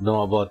don't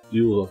know about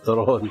you after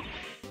all.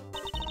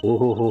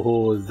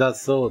 Oh, is that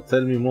so?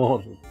 Tell me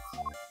more.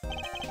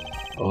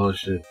 Oh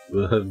shit.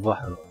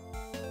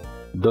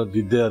 Don't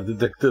you dare,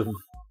 detective.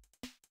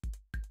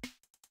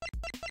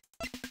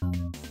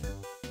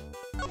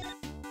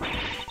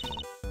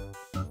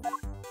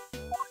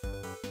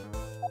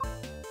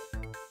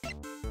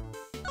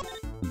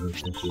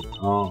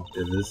 Oh,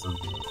 okay, this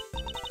something.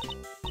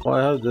 Oh,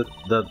 I heard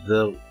that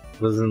the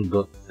prison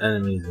got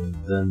enemies and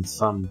then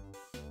some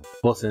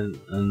bossing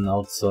and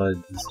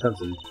outside this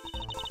country.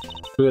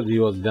 Figured he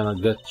was gonna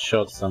get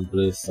shot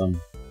someplace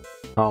somehow.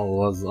 It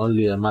was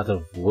only a matter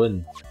of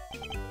when.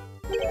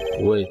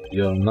 Wait,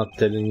 you're not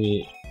telling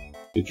me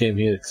you came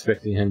here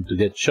expecting him to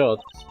get shot?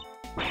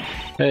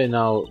 Hey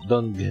now,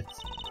 don't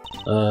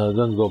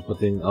go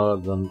putting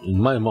words in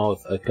my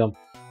mouth. I come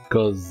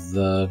because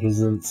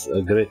President's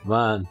a great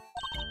man.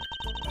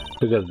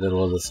 Figured there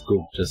was a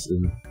scoop just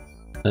in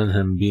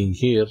him being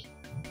here.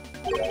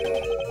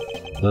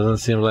 Doesn't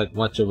seem like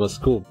much of a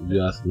scoop if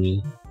you ask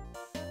me.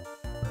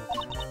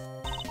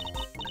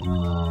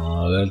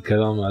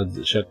 الكلام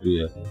عاد شكلي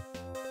يا أخي.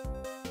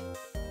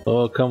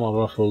 Oh come on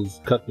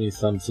Ruffles, cut me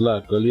some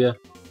slack will ya?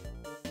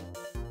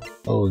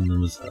 Oh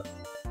نمزها.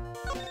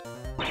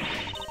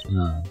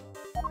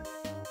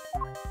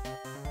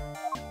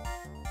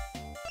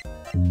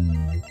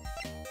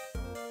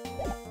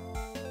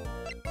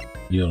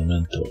 Your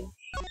mentor.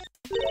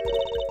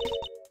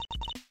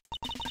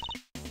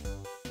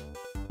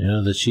 You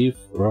know the chief,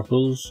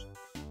 Ruffles?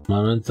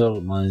 My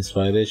mentor, my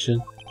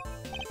inspiration.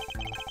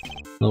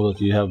 No, but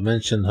you have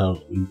mentioned her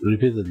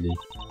repeatedly.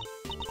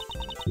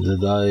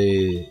 That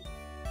I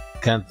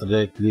can't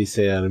directly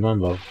say I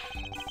remember.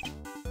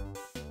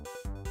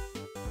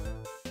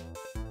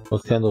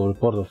 What kind of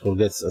reporter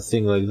forgets a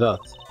thing like that?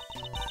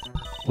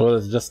 Well,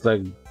 it's just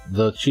like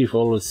the chief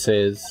always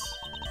says.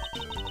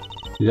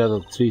 You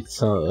gotta treat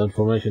some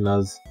information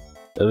as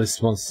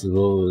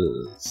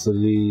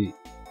responsibly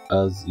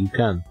as you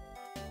can.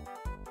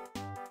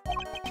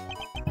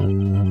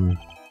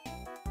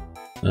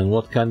 And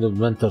what kind of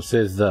mentor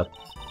says that?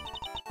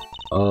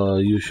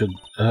 You should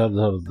have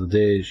her the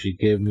day she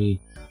gave me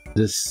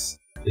this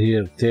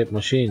here tape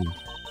machine.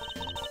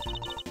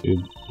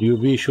 You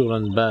be sure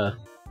and back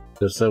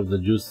yourself the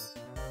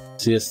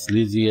juiciest,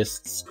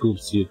 laziest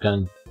scoops you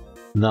can.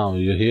 Now,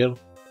 you hear?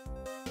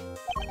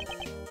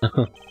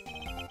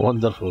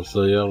 Wonderful.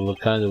 So you're the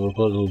kind of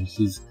reporter who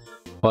sees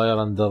fire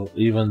under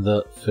even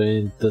the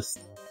faintest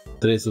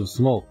trace of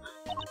smoke.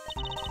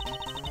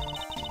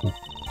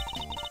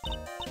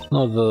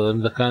 No,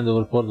 I'm the kind of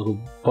reporter who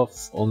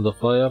puffs on the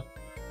fire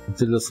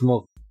until the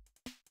smoke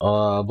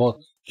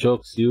about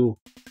chokes you.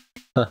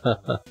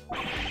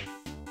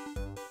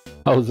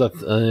 How's that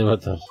any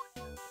better?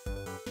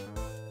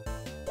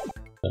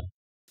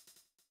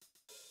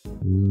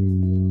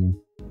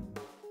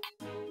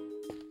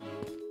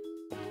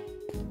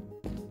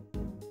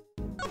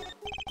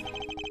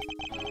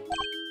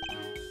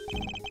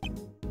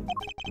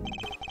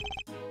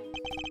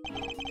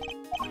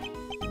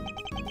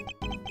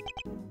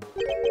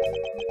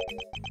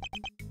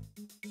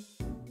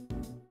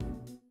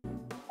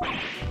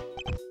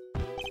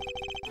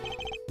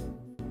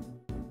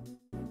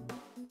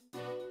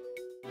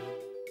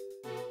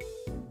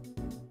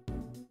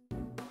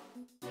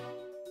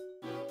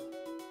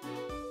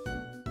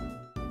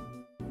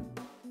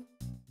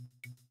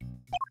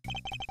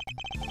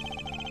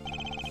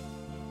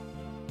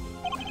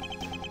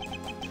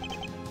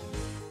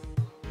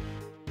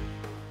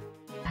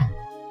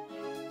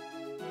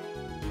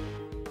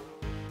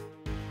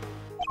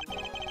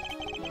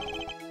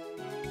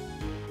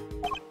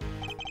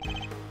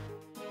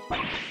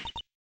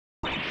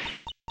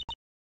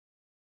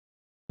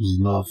 There's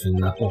nothing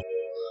now.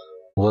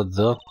 What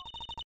the?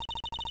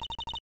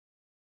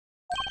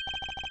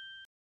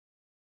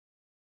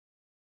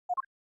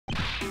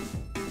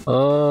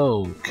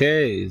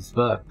 Okay, it's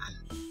back.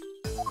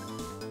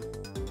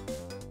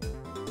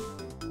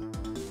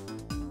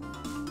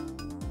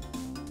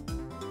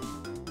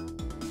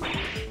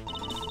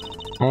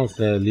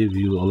 Honestly, I'll leave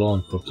you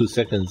alone for 2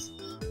 seconds,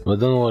 but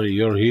don't worry,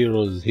 your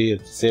hero is here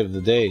to save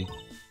the day.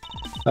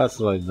 That's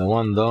right, the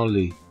one, the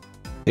only.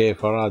 Hey,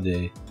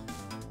 Faraday.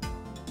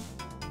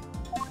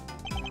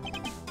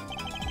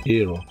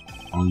 Hero,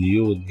 only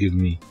you would give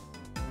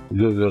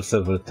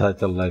yourself a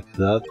title like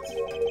that.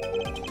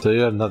 So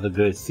you're not a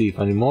great thief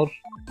anymore?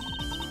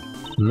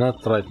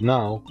 Not right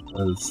now.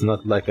 It's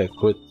not like I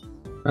quit.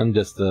 I'm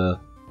just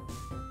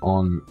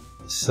on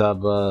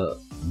sabbatical.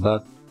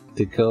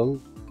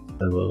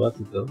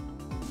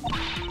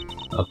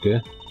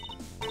 Okay.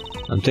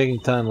 I'm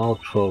taking time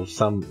out for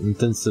some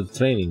intensive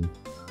training.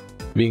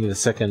 Being the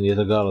second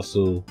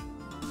Yatagarasu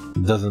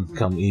doesn't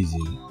come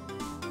easy.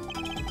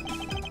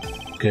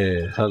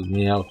 Okay, helped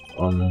me out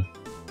on a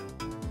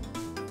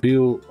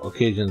few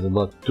occasions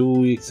about 2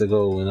 weeks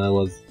ago when I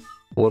was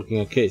working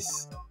a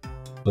case.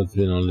 But it's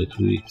been only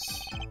 2 weeks.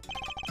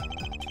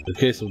 The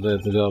case of the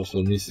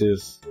Yatagarasu,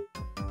 mysterious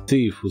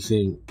thief who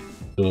seemed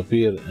to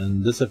appear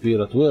and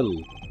disappear at will,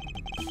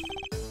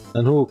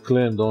 and who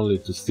claimed only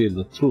to steal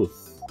the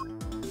truth.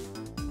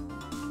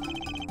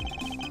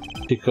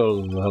 She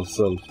called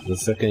herself the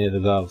second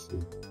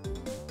Yatagarasu,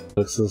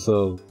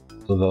 successor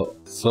to the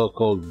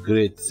so-called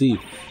Great Thief.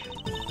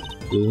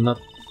 There's not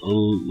a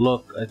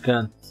lock I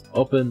can't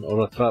open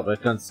or a trap I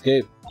can't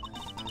escape.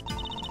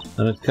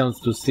 When it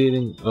comes to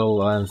stealing,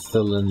 well, I'm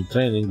still in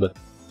training, but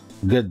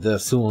get there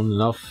soon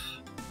enough.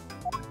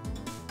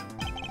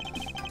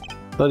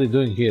 What are you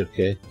doing here,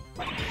 Kay?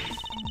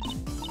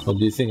 What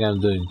do you think I'm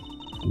doing?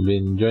 I've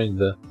been enjoying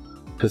the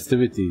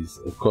festivities,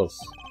 of course.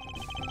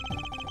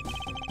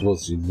 Of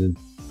course, you didn't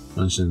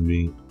mention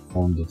being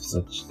fond of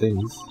such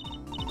things.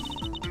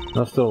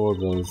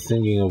 Afterwards, I was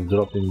thinking of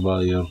dropping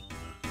by your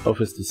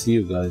office to see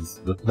you guys,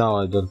 but now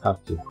I don't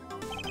have to.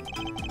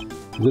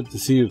 Good to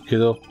see you,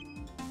 kiddo.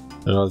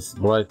 It was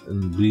bright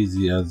and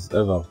breezy as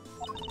ever.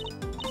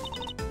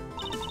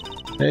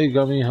 Hey,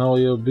 Gummy, how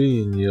you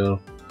been? You're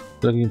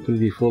looking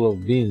pretty full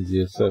of beans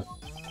yourself.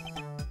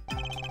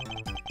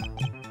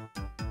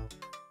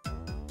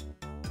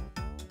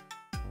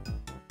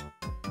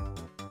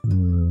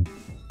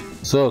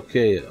 So,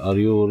 okay, are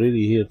you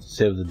really here to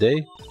save the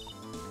day?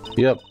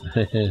 Yep,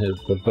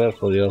 prepare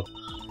for your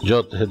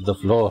jaw to hit the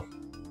floor.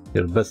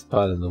 Your best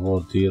pal in the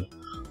world here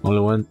only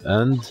went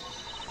and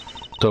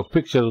took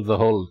pictures of the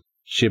whole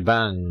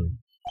shebang.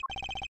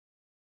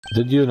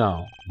 Did you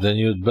now? Then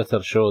you'd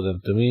better show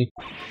them to me.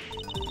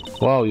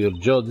 Wow, your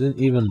jaw didn't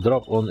even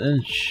drop an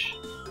inch.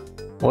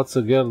 What's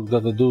a girl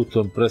gotta do to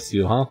impress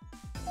you, huh?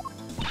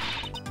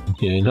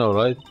 Yeah, you know,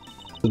 right?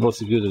 The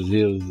Prosecutors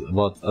here is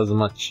about as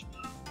much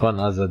fun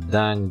as a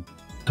dang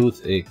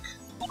toothache.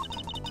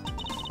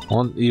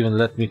 Won't even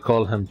let me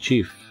call him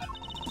Chief.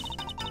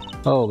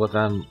 Oh, but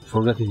I'm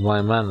forgetting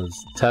my manners.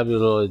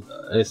 Tabloid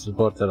ace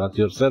reporter at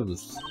your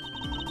service.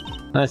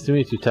 Nice to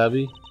meet you,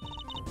 Tabby.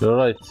 You're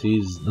right,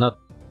 he's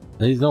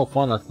no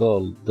fun at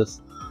all. This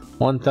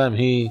one time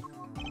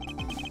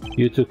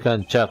you two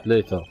can chat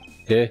later,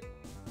 okay?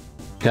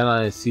 Can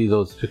I see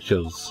those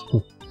pictures?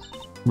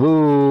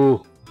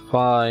 Boo!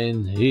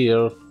 Fine,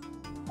 here.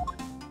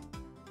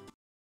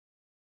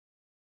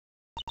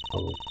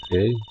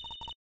 Okay.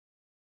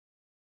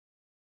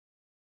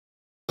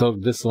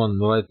 Took this one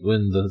right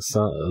when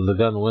the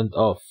gun went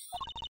off.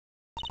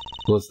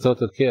 It was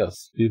total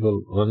chaos.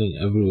 People running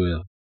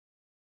everywhere.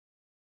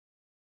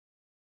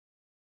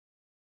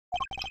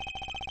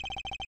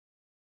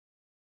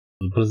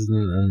 The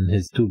president and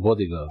his 2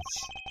 bodyguards.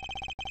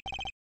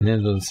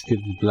 Named on the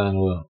security plan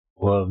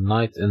were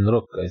Knight and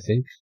Rook, I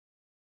think.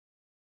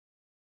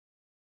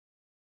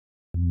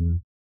 I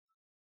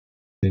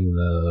think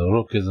the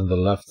Rook is on the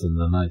left and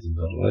the Knight on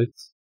the right.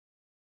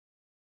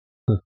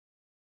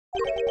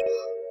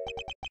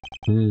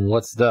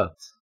 What's that?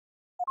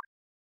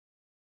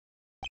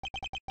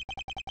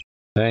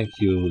 Thank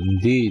you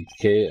indeed,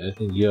 Kay. I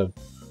think you have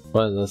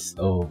provided us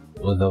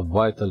with a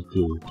vital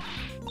clue.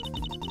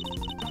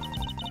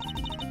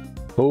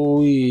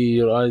 Oh,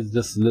 your eyes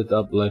just lit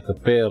up like a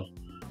pair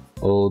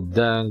of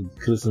dang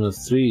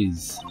Christmas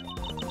trees.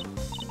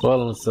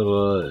 Well,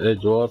 Mr.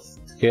 Edgeworth,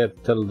 care to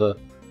tell the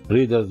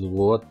readers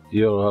what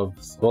you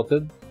have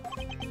spotted?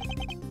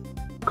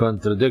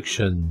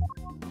 Contradiction.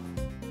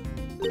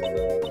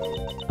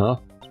 Huh?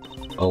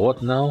 Oh,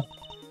 what now?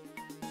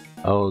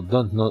 Oh, I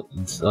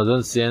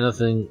don't see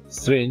anything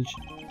strange.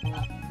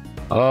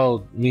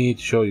 Allow me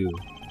to show you.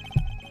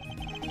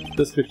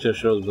 This picture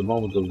shows the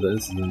moment of the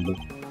incident, but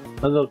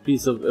another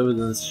piece of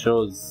evidence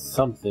shows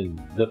something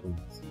different.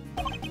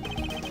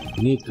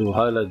 You need to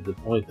highlight the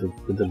point of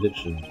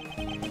contradiction,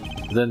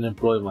 then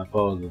employ my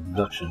powers of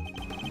deduction.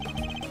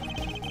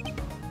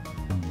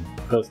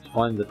 First,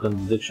 find the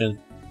contradiction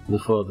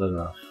before the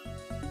graph.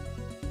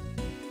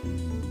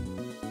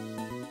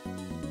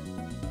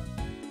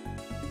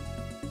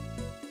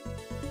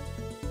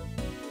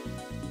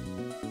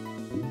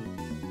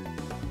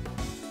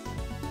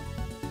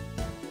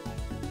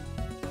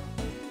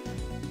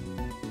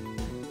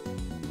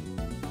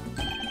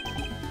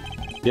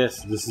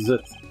 Yes, this is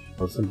it.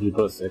 I'll simply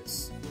press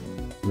X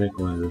to make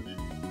my reduction.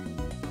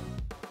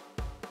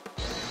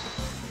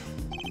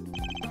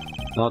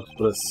 Not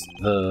press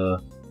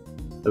the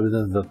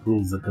evidence that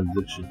proves the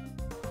contradiction.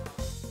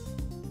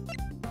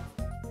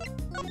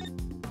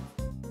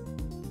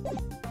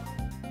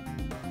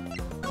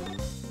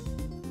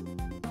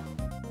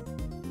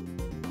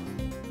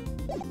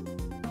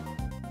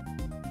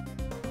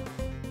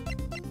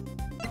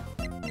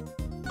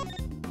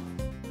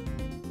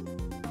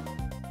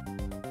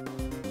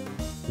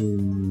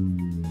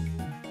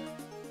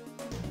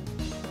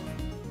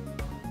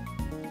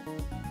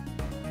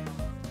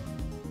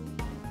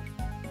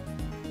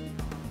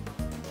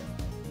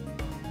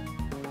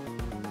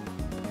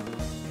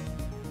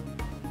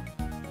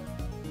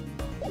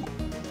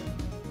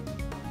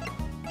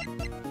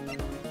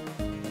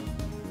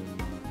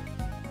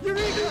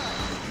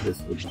 This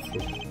would be so.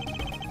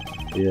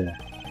 Yeah.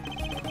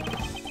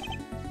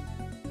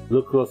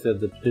 Look closely at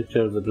the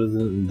picture of the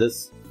president in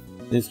this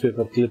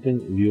newspaper clipping,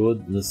 if you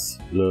would, Miss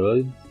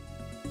Lloyd.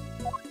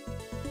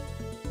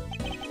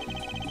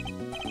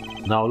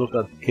 Now look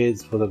at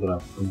Kate's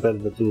photograph. Compare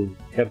the two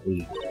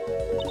carefully.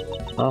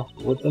 Huh?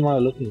 What am I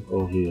looking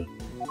for here?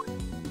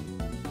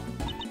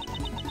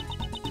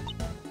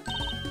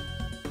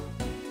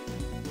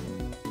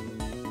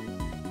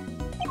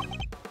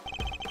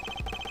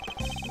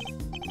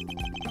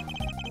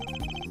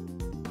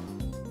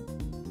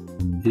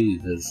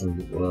 Indeed, there's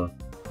something.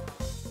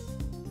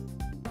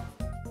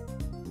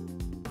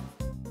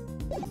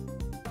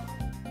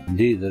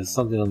 Indeed, there's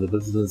something on the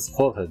president's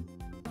forehead.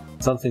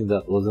 Something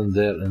that wasn't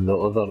there in the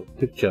other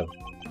picture.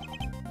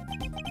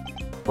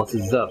 What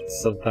is that?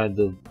 Some kind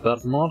of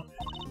birthmark?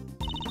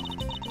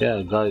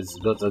 Yeah, guys,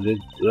 got a big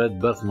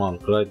red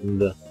birthmark right in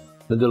the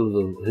middle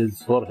of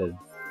his forehead.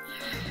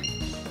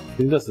 I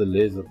think that's the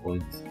laser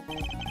point.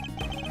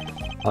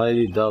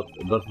 Highly doubt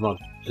a birthmark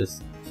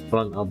just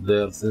sprung up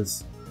there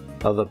since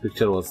other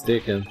picture was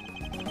taken.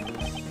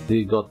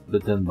 He got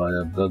bitten by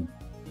a bug.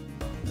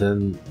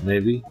 Then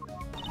maybe?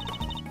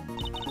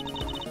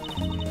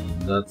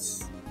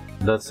 That's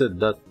it.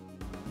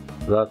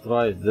 That's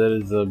right. There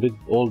is a big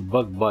old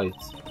bug bite.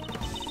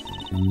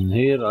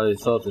 Here I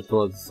thought it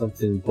was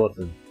something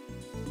important.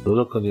 The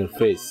look on your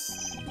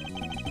face.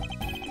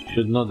 You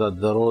should know that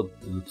the road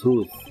to the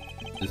truth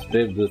is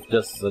paved with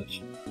just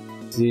such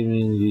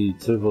seemingly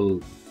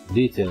trivial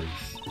details.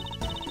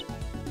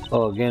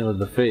 Oh, again with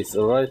the face.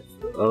 Alright.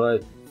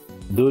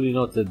 Duly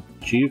noted,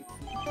 Chief.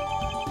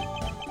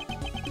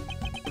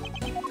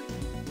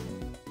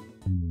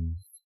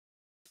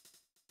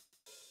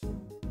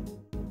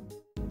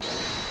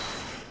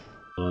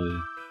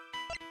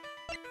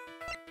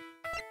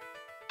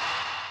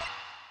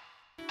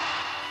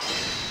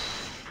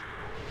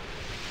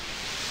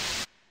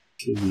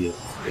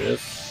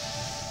 Yes.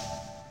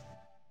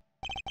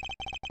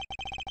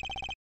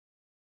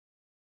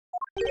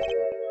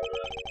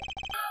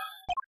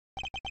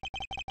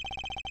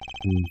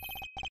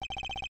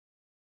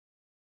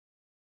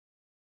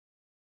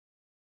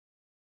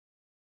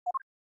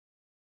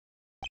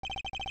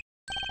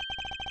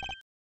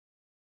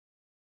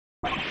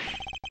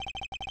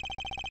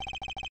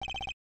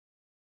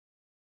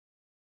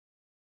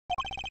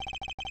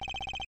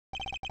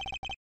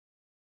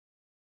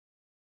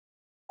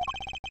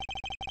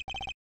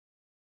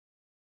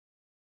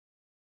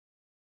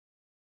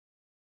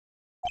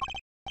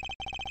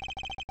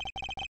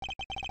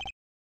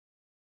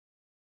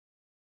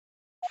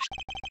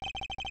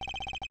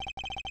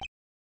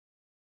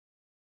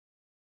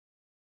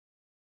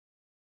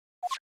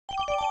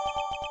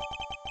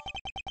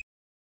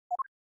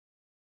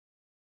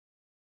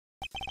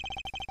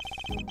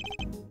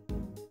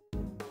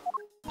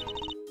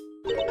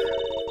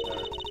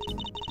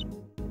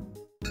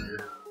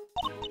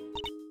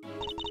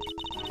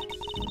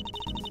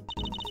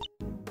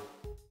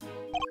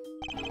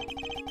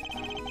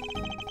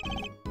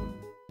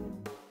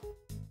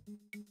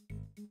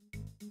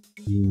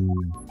 Hmm.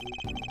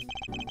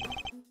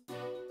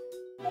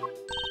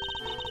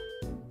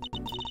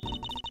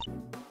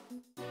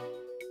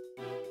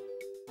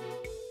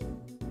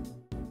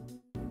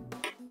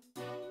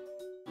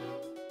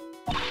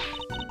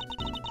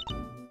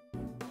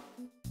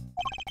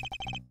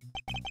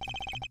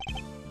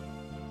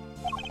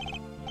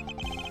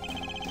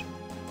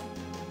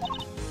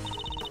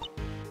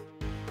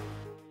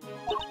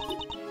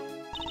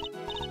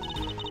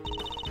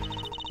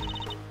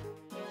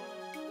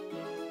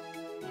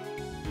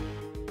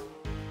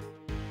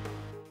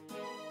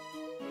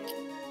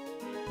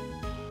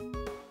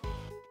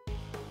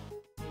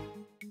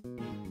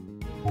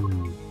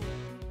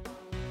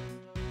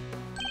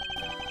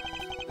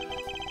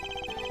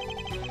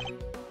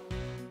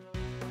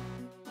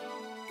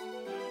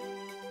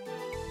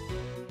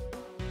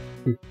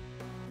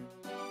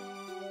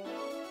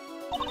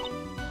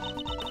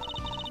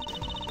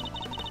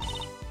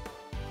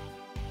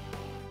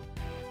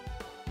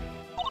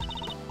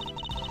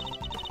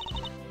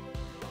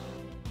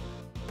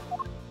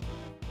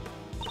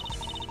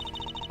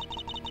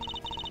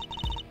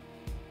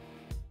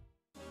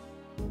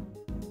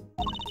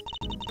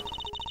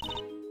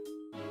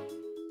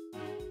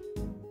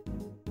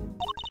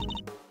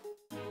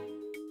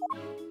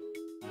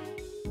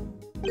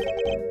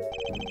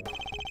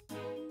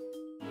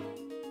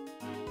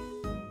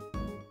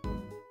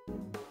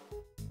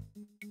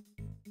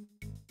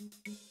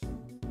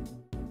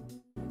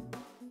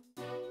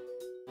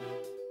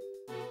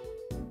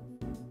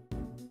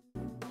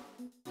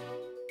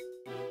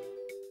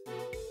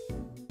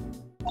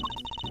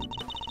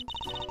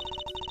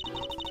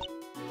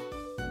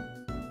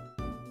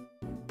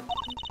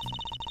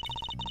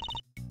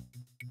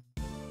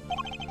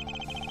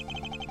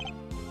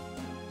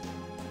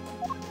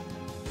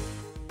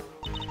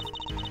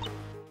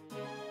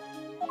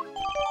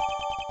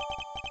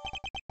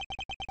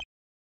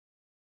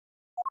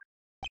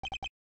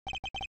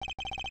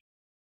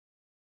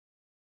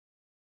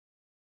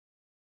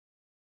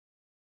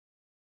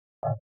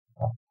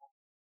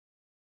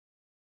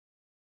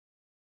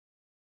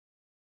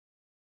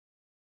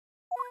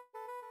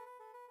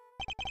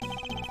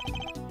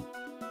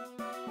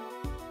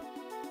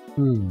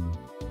 Hmm.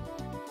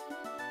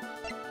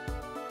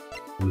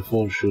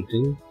 Before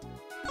shooting.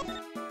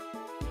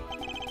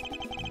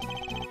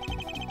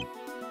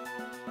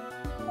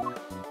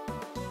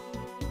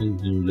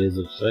 Engine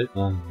laser sight.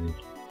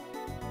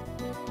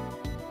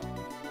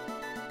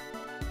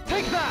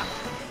 Take that!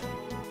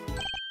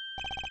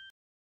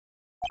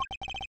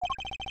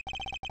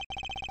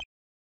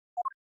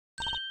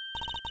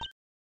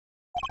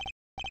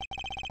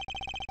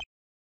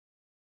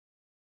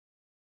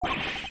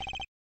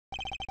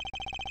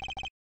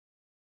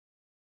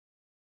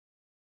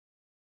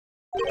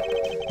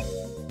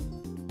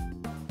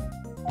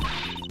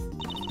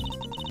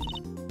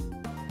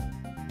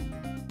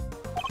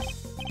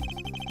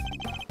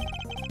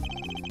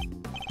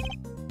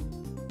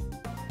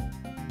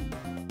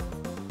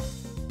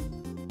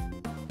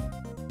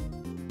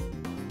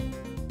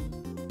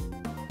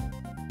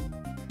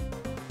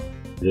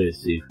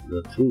 Receive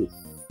the truth.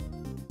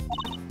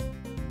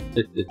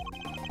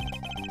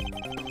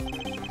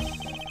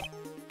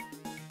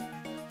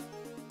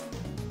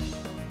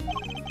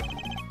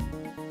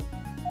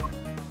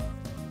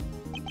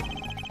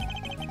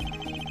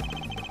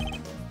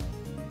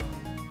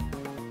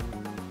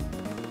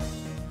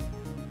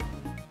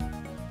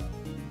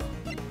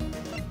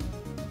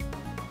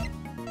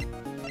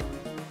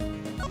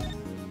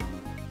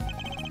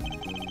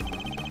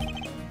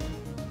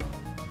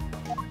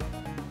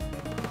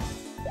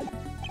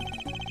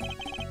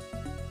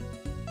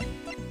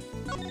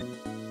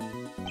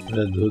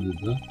 Red hooded,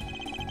 huh?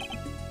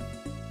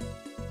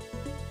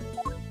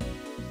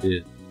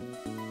 Yeah.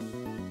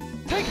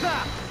 Take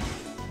that!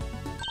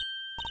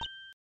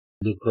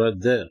 Look right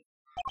there.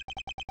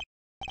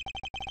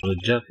 A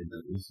jacket,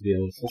 that must be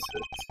our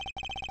suspect.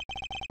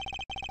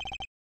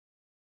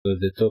 So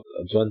they took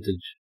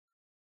advantage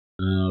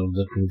of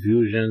the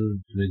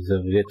confusion to make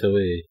them get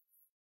away.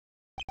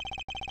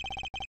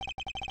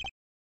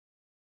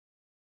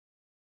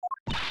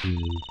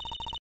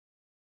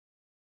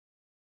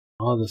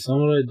 Oh, the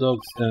samurai dog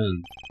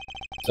stand.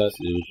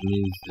 Precisely, which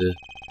means the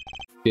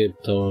escape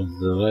towards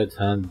the right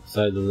hand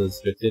side of the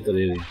spectator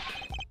area.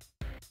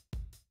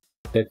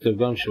 Detective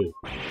Gumshoe.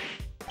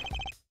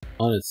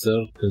 On it,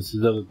 sir.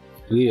 Consider it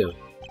clear.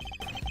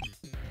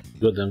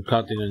 Good, I'm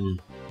counting on you.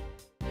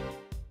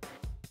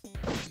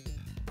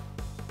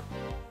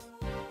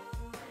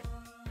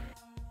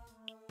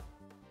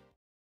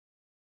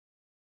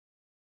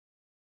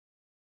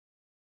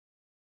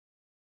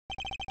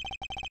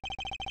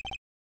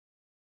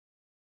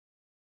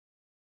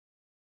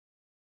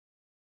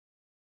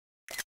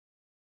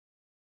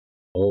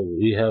 Oh,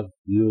 we have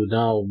you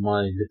now,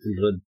 my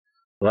little Red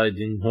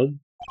Riding Hood.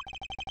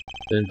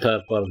 The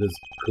entire park is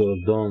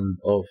cordoned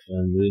off,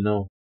 and we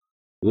know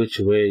which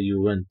way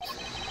you went.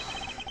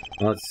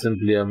 Not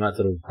simply a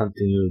matter of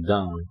hunting you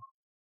down.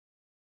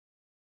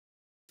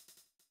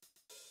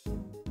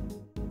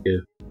 Okay.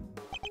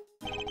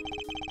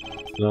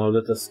 Now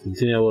let us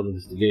continue our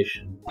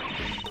investigation.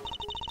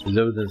 There's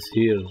evidence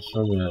here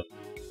somewhere.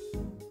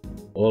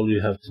 All we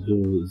have to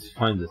do is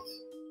find it.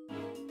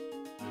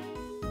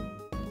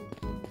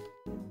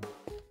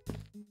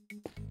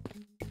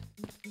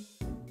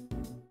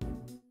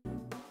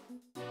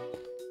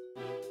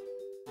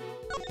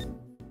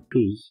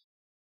 Choose.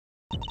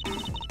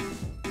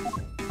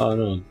 Oh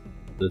no,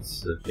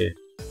 that's okay.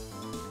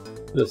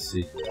 Let's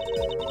see.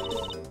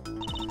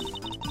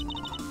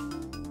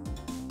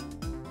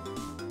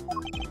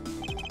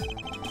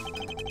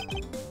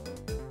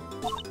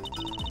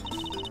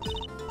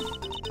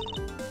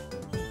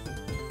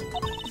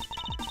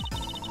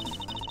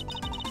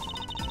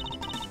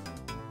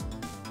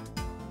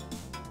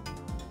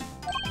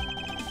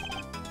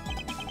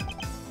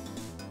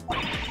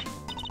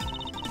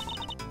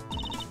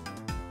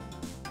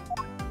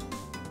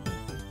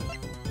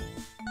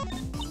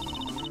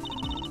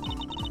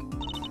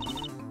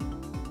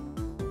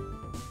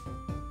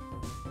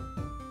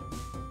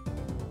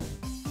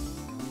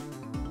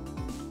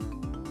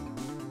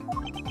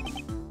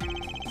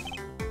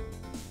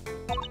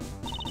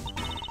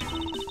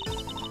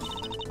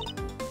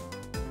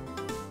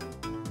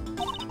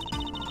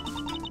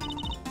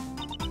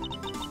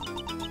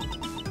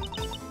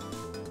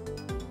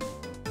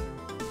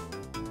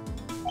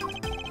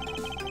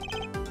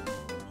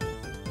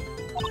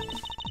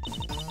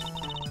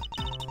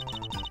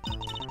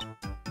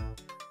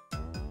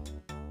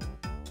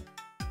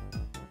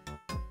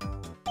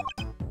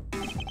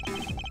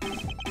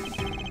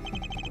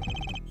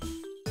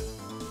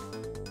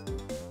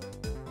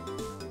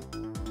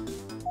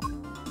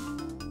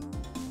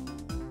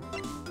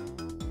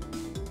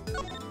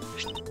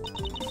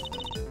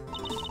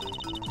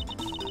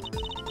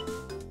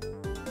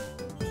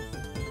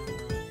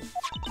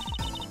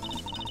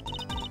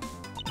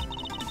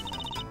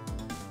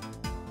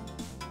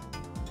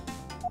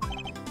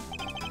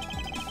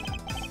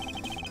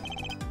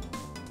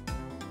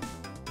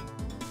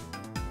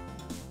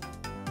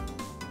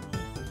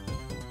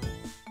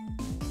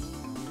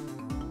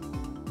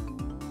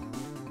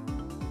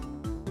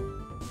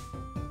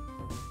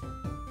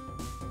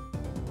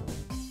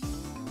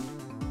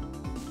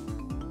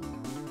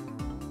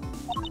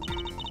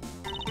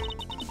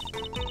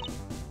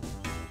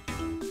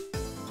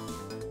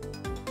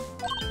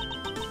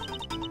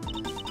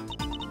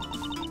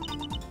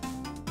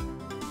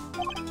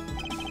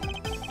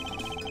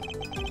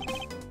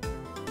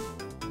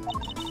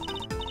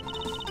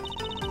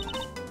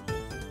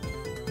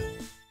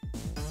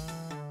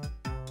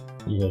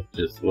 You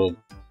just log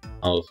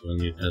out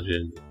when you have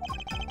it.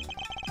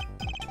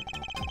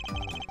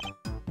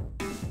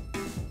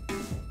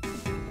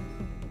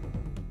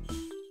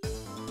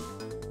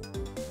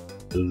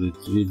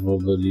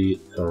 Irretrievably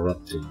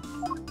corrupting.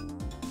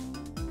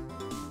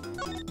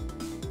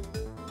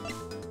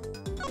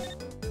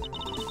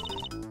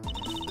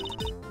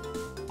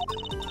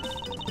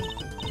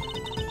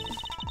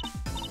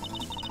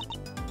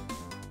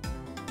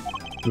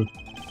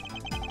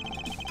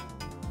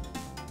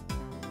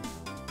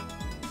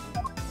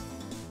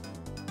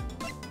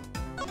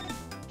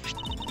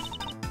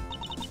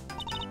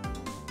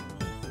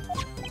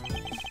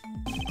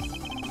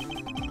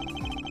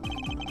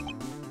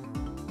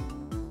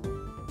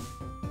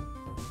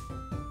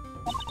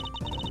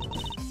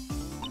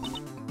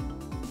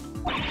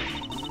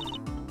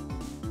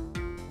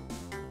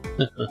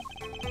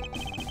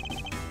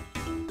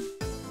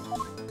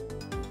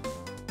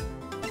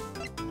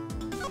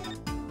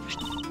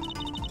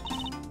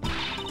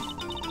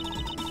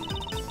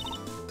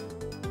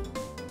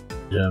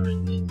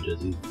 German ninjas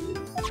these days.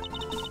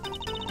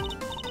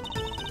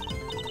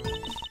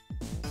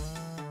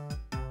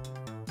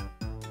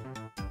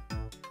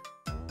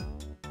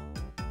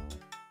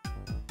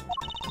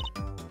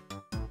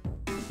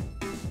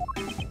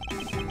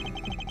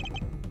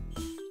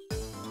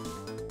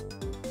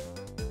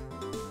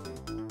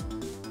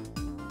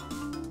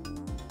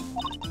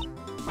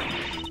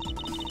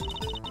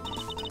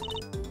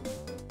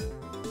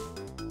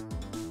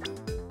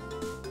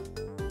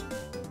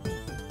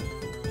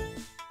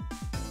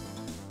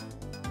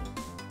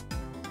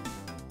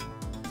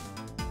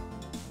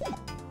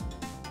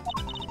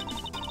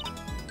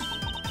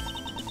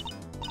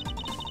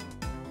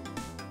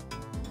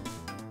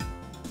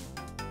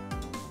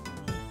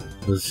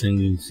 The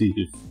singing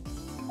thief.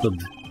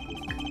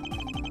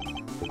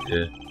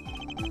 Okay.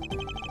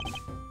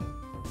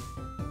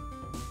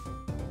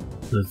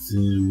 Let's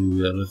see,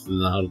 we arrested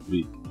in a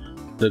heartbeat.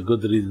 The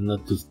good reason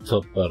not to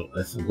stop her,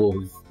 I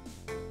suppose.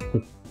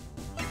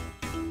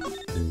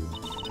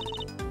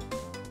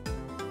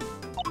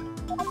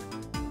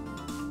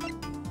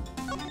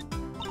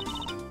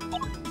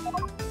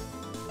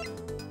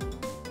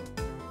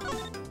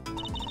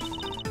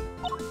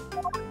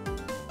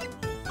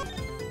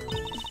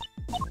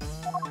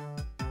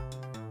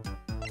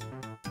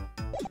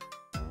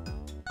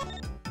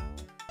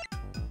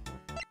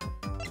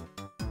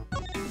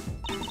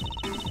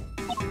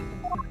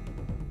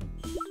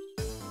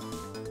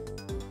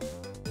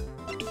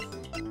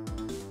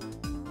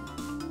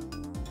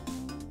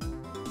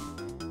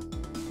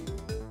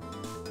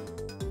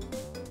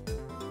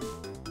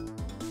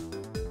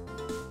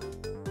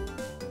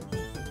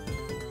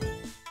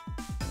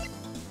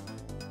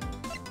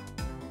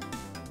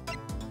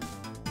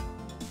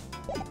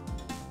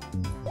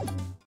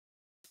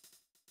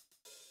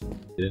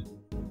 Yeah.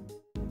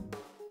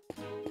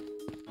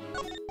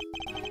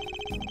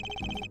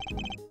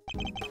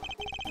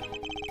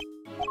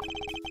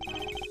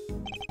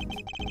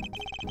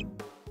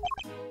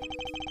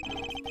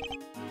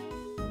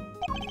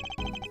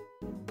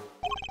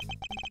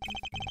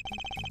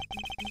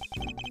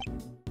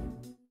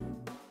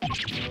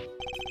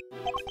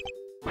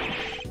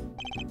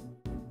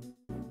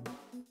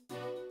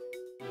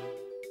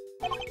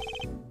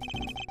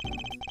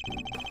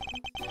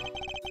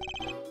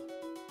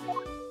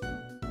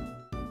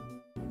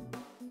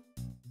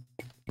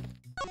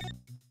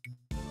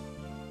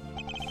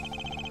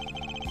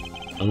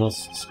 I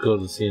must score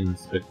the scene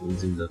inspect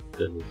using that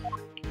table.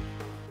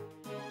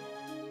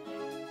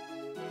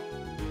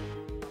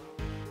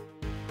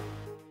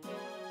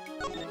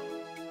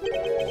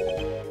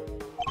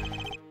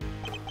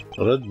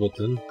 Red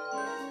button.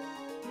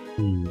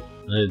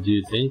 Do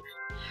you think?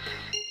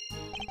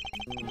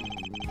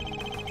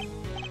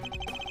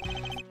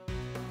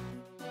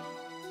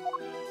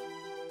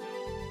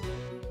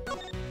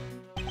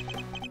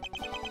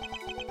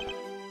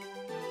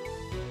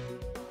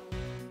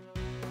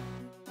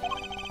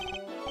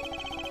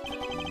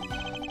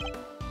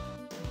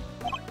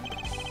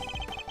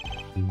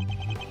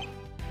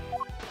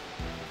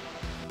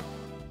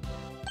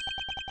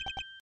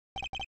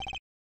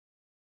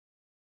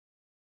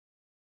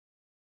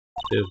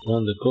 They've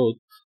found the code.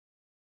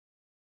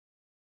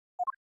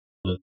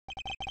 But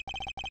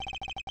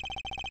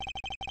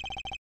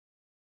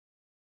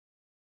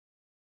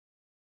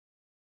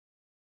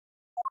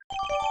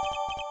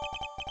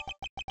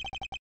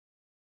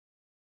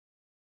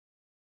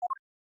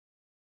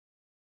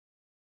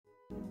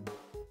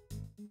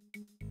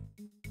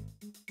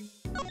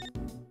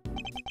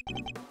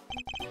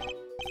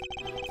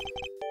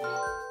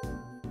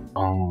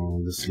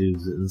oh, this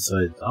leaves the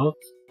inside out.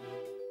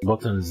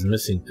 Button is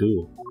missing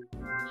too.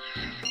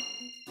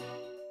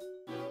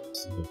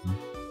 This button.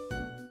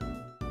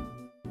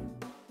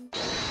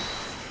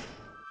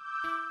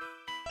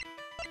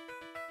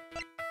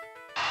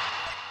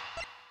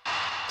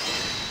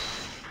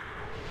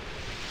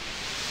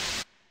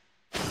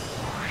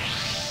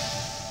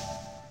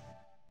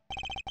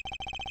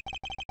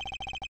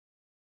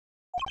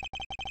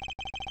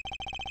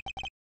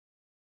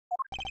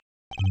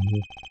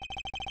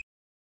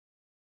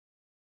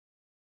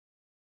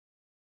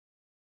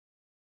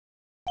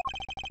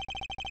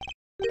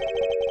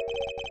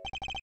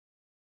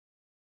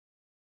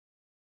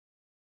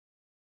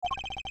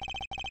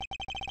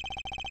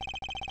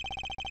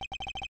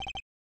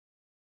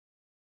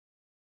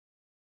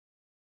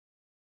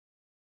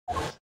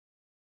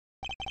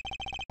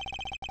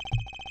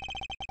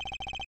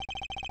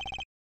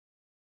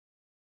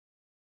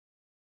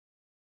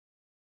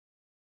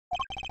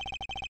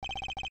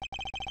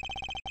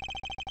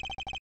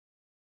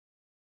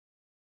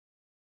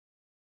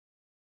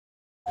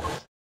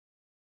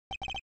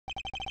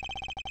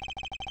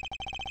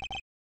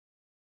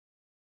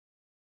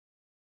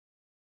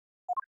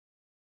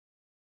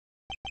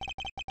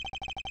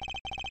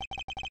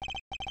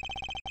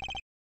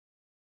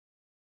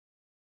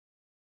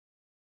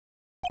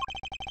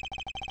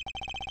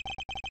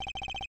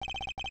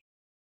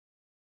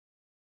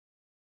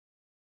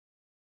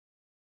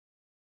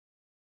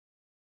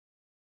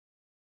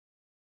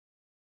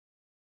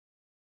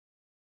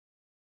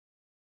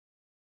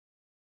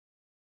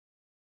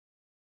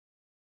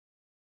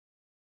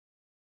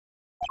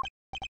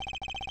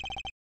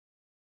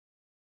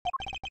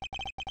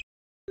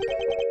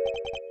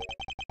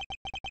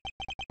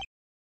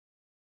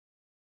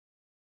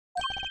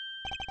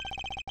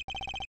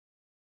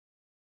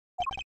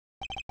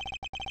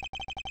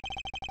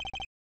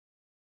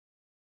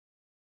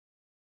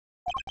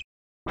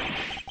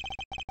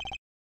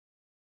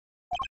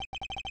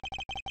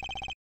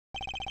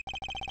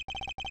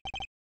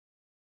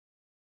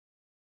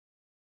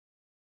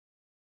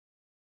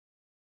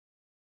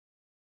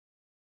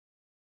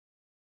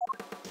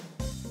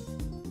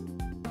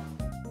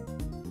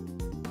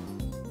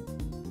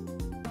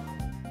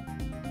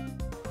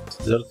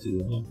 It's dirty,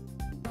 you know.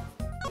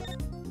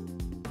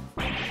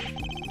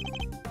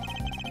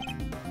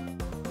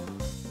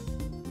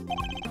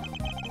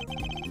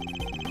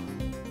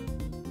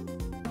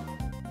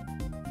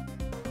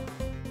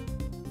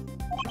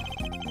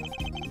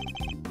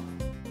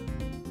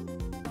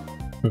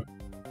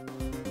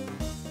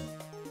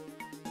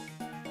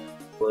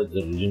 What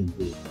the regime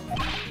do?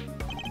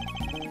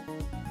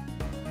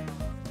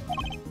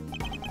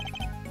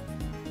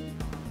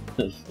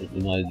 That's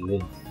an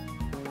idea.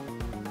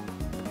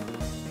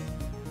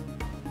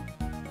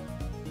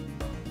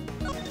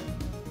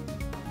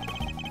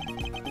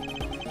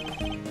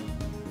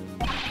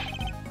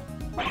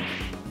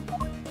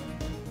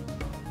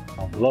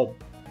 Blood.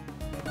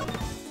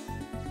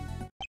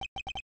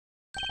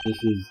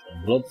 This is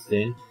a blood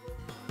stain.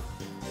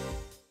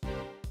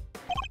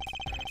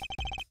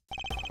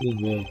 If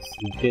it's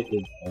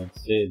located, I would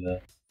say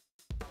that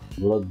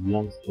blood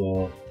belongs to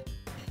a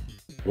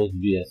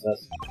would-be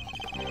assassin.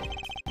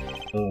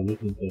 So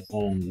looking for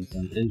someone with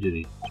an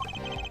injury.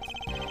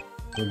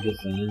 Not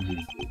just an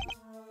injury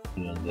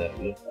to their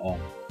left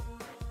arm.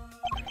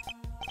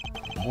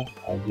 Huh?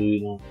 How do you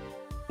know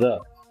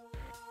that?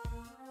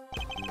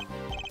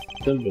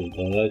 Simple,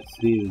 the right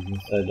sleeve is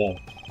inside out.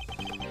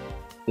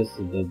 Just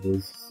so that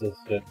the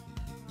suspect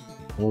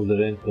move the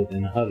raincoat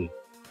in a hurry.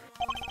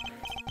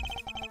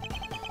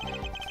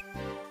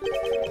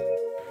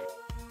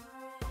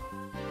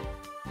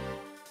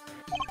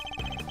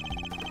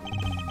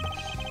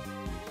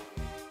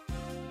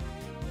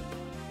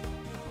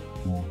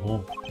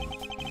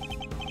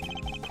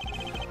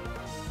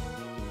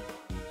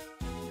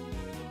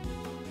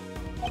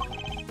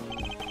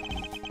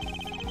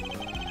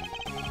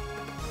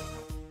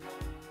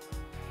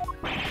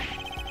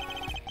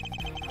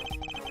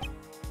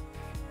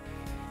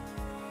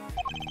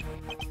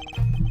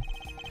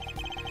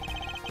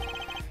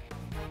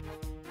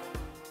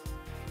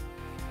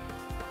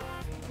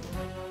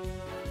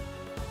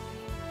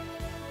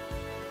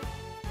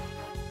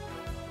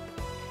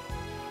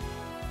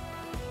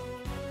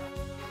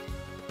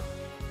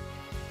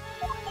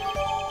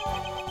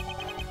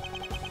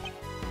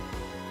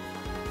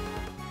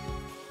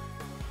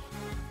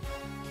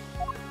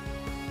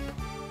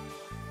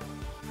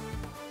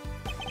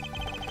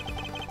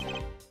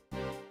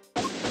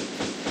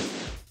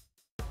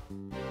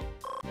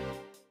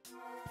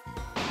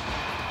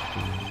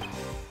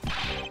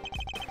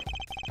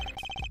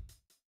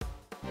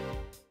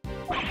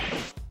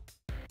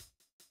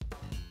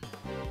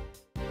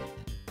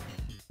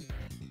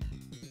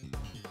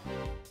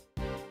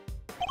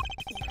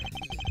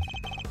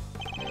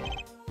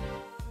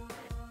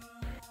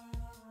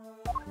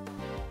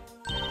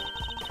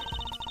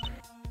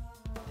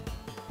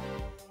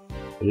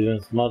 You're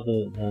even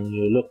smarter than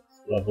you look,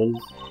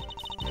 Ruffles.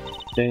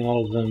 Taking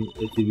all of them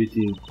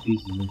itty-bitty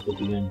pieces and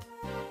putting them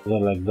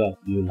together like that,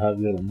 you'll have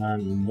your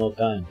man in no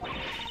time.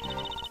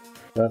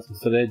 That's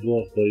Mr.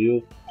 Edgeworth for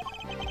you.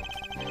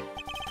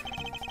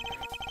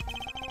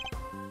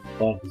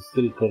 Part is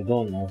still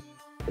cordon off.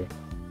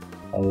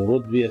 Our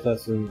would-be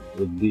assassin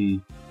would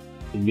be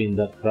in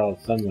that crowd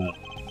somewhere.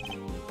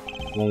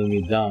 Slowing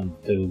me down,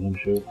 tell them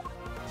sure.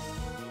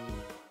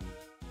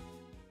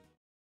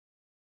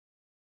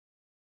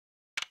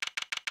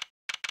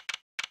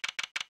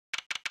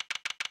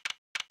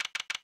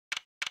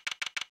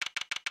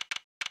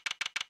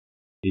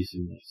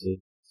 Decent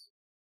Mercedes.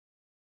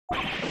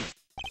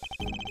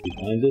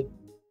 Behind it?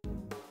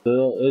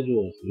 Sir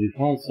Edgeworth, we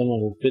found someone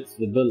who fits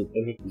the bill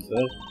perfectly,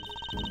 sir.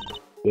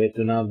 Wait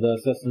to nab the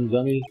assassin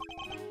dummy?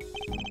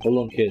 Hold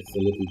on, case a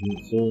little too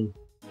soon.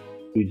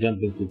 We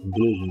jump into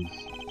conclusions.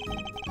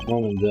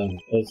 Moment there,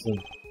 person,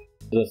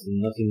 just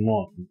nothing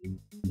more.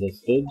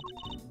 Understood?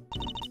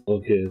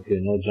 Okay,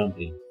 no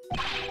jumping.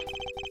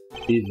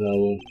 He's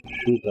our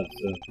shooter,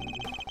 sir.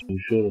 I'm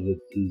sure that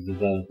he's the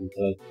guy who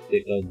tried to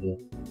take out the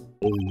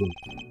president.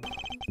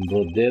 In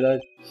broad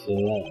daylight,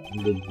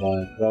 surrounded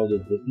by a crowd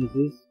of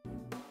witnesses,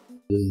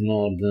 this is no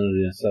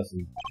ordinary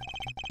assassin.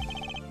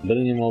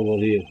 Bring him over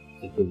here,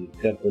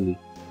 carefully.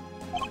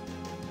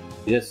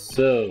 Yes,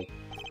 sir.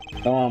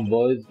 Come on,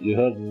 boys. You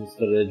heard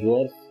Mr.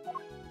 Edgeworth?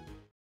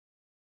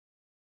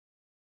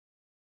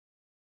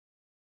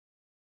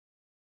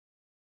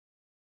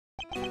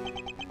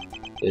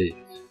 Wait.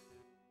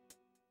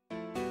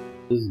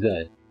 This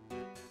guy.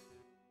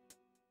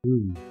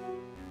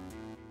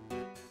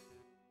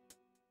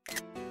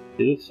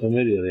 He looks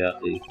familiar,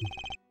 Yaki.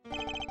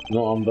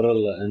 No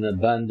umbrella and a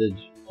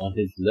bandage on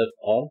his left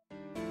arm.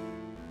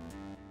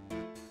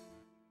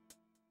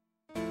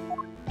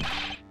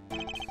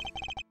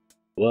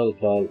 Well,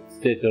 pal,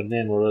 state your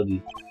name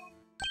already.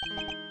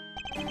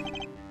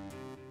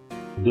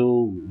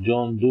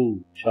 John Doe,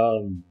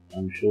 Charmed,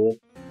 I'm sure.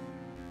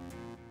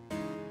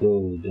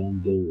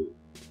 John Doe.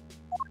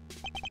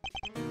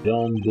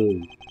 John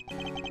Doe.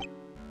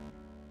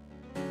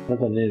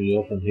 Not a name you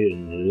often hear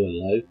in real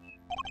life.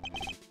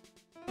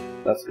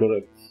 That's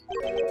correct.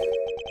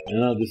 I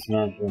know this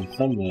man from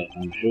somewhere,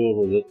 I'm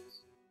sure of it.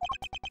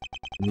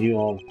 And you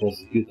are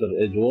Prosecutor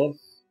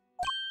Edgeworth?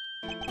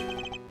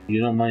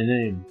 You know my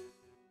name.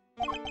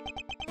 Of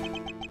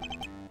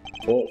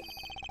course.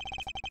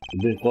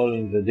 I've been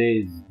following the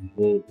days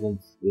before it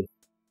went with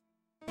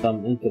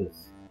some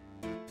interest.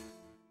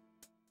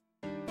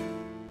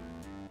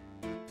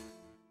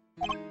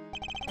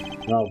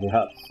 Now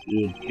perhaps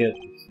you would care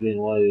to explain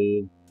why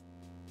you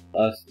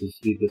asked to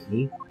speak with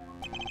me?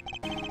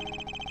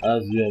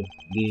 As you have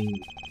been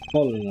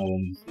following our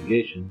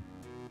investigation,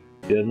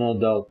 you are no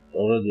doubt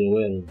already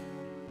aware of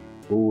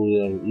who we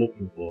are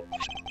looking for.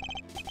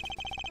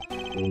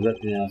 So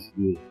let me ask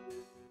you,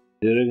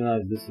 do you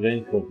recognize this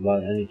raincoat by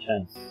any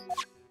chance?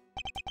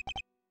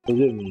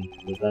 Forgive me,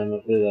 but I'm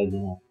afraid I do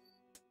not.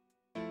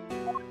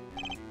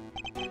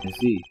 I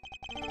see.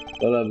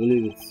 Well, I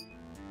believe it's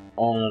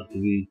honor to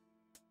be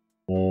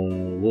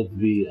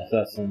would-be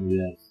assassin we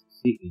are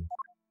seeking.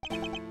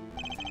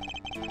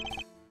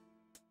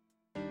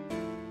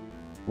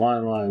 My,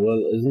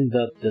 well, isn't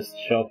that just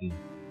shocking?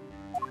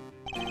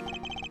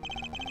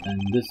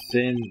 And this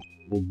same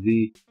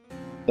would-be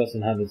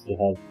assassin happens to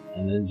have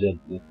an injured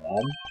left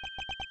arm.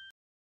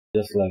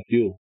 just like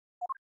you.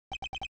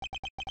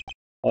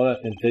 All I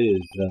can tell you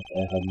is that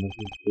I had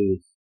nothing to do with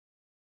this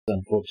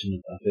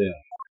unfortunate affair.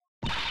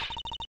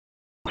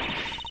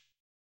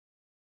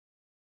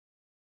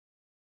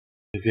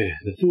 Okay,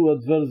 the two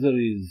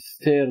adversaries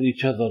stare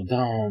each other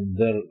down,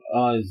 their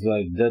eyes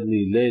like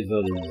deadly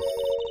lasers.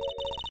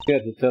 Care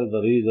to tell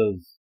the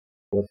readers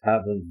what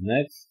happens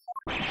next?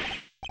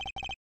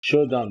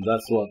 Showdown,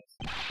 that's what.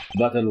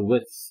 Battle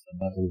wits,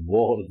 battle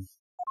words.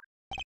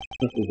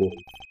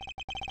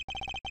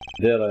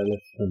 There I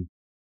left him.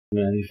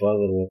 May any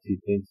father what he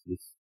thinks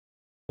this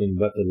in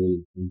battle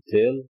will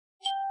entail.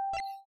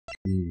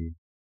 He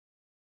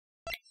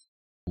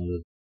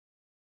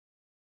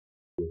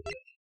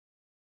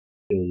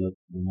will let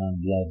the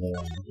man blather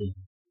on.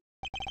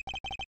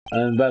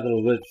 And in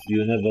battle wits,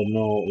 you never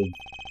know if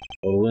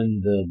or when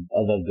the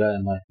other guy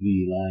might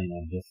be lying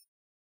or just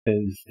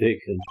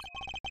mistaken.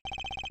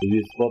 If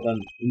you spot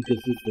an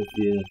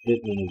inconsistency in a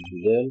statement of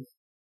theirs,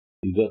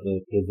 you gotta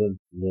present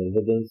the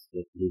evidence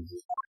that proves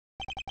it.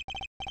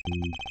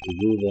 And to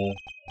do that,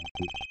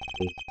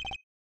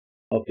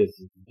 okay,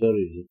 so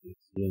tutorial, let's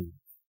explain.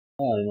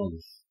 I know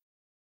this.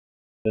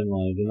 Then my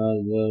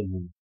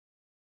organizer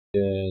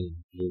and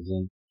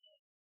present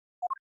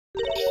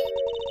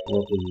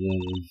what is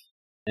there is.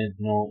 And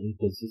no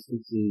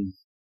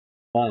inconsistencies.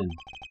 Fine.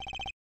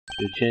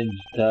 You change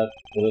that,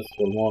 press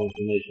for more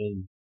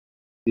information,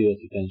 see what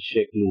you can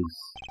shake loose.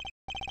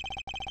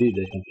 See,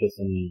 they can press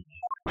on me.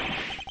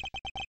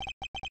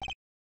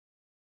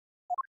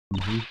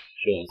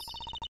 Show us.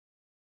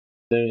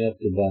 Staring up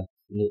to bat,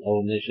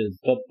 our nation's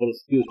top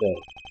prosecutor.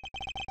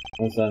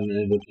 Once I'm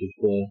able to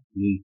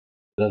quickly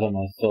gather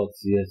my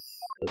thoughts, yes.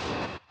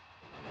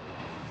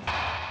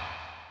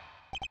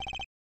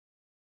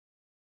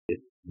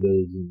 It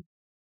builds in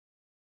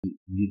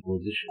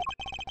deposition.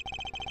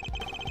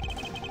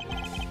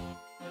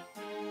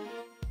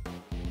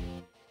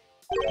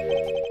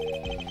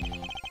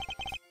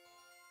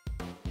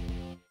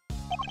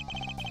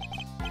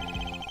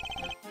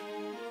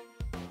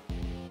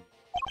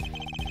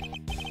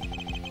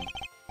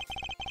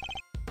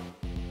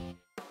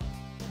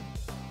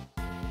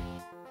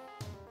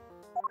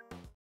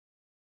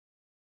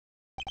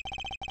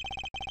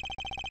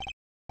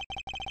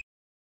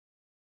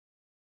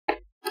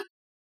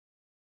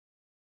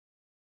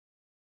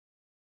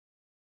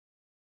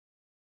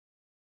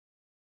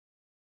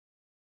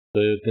 So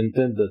you're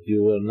content that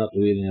you were not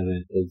wearing a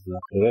raincoat, is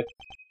that correct?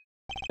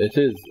 It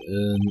is,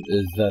 and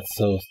is that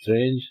so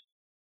strange?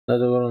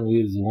 Not everyone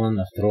wears one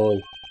after all.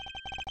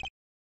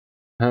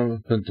 I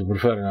happen to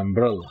prefer an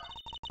umbrella.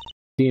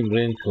 Team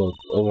raincoat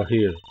over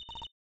here.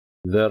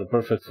 They're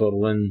perfect for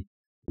when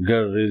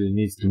girl really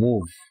needs to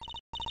move.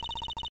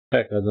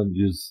 Heck, I don't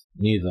use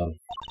neither.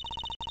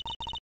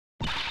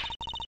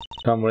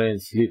 Come rain,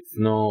 sleet,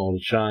 snow, or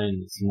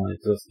shine, it's my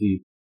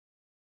trusty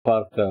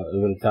parka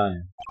every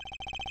time.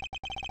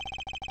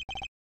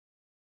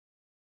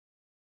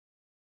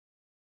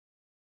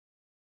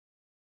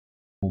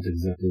 Not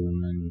exactly the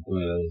man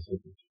where I was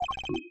hoping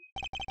to.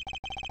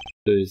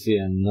 So you see,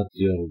 I'm not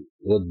your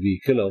would-be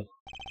killer.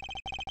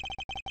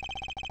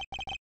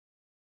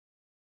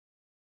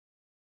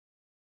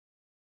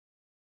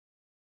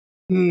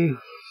 Okay.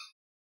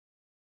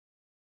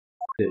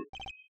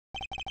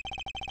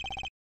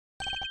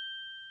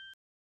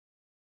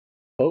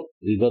 Oh,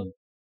 you got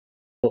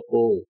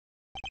oh.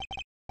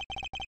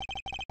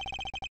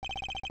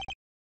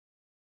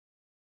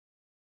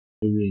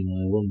 You mean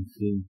I won't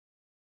seem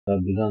to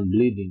have begun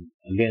bleeding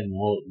again?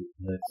 All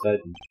the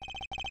excitement.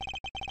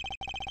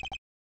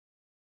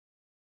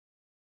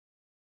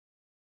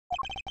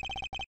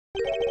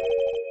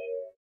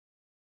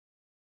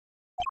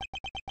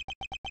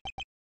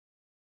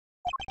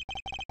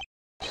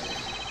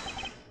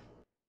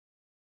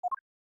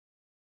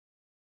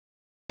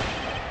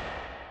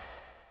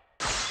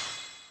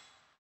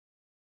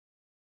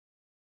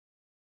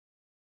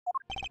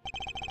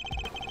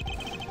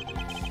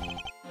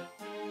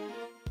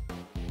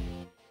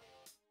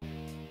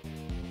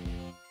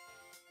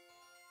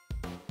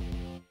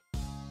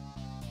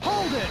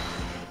 Hold it!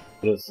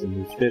 Press a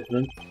new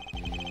statement.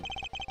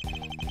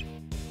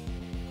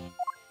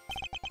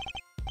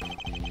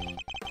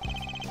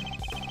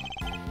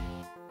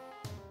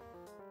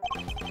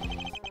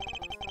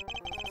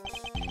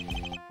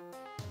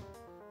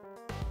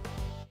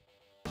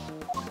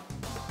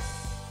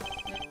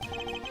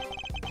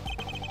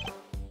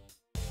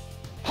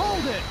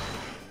 Hold it!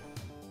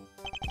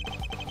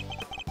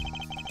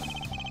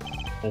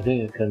 I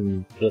think I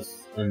can press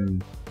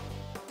and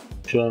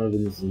show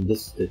evidence in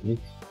this statement.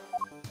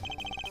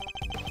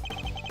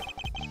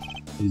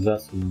 He's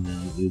asking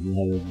now if you don't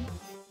have evidence.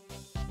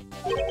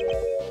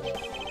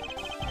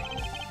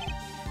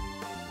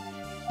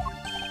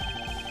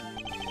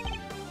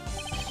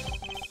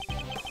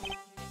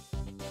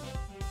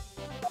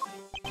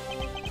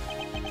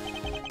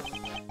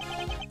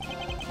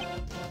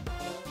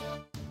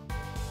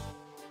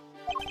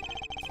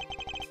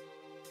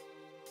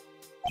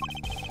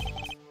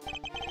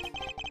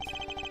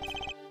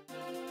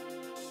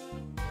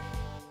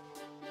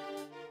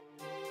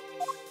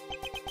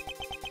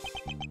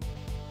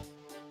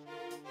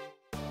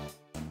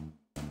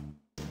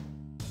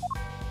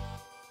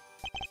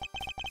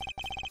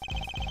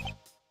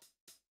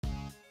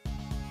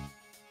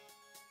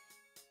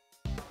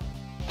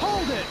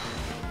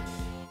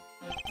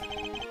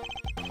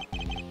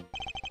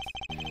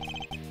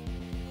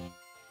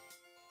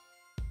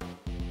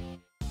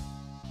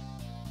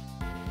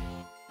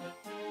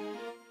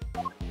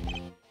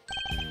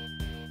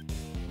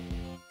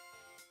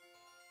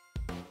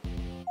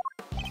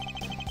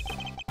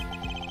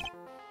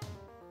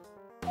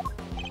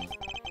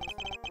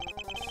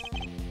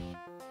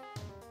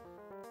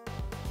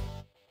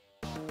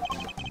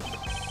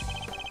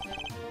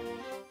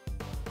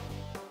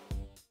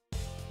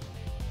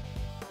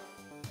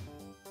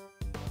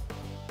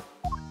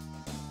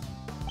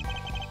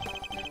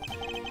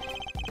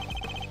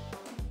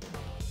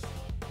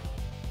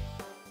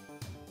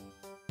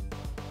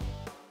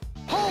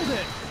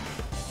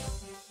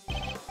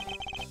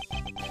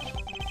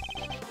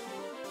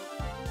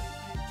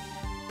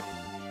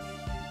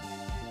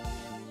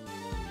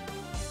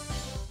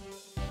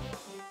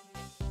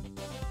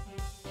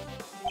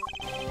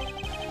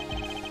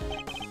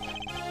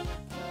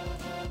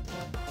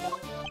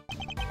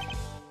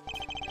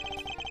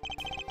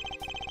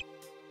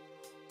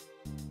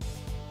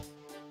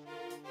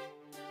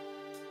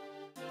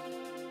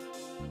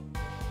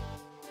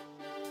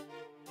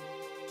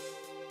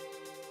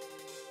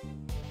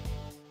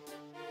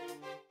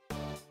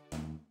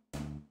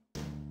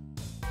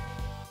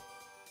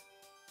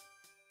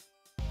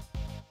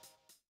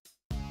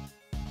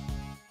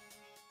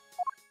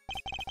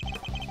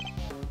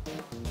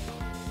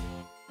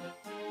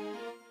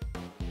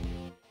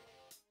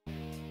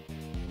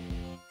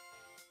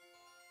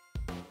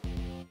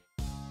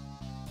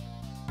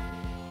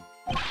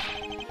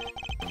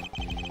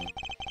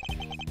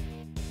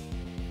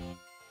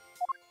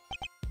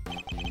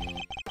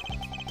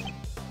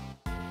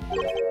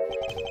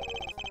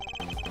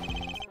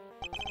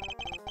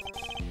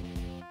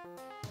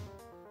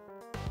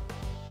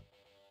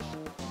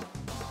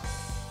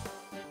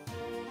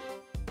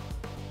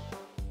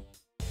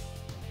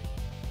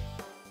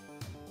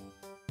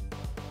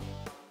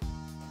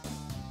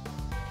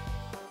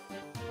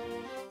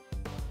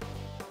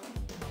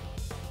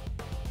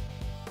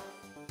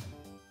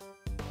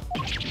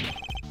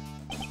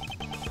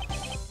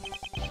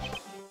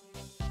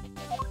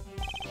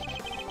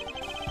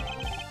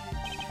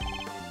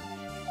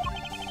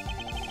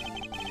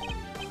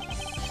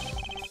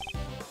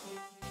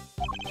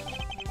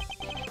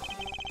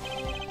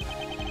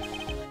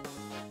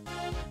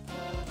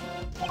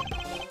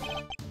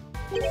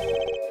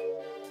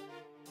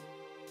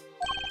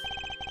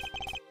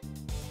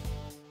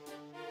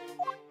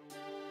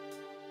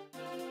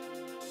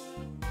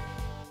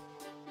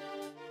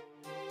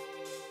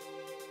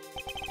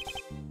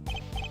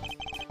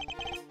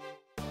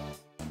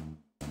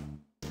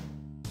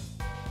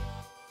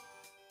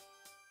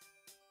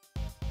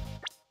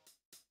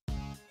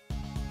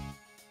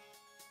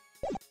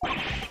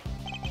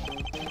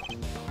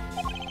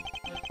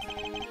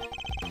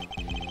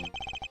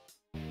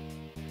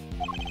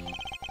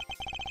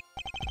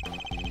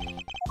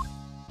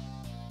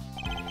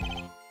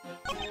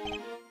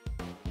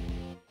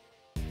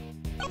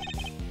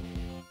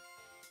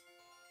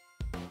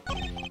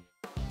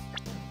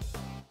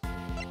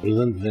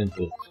 Present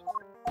input.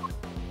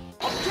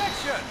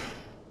 Objection!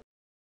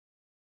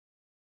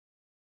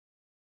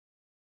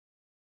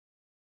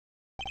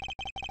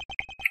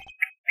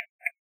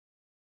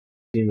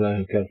 Seem like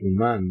a careful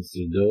man,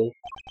 Mr. Dole.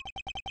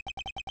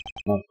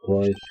 Not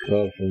quite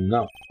careful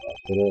enough,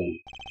 after all.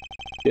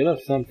 You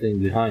left something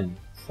behind,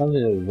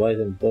 something of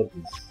vital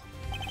importance.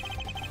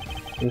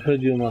 I'm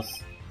afraid you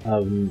must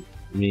have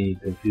me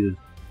confused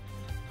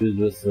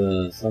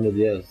with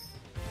somebody else.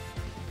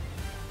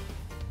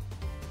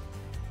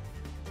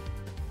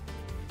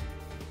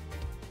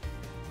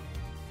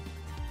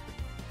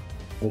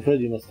 I'm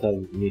afraid you must have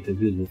me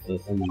confused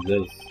with somebody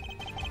else.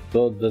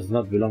 Toad does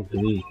not belong to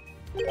me.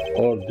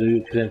 Or do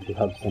you claim to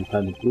have some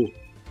kind of proof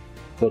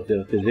for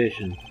the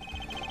accusation?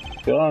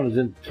 Your arm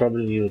isn't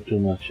troubling you too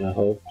much, I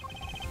hope.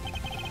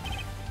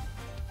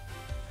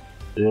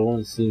 Your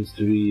wound seems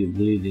to be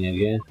bleeding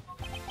again.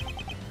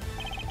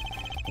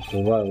 I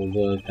survive,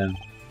 although I can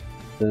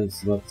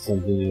sense not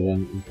something of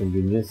an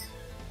inconvenience.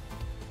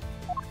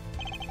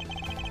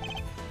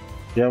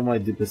 You have my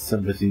deepest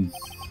sympathies.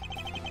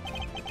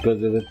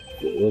 Because if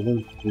it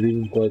wasn't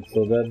bleeding quite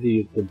so badly,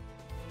 you could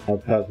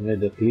have perhaps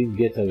made a clean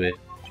getaway.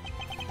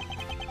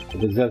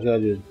 That's exactly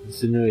what you're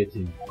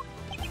insinuating.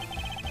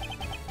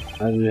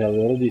 And we have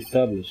already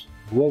established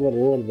whoever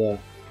wore the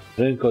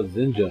raincoat is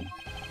injured,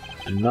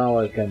 and now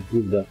I can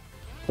prove that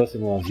the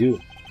person was you.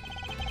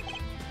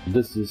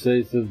 This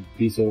decisive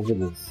piece of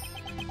evidence.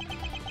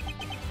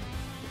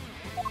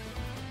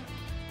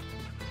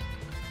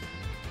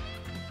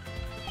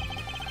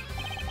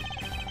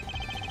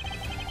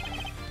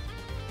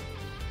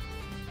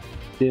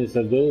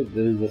 Sir Joe,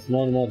 there is a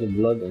small amount of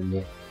blood on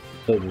the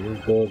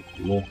raincoat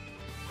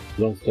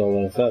belongs to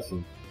our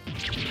assassin.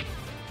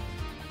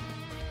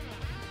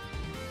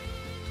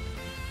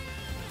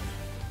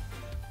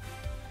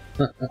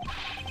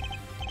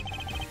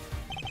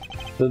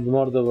 The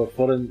murder of a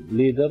foreign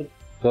leader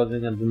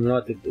causing a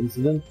dramatic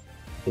incident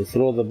will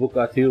throw the book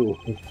at you.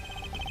 You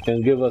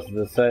can give us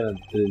the silent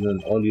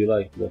treatment all you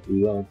like, but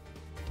we won't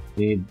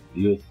need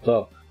you to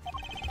talk.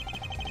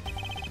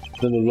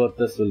 Simple blood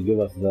test will give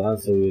us the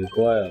answer we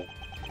require.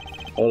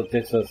 All it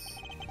takes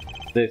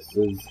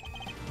is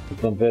to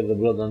compare the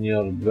blood on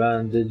your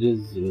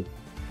bandages with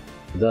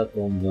that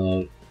on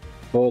the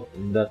coat,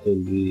 and that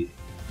will be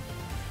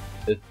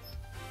it.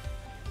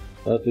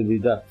 That will be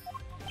that.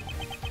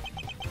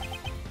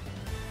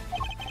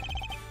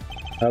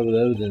 Have the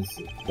evidence,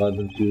 why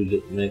don't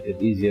you make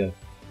it easier?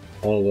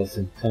 All of us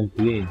in come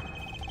clean.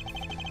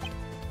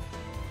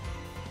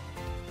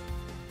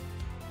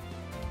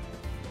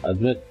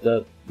 Admit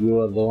that you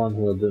are the one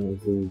who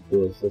did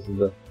to assassinate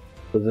the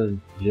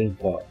President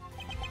Jinpar.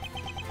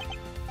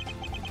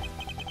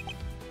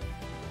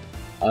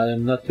 I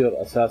am not your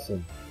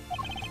assassin.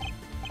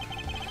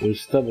 You're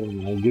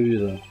stubborn, I'll give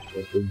you that.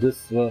 But if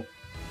this were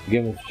a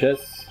game of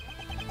chess,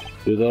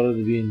 you'd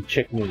already be in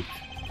checkmate.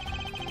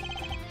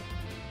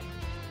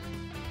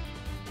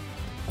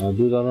 I'll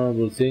do the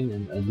honorable thing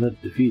and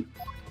admit defeat.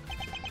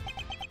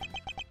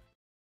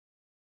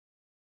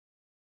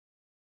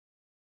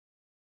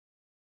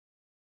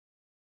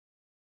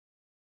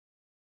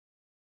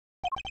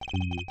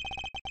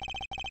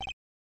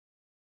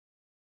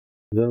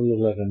 You don't look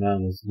like a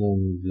man with no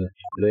moves left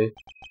to play.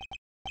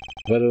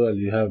 Very well,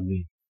 you have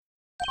me.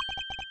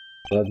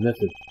 I'll admit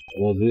it. I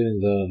was reading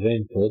the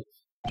raincoat.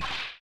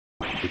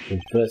 You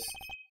confessed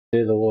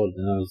Say the word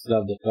and I will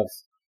slap the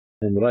cuffs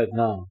him right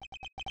now.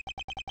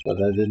 But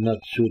I did not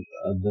shoot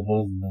at the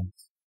president.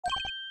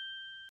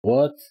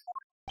 What?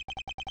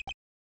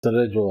 The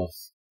red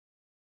was.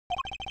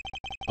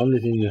 Only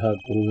thing you have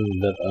proven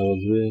is that I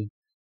was wearing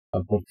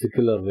a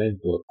particular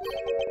raincoat.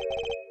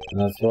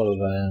 And as far as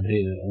I am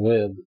here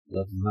aware,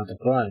 that is not a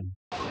crime.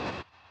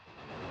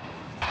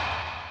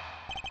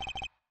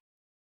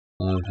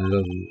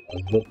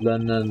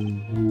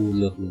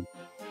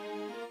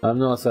 I'm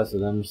no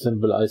assassin, I'm a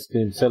simple ice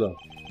cream seller.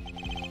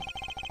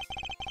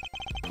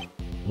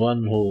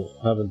 One who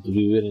happened to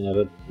be wearing a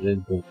red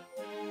raincoat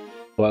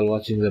while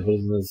watching the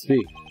president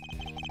speak.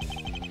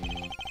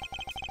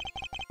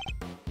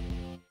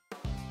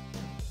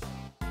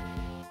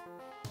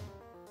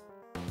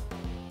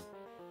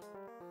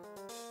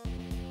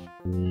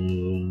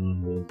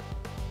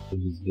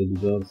 His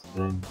bodyguards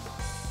and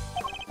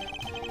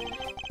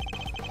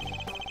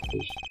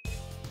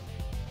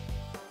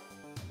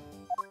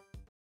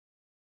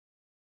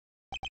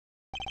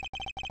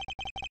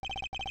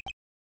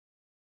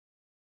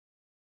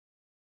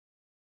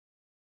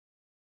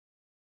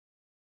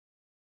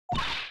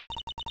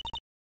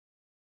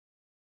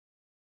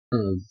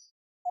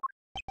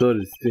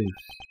story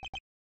stinks.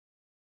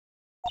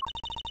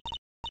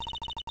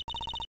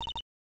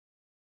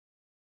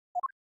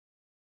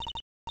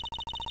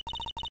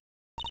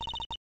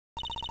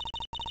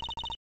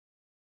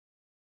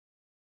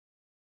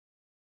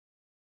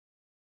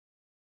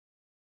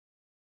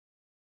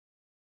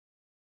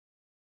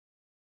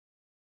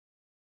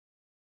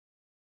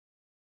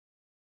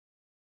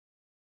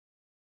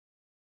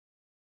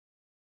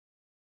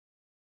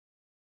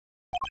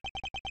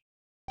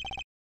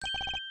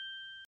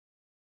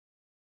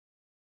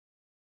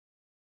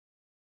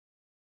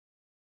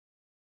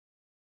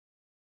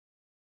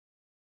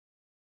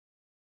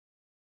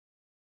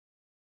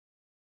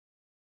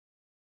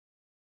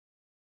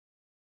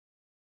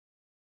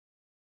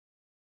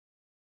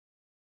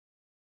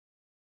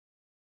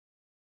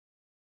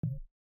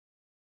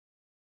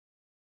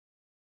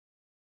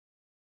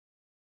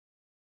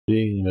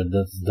 But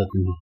that's that.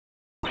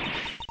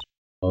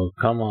 Oh,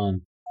 come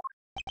on.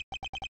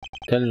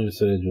 Tell me,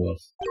 Mr.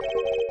 Edgeworth.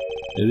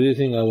 Do you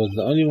think I was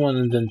the only one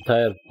in the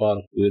entire park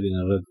wearing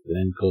a red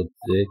raincoat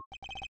today?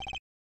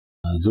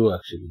 I do,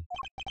 actually.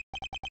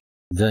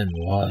 Then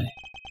why?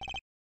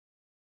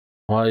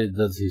 Why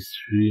does he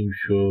seem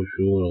so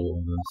sure of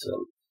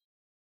himself?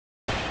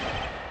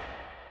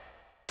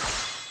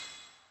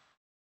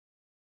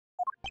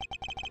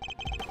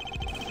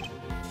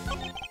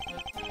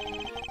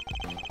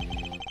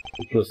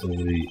 Trust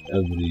every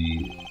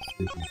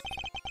statement.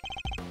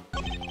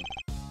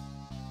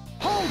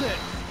 Hold it!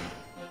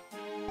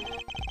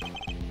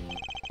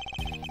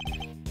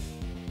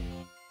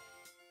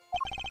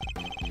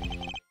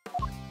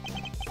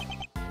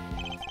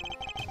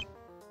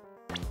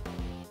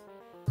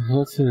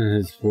 What's in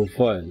his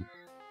profile?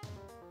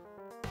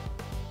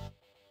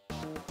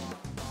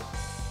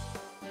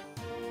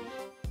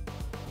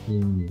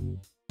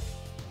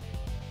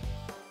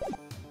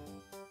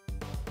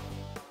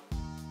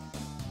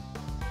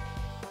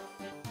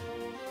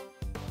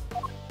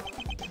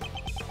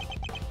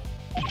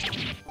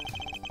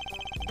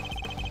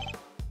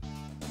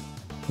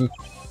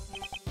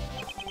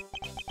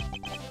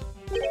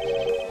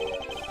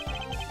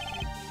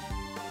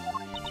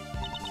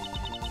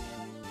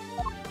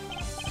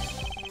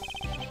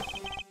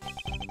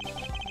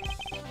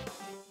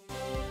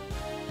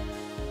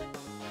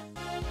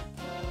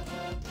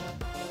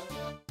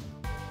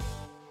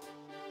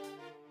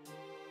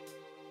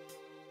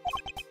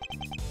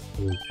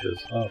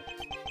 Up.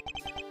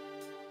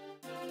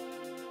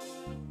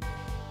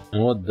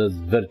 And what does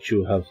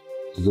virtue have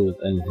to do with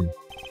anything?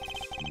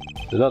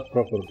 Without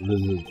proper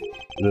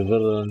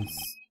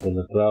reverence for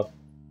the craft,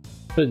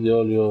 feed the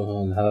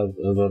oleo and have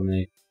ever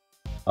make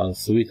a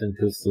sweetened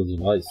crystals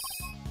of ice.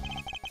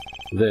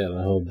 There,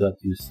 I hope that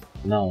you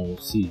now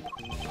see.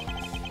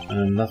 I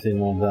am nothing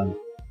more than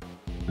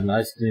an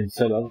ice cream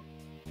seller.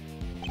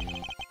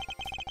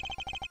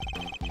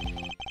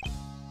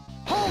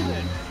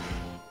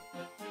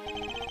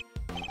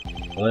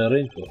 Why a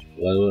raincoat?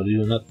 Why were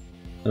you not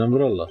an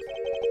umbrella?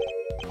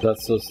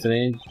 That's so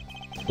strange.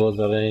 It was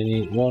a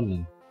rainy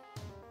morning.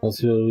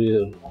 Unless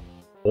you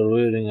were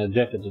wearing a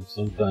jacket of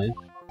some kind.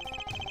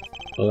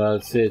 Well,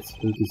 I'd say it's a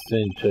pretty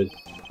strange choice.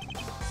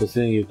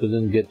 Considering you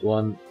couldn't get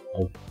one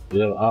of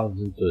your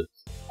arms into it.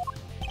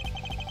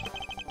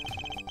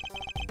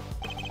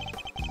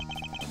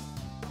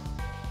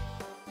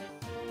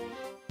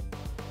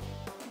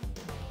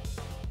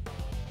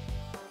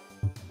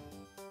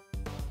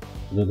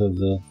 Better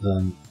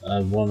than I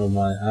have one of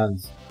my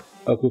hands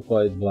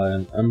occupied by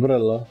an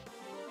umbrella.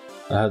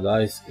 I had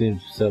ice cream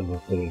to serve her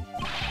for it.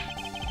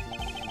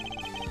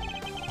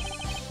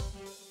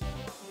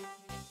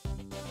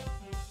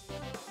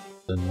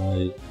 Then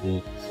why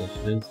do such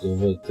things to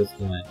avoid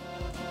testing my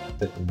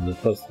tech in the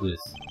first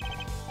place?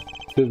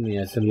 Excuse me,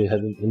 I simply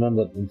hadn't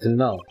remembered until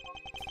now.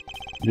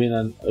 It's been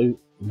an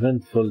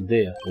eventful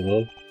day after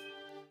all.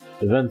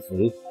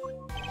 Eventful?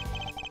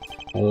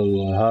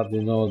 Well, I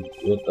hardly know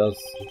what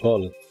else to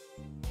call it.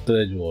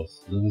 Strange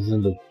wars. The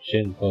reason of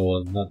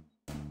Shenko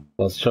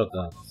was shot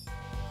at.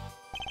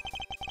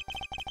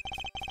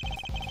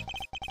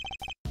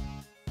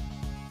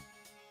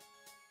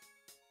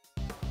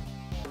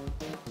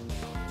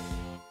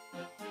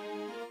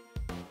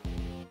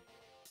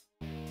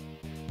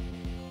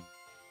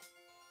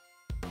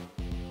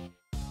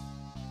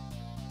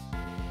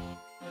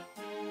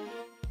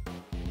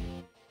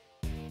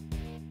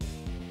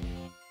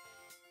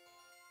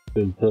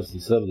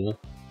 Impressive, certainly.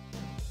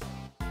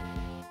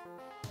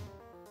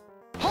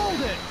 Hold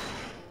it!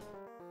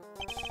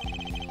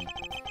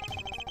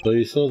 So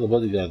you saw the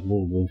bodyguard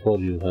move before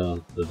you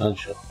heard the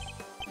gunshot.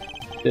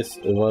 Yes,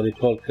 if I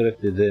recall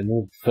correctly, they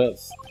moved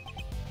first.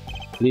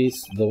 At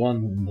least the one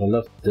on the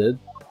left did.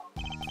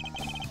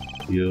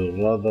 You're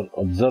rather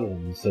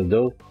observant, Mr.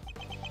 Doe.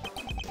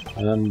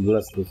 I am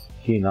blessed with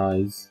keen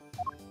eyes.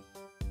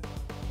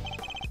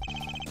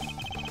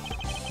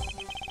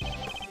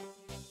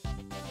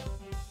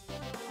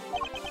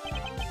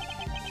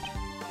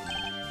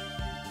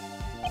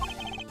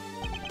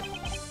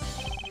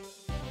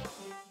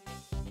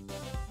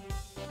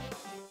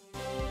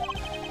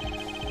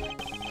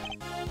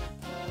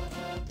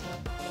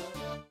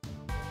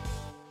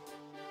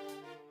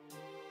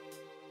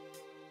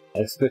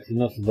 I expect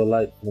enough of the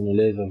light from a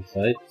laser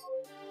sight.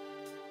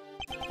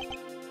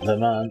 The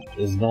man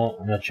is no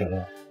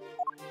amateur.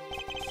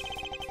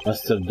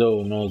 Master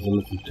Doe knows a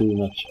little too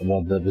much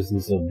about the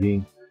business of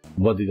being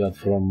bodyguard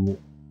from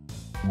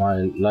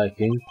my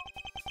liking.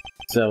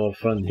 So our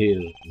friend here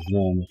is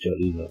no amateur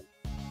either.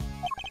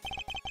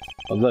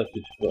 I'd like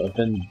you to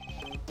append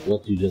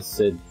what you just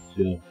said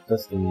to your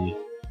testimony,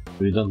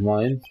 if you don't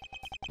mind.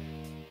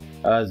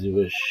 As you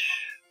wish.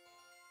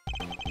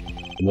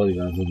 The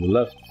bodyguards on the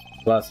left,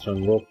 Plaster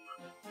and Rock,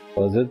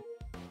 was it?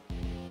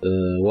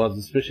 Was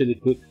especially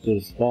quick to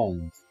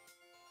respond.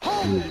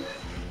 The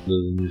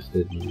new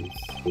statement is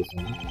this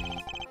one.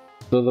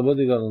 So the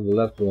bodyguard on the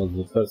left was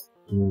the first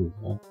to move,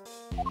 huh?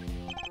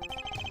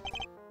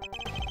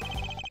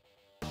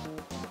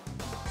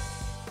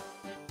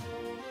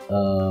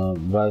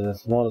 By the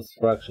smallest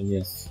fraction,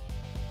 yes.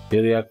 He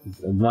reacted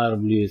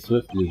admirably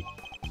swiftly.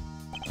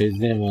 His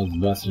name was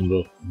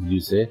Bassenbrook, did you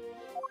say?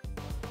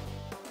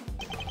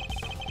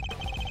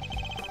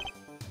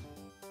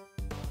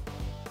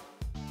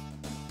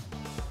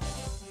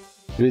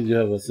 You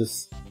have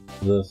assessed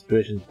the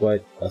situation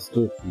quite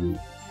astutely.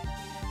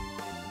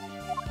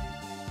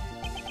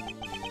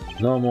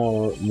 No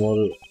more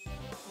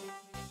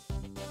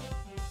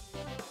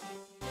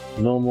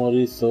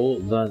so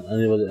than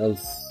anybody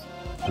else,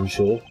 I'm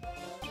sure.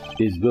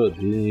 He's good,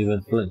 he didn't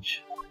even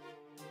flinch.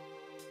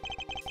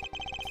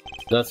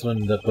 That's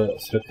when the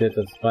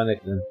spectators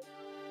panicked and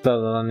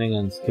started running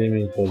and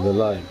screaming for their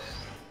lives.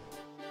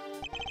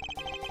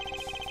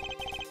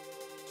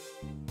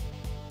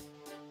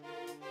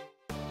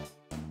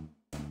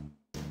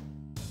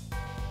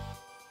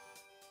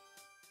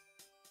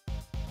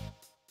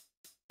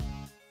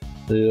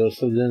 So you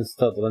also didn't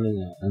start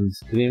running and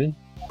screaming?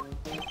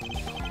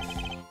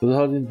 You were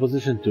hardly in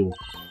position to.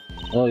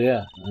 Oh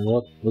yeah, and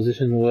what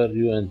position were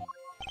you in?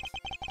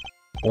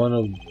 One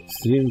of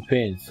extreme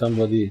pain,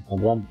 somebody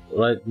bumped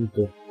right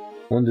into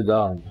wounded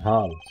arm,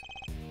 hard.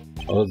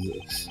 It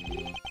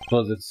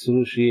was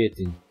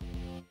excruciating.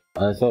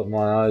 I thought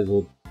my eyes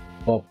would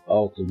pop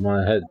out of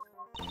my head.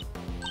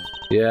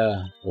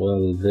 Yeah,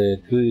 well they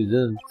clearly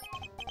didn't.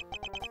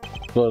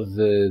 Of course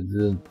they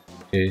didn't,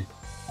 okay.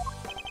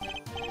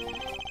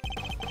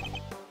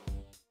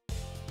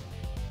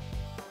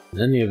 In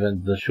any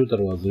event, the shooter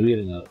was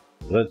wearing a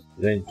red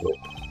raincoat.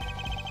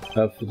 I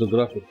have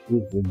photographic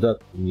proof of that,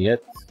 and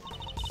yet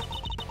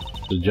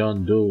the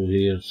John Doe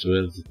here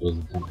swears it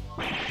wasn't him.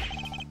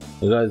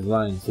 The guy's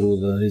lying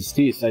through his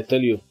teeth, I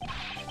tell you.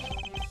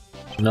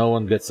 No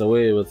one gets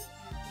away with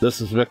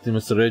disrespecting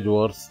Mr.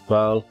 Edgeworth,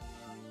 pal.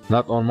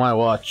 Not on my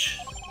watch.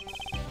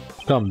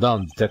 Calm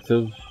down,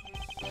 detective.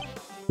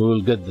 We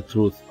will get the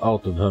truth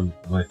out of him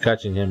by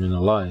catching him in a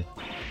lie.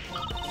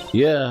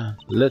 Yeah,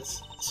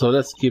 let's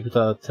keep it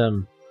at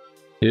him.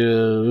 He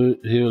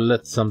will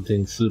let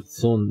something slip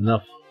soon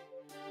enough.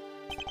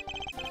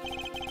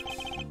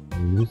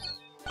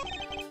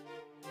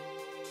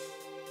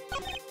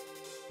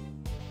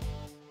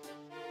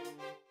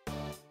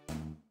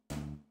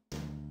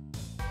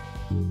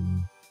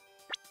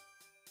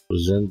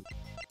 Present.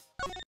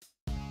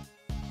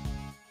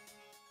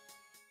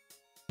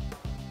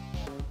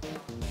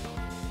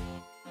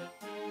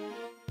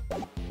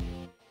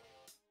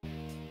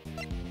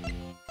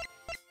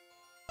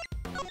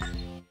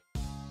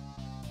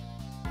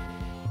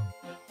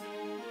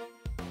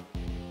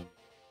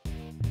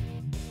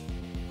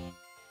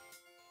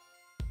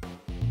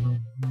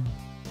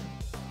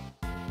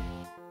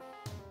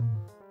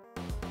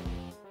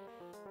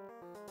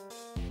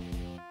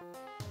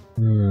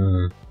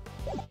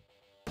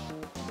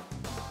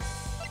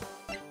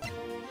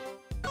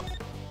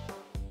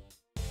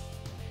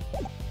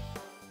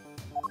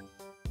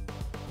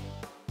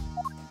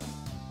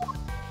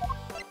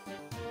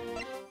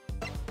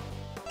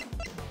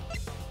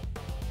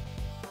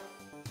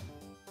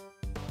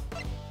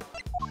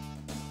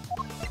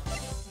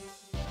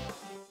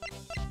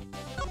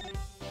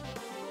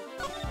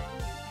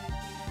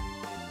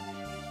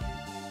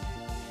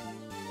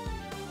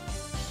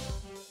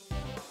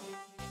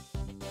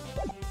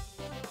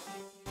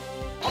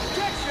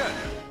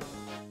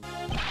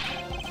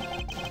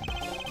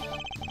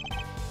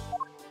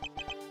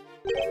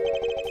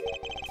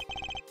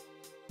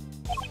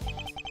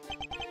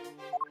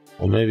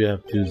 Or maybe I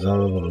have to use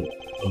another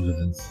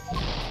evidence.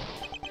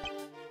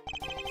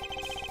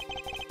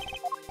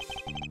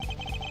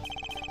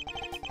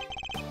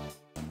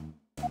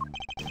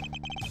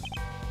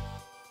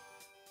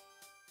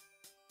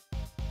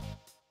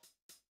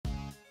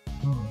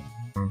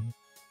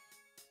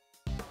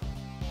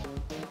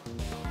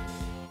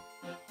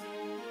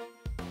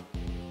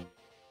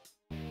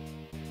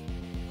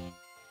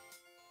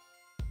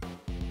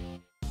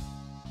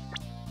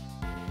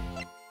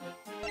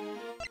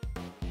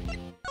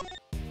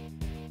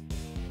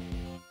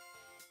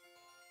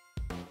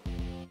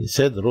 He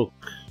said rook.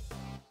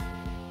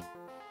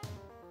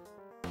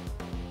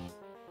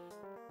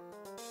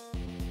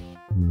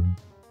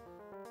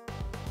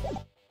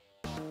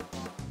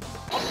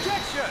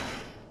 Objection!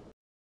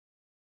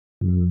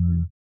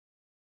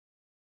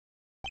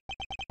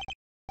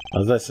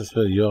 As I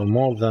suspect, you are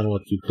more than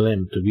what you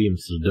claim to be,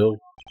 Mr. Doe.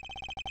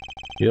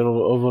 Your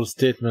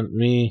overstatement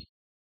me.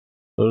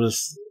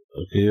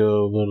 You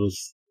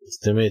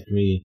overestimate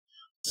me,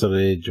 Sir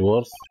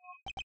Edgeworth.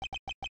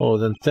 Oh,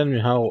 then tell me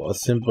how a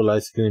simple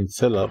ice cream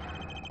seller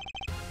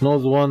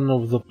knows one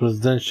of the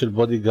presidential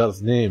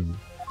bodyguard's name.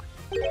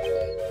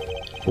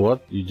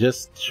 What? You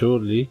just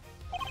surely?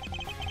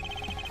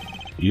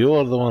 You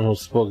are the one who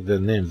spoke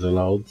their names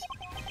aloud.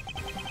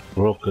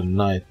 Broken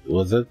Knight,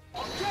 was it?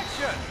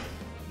 Objection!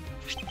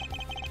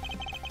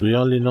 We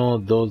only know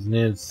those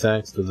names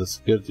thanks to the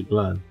security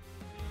plan.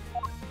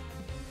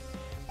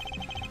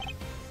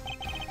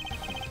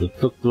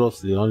 But look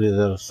closely, only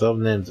their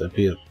surnames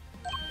appear.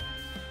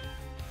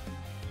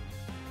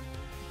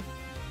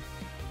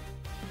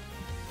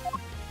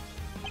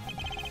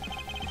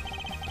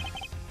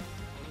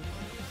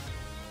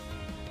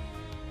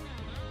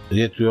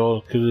 Yet we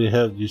all clearly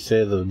heard you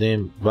say the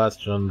name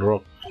Bastion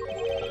Rock.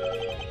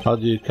 How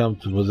do you come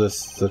to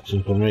possess such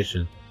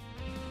information?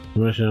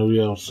 Information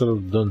we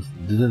ourselves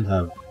didn't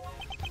have.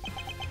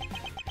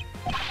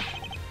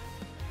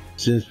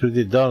 Seems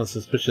pretty darn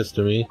suspicious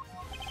to me.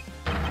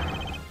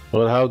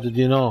 Well, how did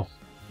you know?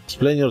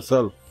 Explain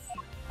yourself.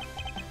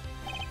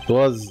 It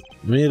was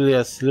merely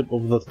a slip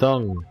of the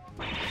tongue.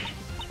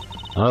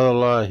 Another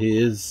lie, he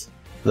is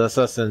the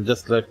assassin,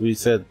 just like we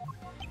said.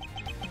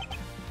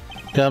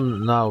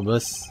 Come now,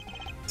 miss.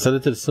 It's a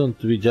little soon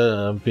to be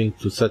jumping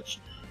to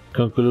such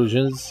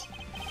conclusions.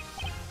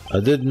 I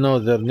did know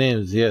their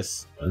names,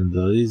 yes, and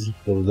the reason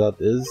for that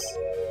is...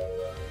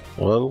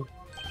 well...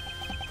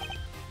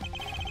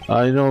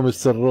 I know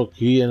Mr. Rook,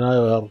 he and I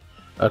are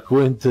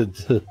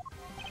acquainted.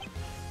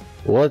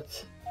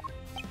 What?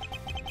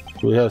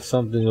 We have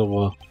something of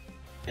a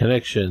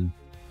connection.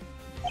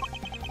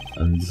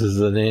 And this is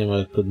the name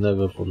I could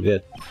never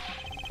forget.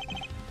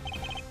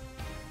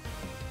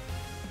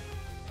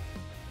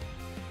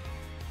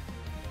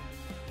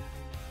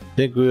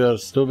 Think we are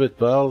stupid,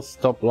 pal?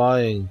 Stop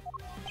lying.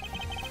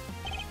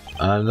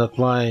 I'm not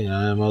lying.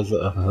 I am as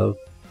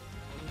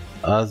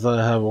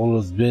I have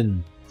always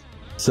been.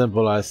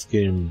 Simple ice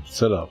cream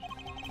seller.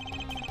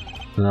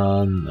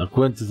 An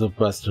acquaintance of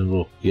Bastion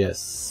Rook,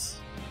 yes.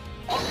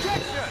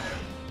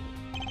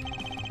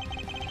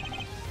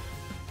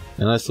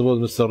 And I suppose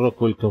Mr. Rook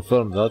will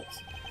confirm that.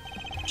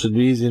 Should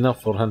be easy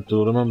enough for him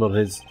to remember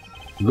his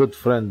good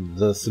friend,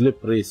 the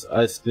slippery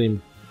ice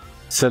cream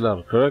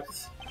seller,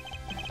 correct?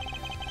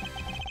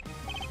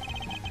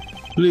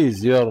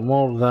 Please, you are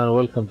more than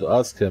welcome to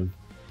ask him,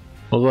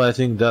 although I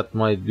think that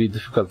might be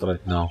difficult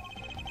right now.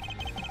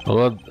 I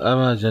would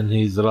imagine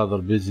he's rather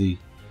busy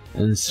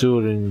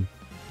ensuring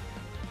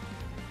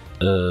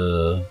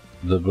the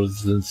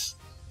president's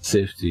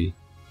safety.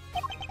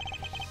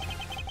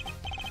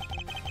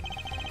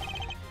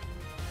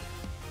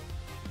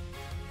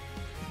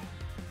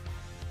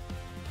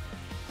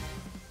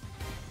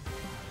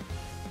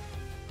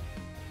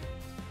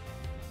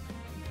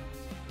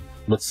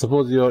 But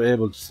suppose you are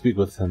able to speak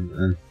with him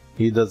and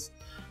he does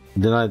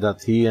deny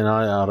that he and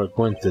I are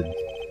acquainted.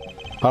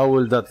 How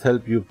will that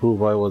help you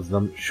prove I was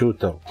the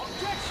shooter?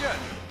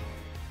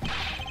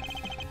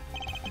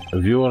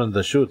 If you weren't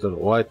the shooter,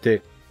 why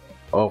take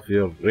off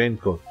your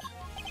raincoat?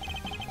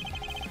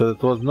 Because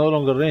it was no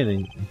longer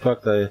raining. In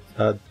fact, I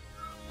had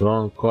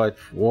grown quite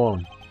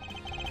warm.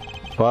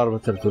 Far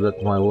better to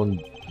let my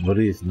wound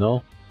breathe,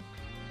 no?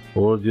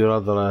 Or would you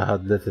rather I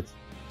had let it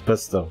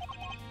fester?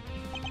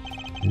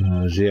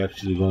 Is he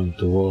actually going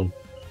to hold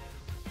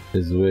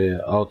his way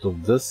out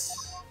of this?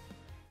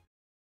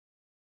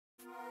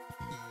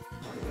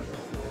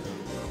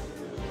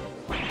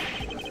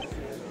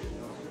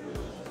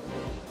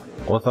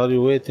 What are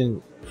you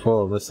waiting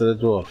for, Mr.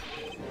 Edward?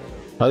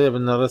 Hurry up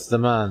and arrest the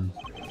man.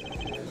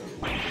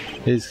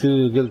 He's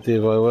clearly guilty.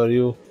 If I were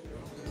you,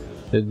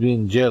 he'd be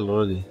in jail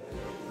already.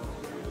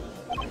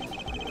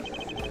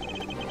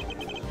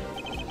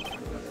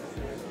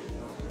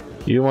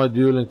 You might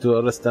be willing to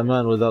arrest a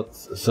man without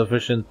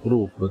sufficient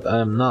proof, but I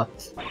am not.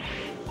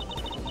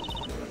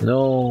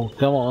 No,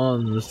 come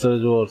on, Mr.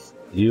 Edwards.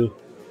 You.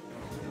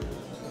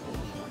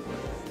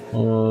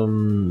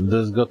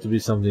 There's got to be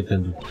something you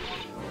can do.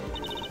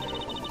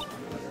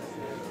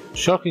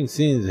 Shocking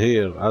scenes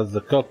here, as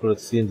the culprit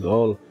seems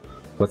all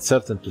but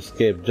certain to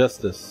escape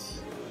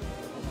justice.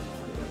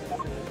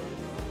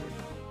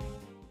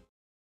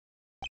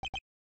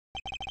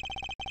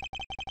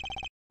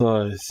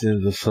 I see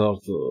the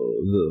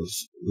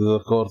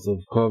court of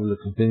public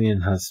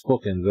opinion has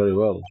spoken very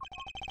well.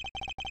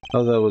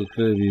 As I will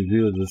clearly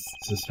view this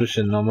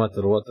suspicion no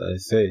matter what I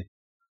say.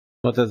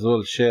 Might as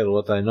well share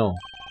what I know.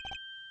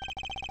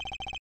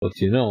 What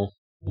you know?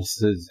 What's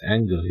his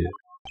angle here?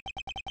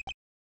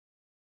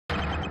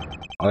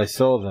 I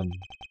saw them.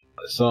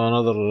 I saw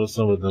another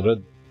person with a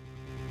red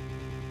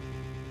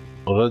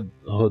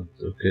hood,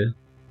 okay.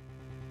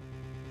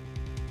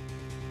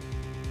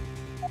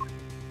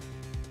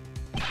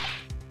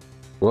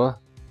 What?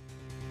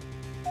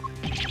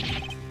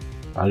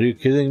 Are you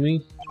kidding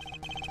me?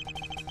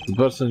 The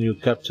person you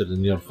captured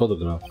in your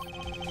photograph.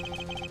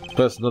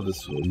 First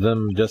noticed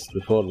them just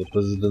before the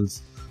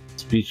president's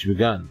speech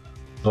began.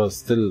 It was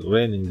still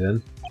raining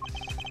then.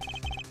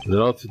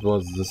 Their outfit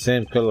was the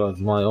same color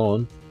as my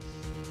own,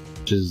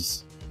 which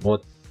is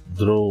what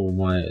drew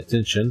my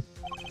attention,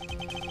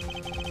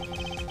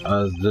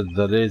 as did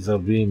the laser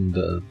beam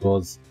that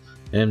was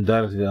aimed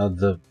directly at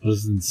the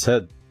president's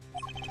head.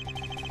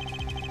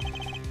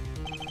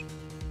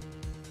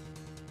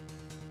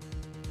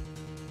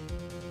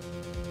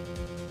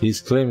 He's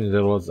claiming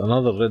there was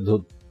another Red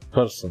Hood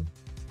person.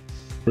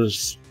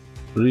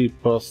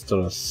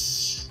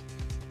 Preposterous.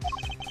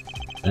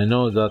 I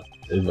know that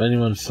if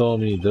anyone saw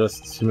me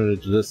dressed similar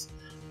to this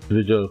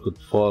individual, could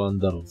fall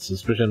under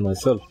suspicion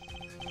myself.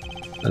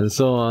 And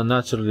so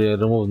naturally I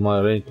removed my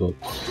raincoat.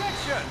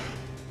 Objection!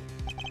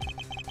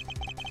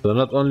 So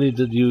not only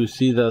did you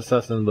see the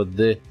assassin, but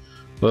they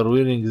were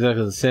wearing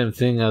exactly the same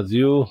thing as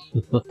you.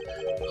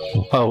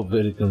 Wow,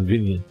 very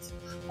convenient.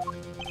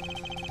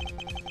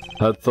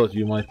 I thought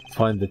you might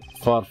find it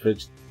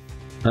far-fetched,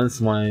 hence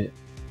my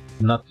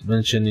not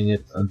mentioning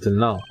it until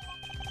now.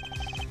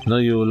 Now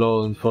you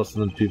law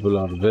enforcement people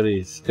are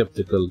very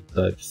skeptical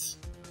types.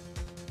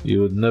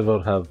 You would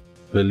never have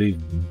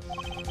believed me.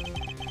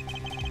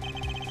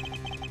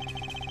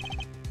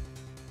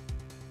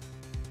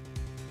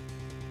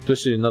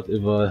 Especially not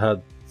if I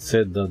had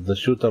said that the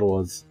shooter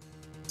was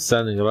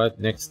standing right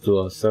next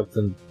to a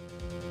certain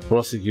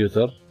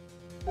prosecutor.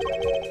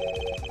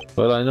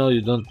 Well, I know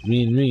you don't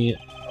mean me.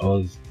 I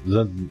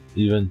wasn't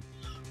even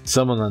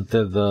summoned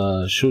until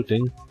the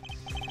shooting.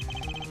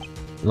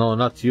 No,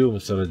 not you,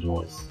 Mr.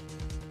 Edgeworth.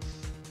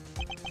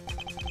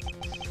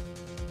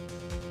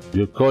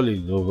 Your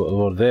colleague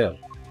over there.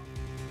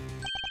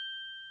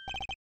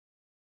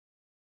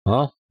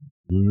 Huh?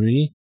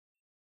 Me?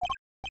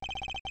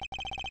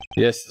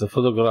 Yes, the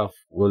photograph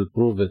will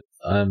prove it,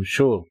 I am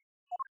sure.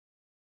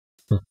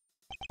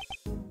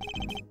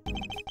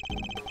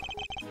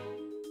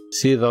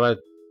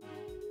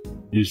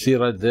 You see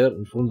right there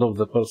in front of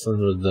the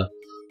person with the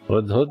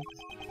red hood?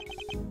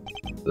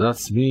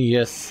 That's me,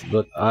 yes,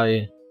 but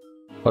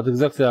what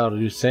exactly are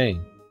you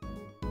saying?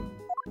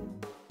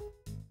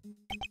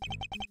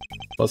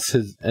 What's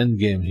his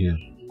endgame here?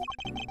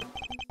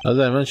 As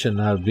I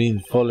mentioned, I have been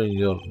following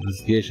your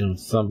investigation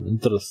with some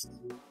interest,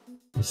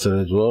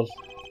 Mr. Edgeworth.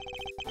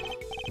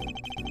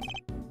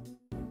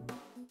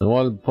 And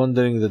while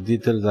pondering the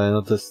details, I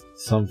noticed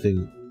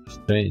something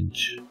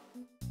strange.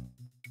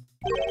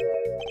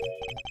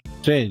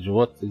 Strange?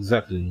 What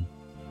exactly?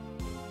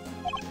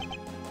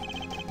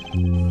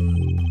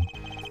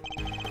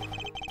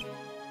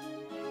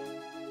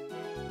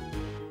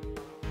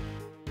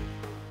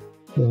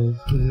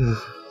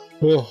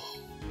 Oh.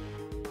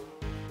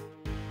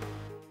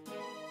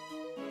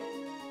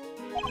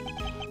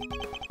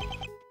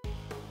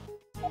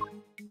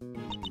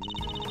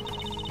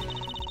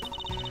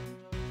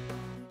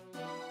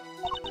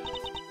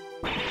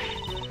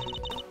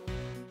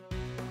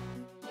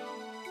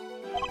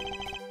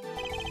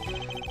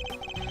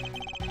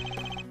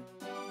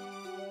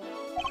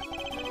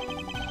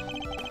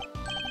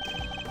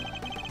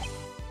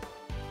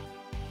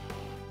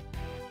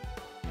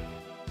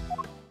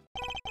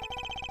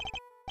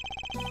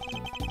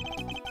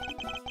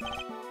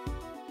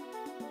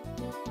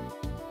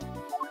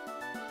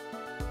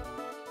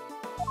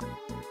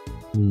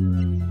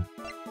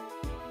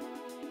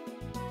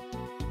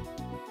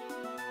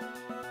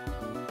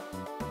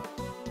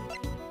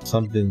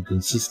 Something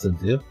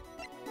consistent here.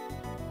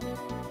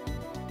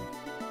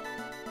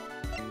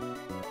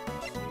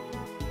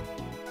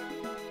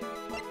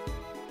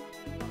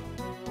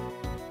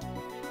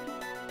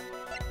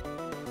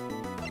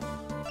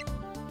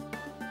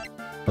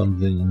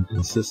 Something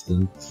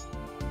inconsistent.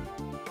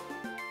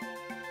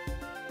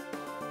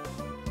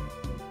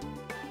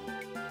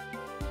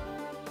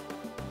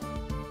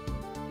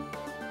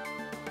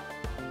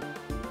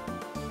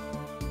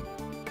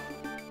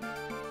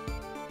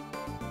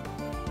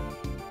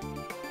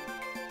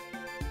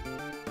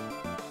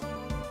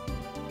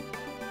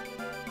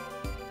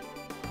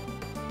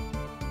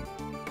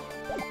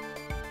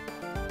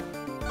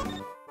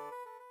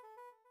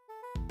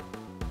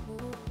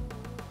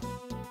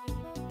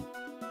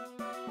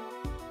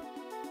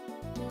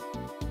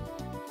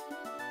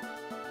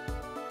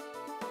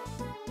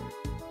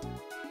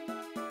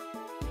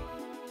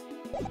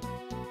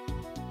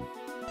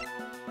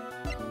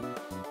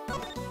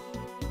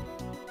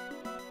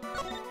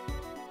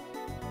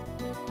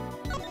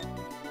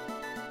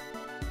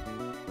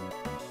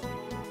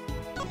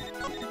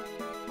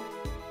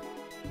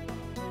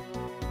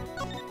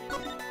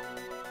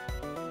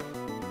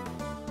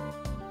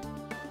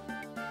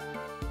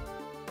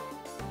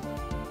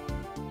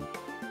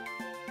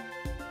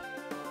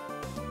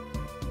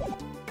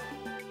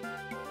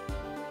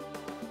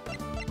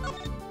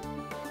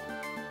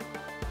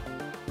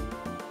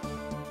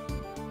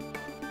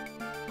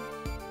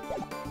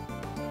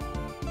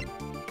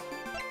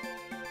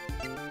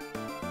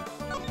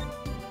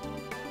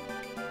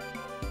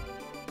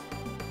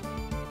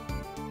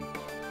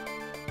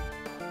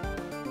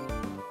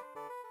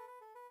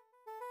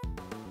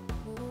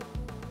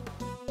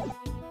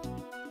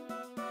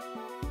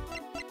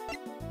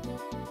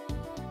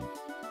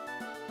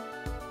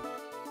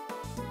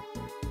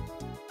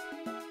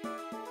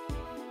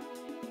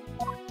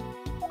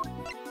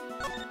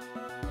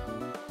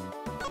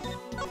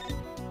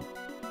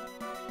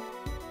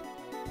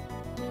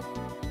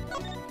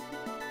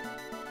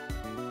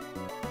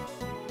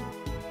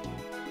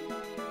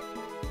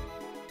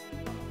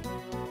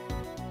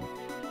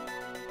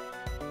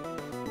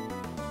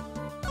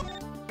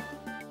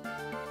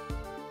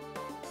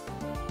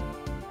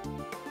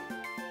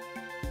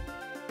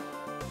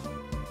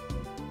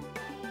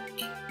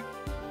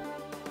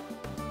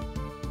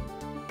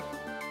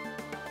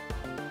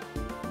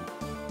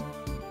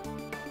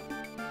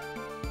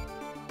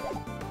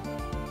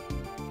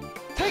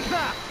 Take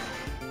that!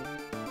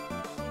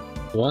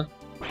 What?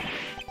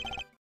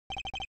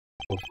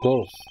 Of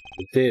course,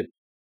 the tape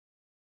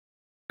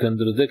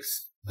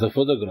contradicts the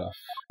photograph.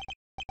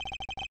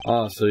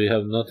 Ah, so you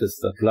have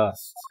noticed at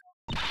last.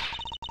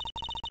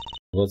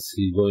 What's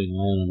he going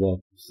on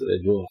about, Mr.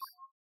 Edgeworth?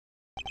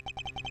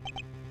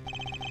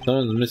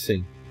 Someone's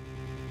missing.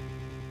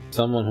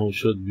 Someone who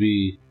should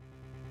be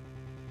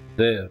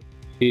there,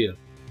 here.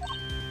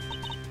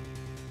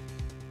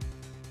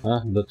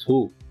 Huh? But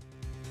who?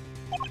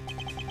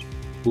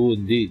 Who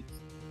indeed?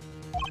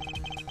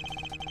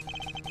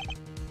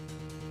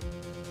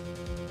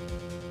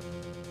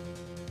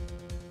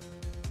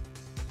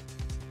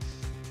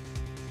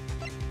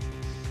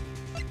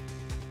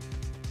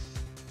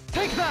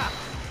 Take that!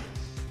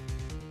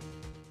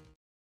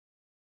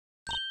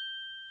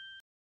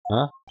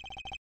 Huh?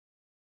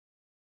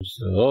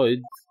 Mr.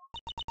 Lloyd?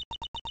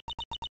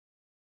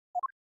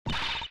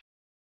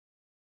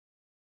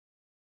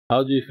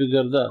 How do you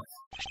figure that?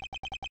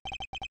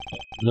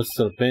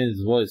 Mr.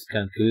 Payne's voice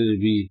can clearly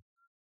be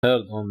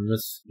heard on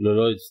Miss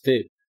Lloyd's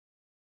tape.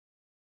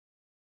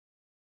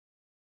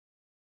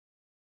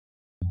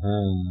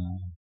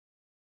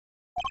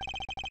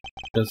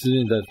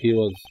 Considering that he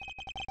was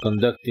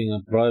conducting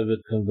a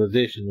private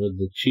conversation with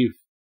the chief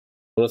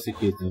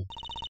prosecutor.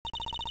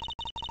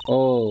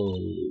 Oh,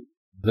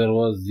 there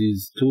was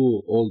these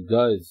two old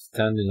guys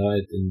standing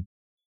right in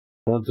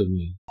front of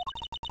me.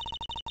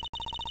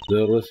 They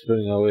were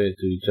whispering away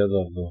to each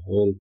other the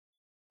whole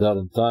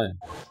darn time.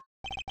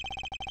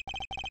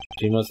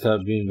 She must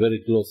have been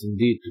very close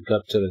indeed to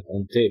capture it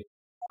on tape.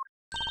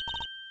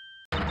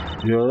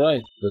 You're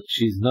right, but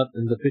she's not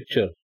in the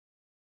picture.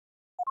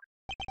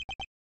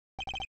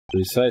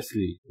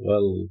 Precisely.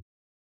 Well,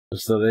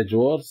 Mr.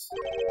 Edgeworth,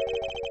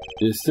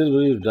 do you still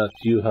believe that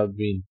you have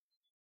been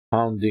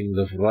hounding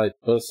the right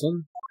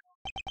person?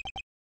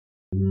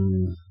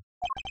 Mr.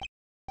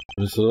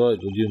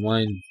 Lloyd, would you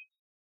mind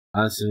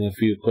answering a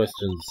few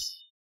questions?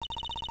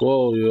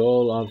 Whoa, you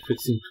all are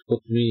fixing to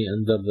put me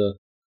under the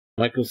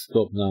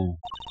microscope now.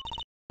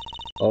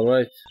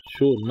 Alright,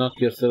 sure, knock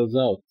yourselves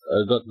out.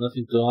 I got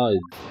nothing to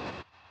hide.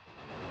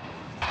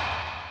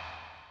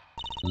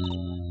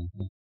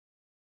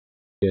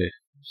 Okay,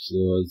 so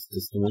it's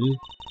testimony.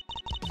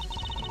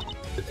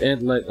 It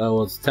ain't like I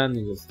was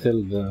standing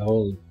still the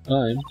whole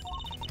time.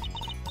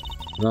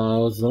 No, I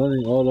was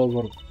running all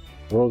over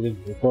roving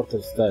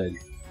reporter style.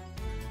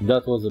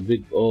 That was a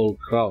big old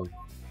crowd.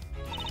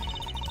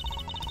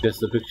 Guess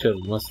the picture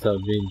must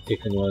have been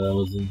taken while I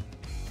was in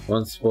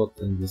one spot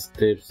and the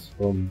tapes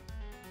from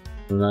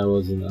when I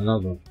was in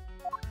another.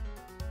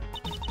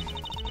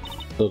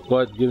 So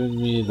quite giving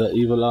me the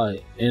evil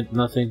eye ain't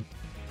nothing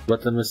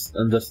but a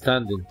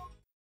misunderstanding.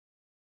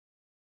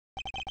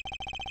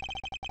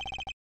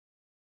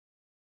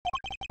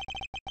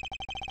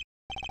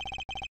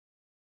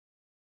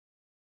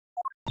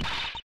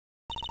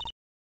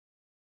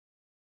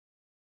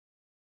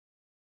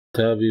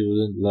 Tabby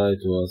wouldn't lie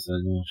to us,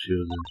 I know she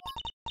wouldn't.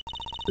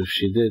 If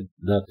she did,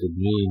 that would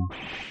mean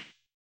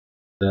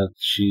that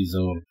she's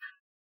our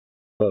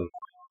perk.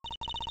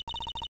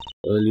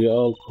 Well, you're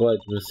all quite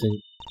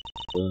messing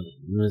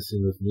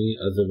with me,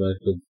 as if I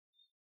could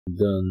have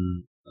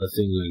done a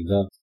thing like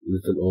that,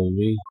 little old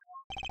me.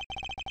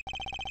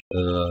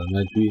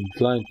 Might be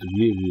inclined to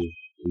believe you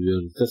if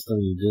your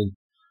testimony didn't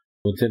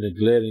contain a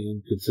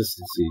glaring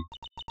inconsistency.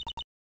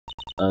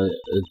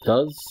 It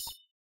does?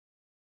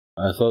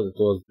 I thought it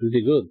was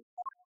pretty good.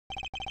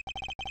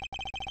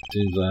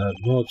 Seems I have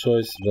no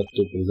choice but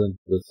to present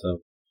this up.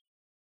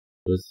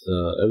 with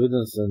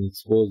evidence and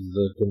expose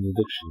the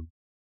contradiction.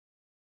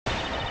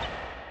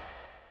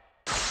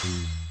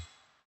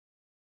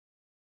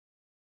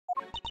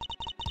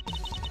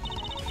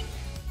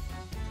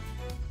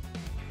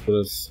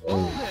 Press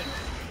O.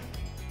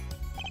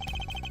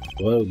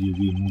 Why would you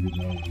be moving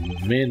around?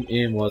 The main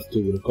aim was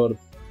to record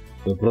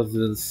the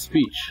president's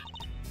speech.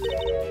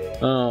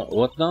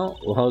 What now?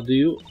 How do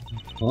you?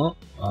 Huh?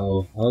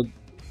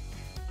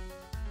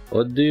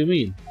 What do you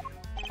mean?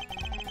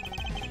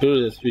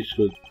 Surely the speech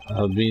could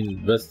have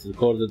been best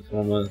recorded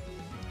from a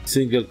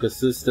single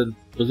consistent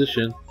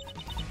position.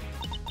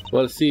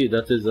 Well, see,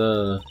 that is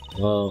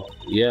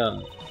yeah,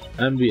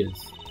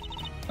 ambience.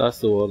 That's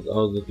the word I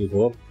was looking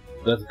for.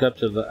 That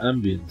capture the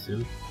ambience, you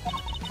know.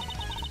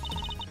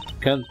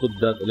 Can't put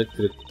that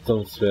electric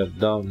atmosphere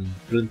down in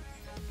print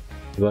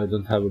if I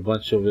don't have a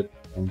bunch of it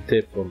on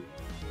tape for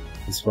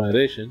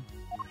inspiration.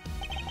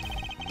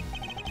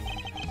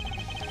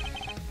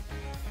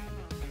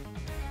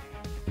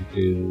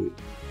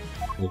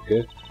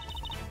 Okay.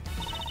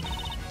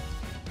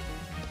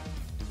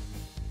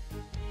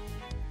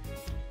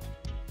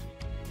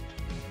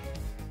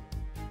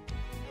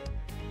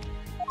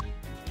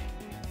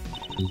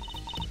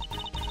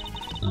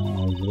 I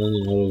was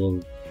running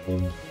all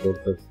over for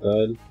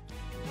textile,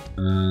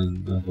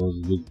 and that was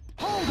good.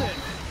 Hold it!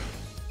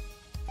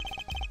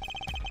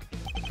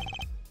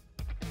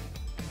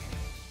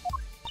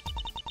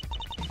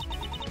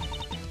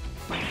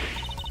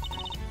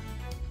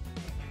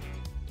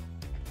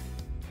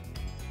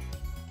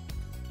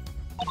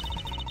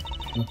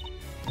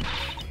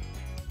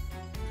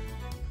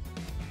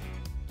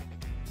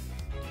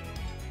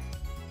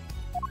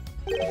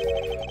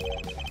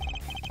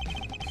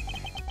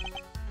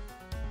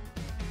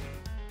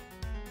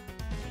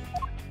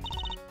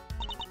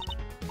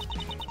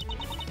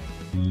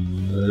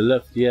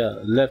 Left, yeah,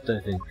 left,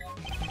 I think.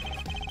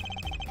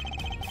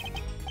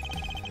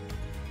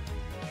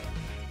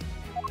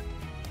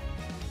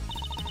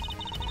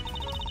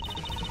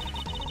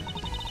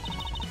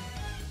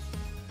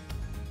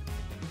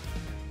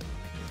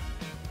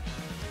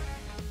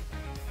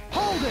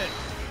 Hold it!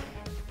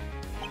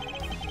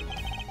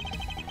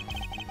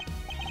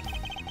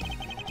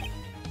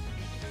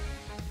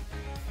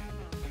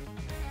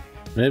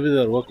 Maybe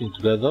they're working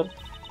together.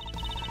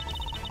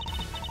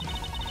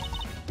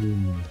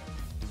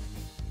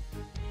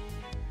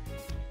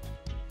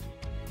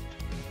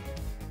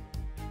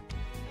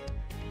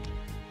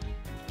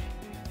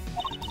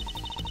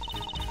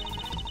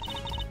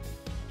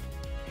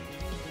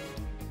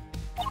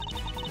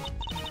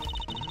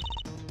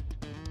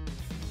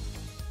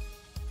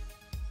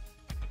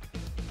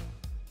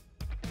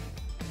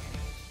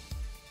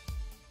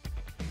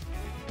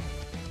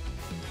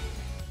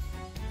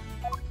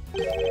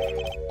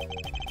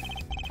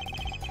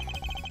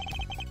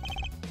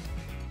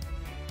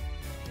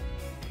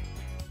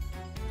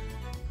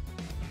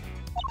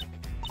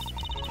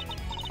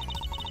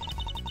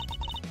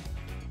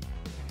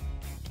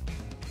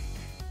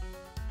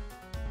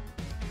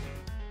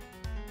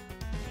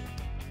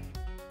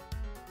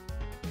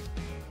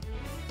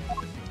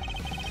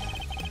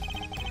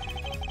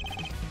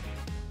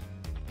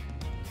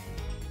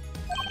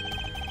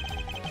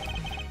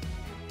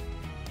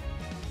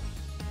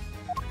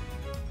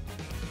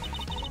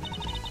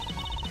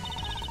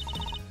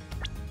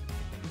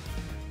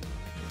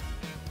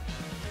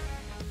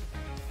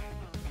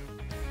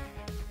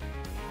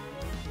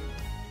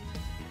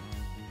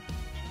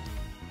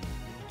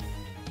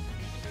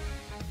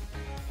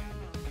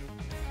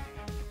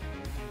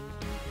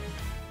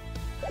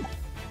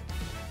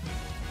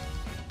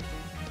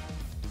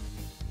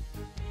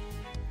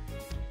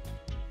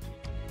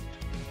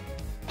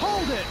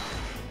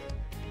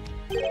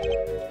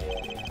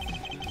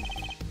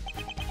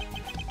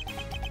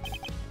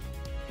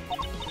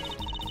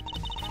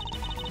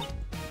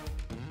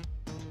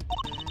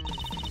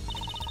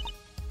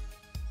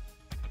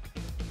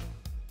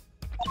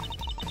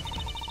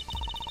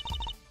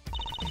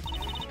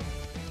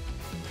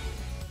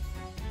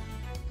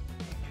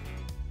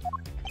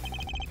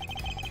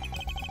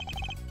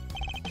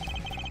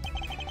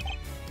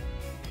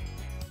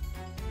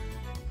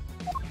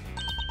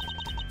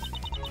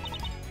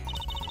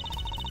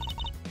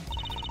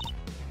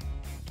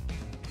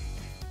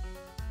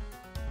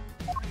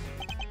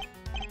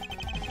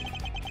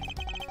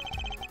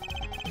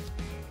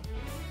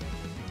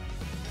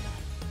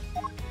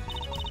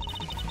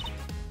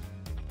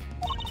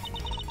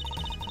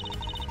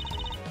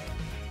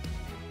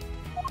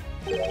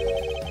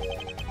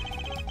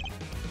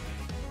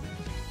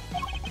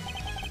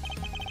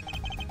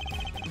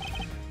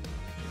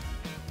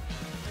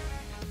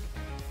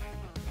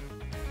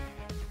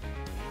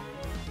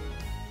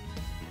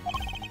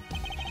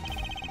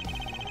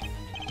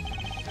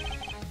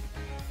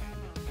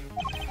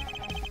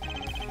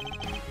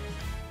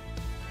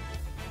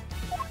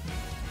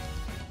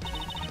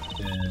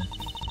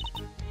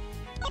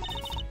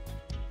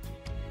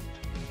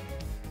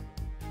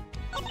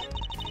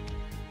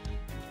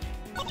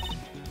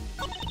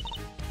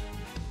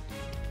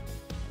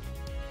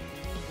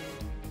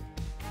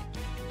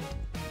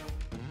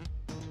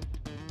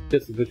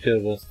 This picture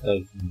must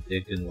have been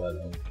taken while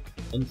I was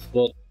on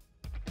spot.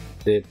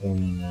 Tape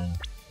from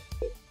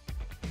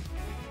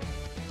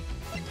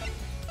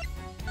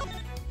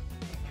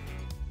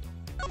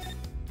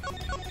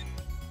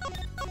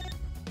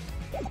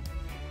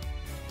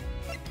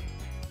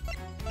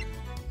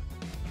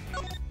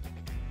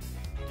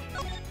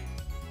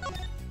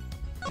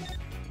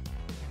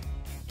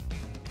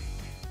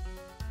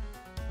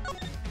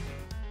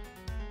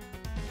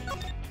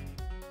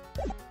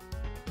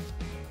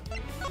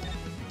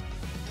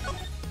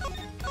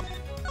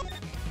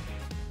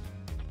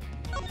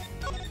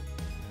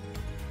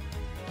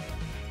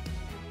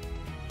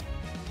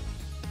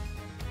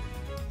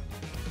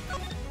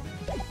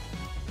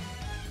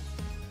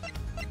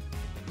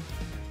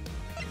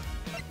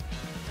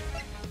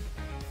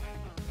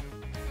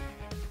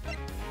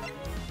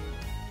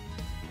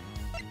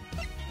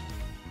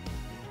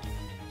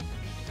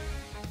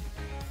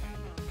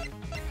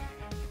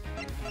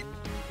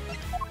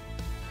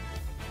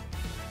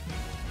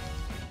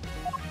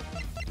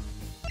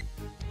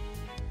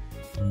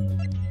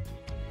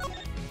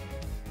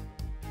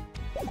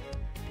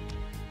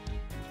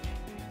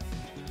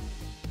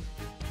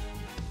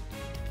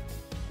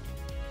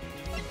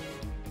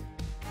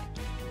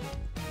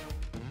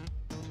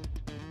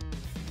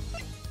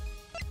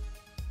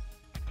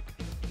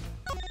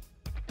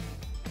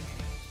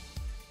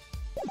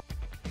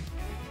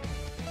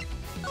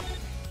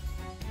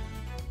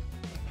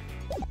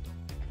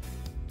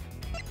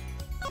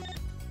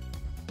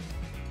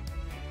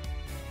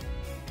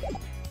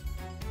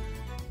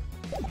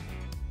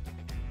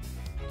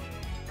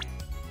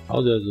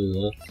how do I do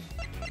that?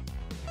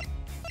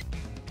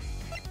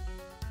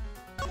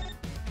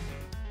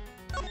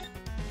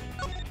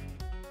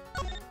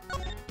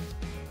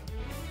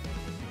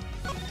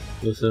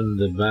 Listen,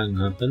 the bang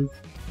happened.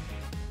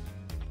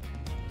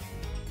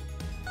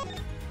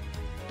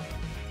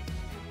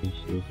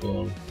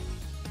 Before.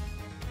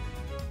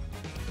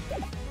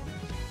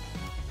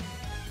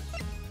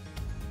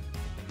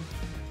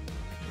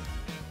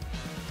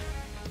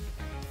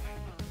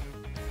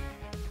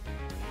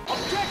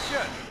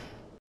 Objection!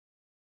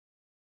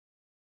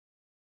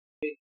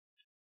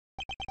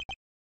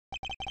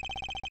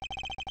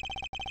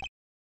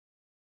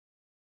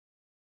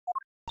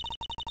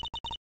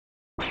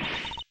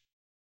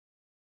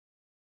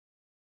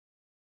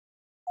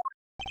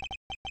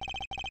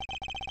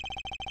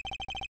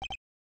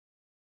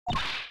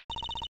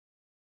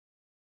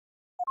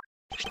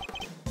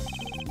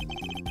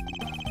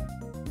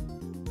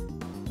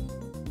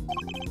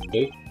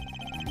 Okay.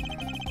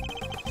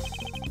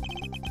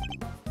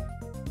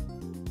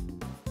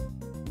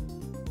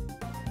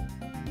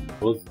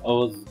 I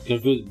was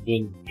confused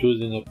between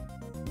choosing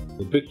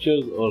the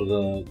pictures or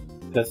the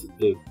cassette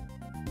tape,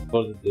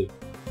 recording tape.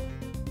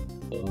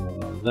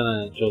 Then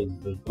I chose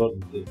the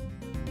recording tape.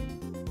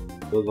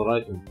 It was the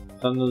right one.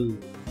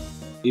 Sometimes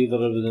either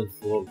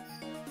evidence works.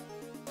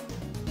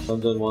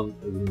 Sometimes one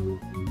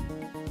evidence works.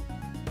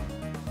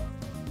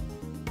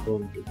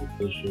 From the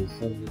picture shows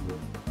something.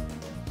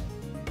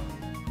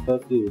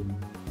 That's the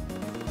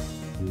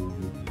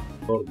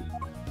recording.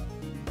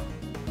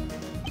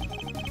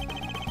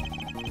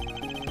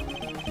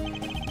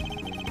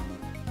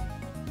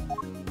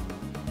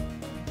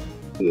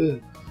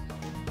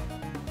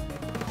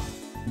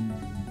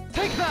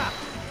 Take that!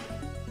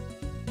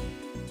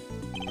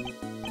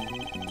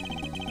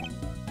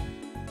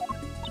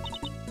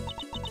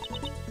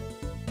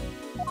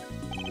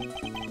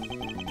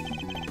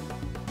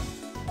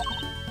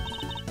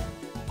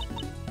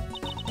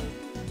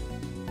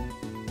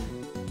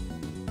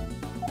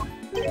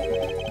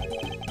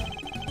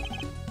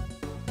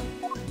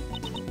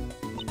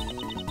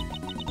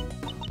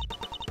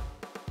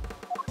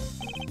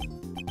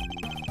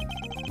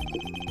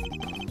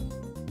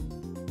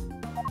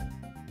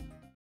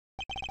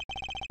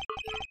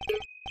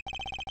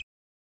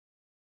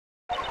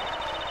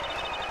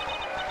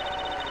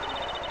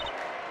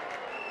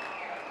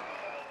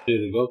 Here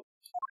we go.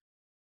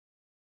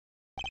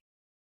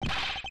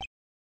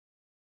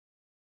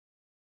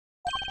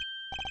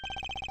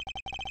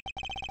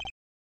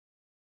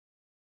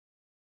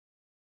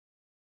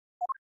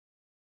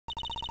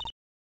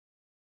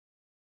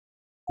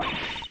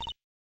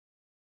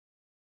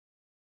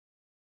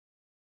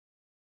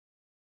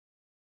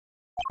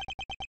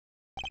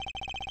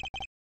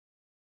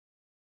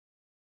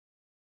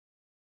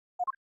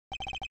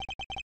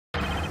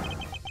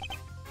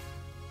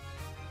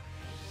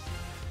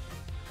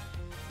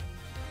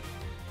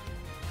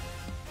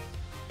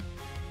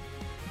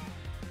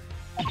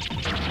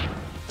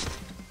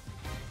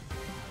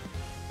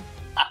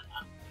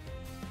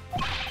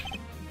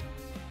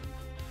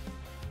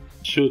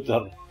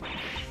 Shooter.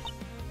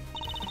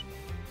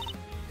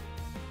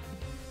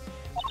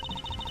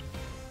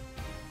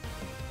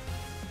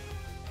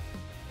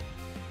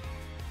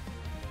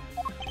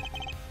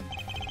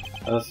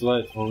 That's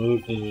right, from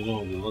everything we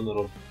know, the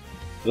owner of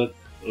that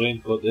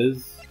raincoat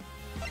is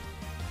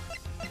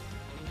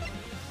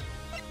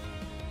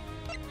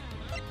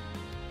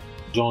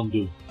John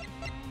Doe.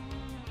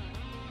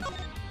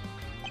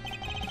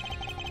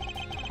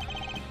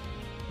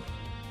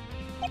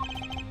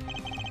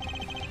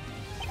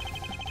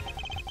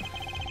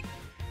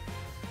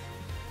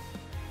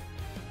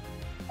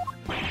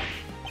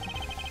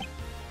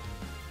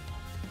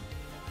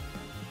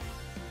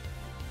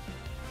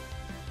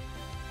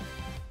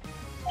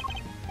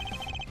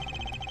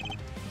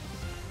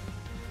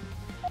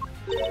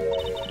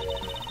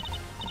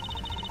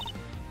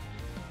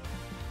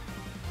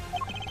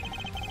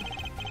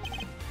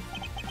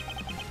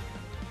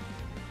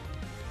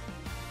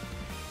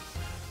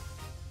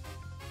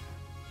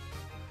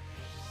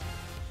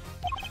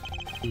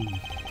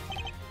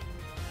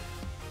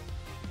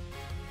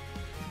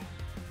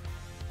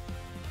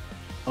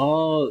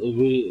 Oh,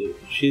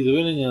 she's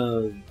wearing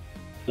a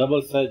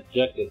double-sided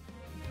jacket.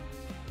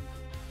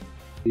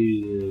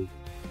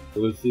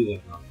 We'll see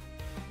that now.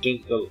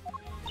 Change color.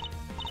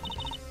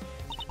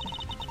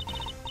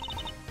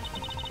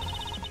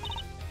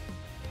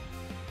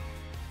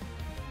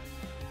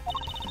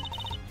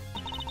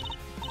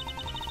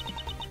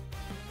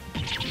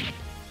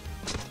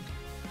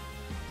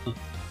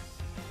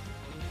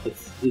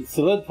 It's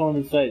red from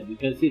inside. You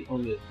can see it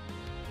from here.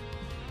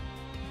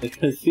 I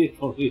can see it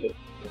from here.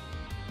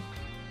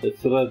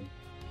 It's red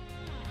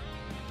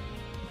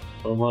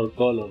from her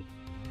collar.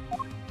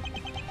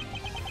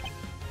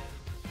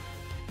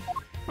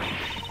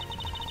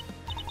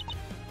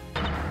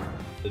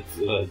 It's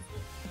red.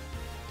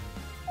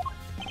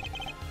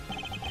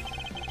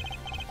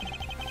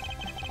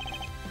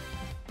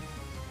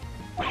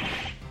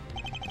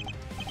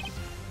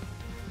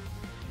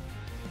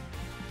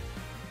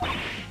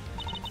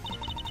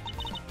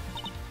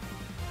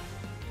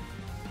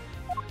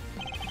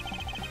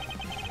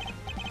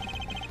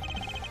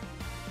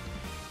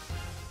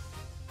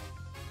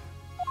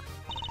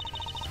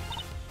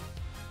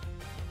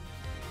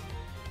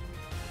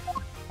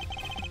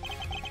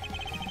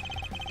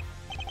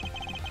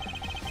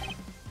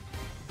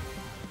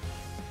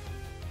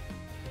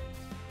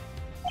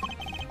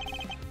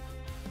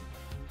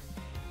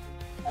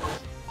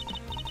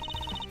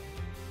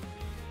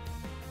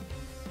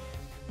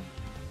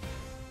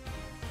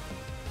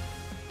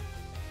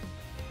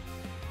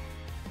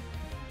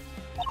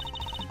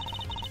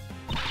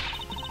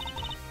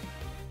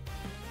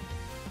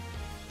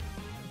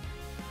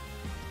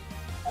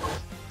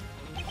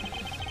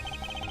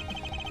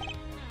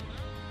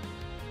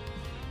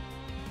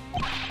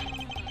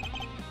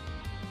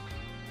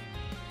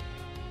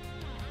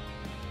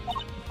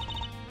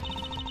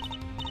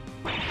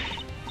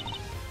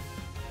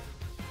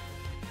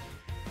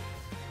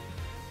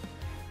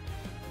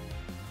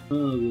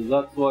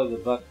 That's why the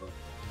background.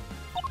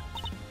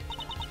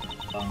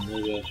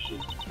 Maybe I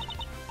should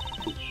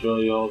show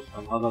you all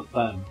some other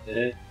time,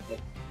 okay?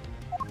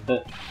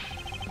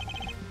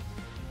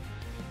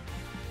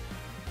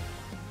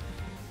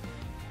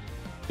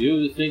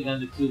 You think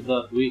Undefeated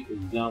that week is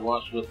gonna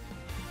watch with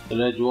the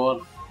Rage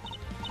War?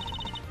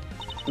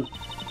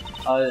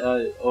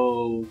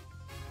 Oh.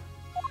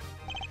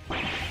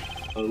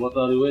 What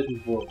are you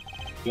waiting for?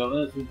 You're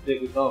innocent,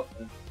 take it off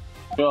and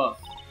show us.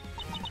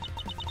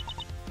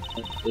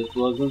 It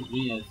wasn't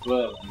me, I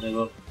swear. I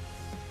never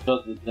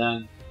shot the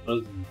dang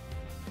president.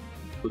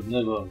 Could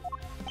never.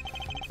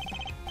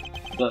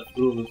 That's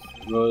true,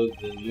 Mr. Lloyd,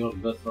 then your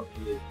best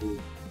option is to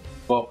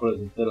cooperate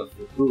and tell us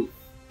the truth.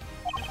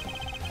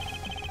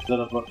 Is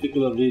there a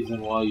particular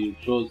reason why you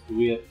chose to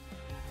wear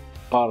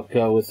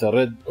parka with a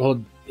red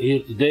hood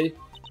here today?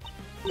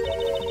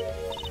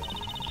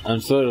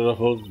 I'm sorry,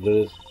 Ruffles,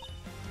 there is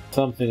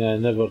something I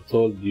never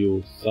told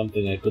you,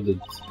 something I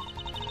couldn't.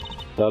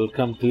 I'll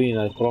come clean,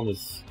 I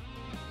promise.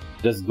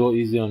 Just go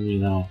easy on me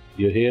now.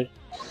 You hear?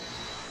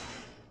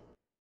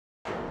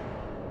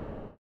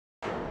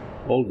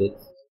 Hold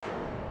it.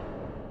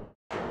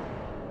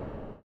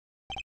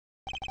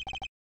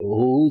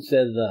 Who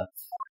said that?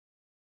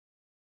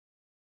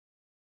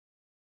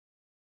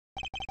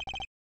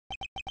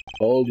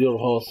 Hold your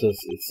horses.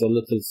 It's a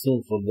little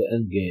soon for the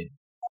end game.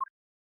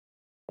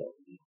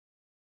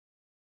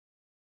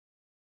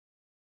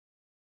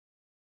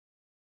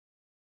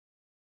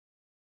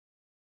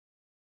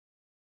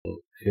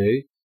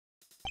 Okay.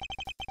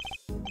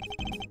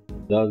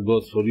 That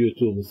goes for you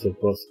too, Mr.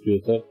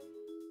 Prosecutor.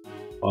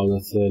 Oh,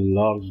 that's a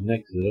large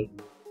neck there.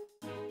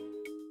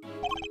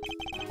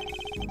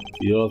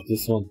 You lost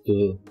this one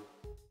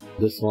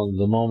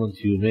the moment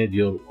you made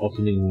your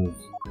opening move.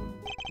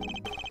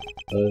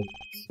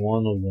 It's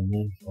one of the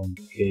men from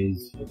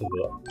Kay's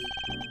photograph.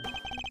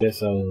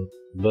 Guess I'll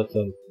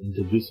better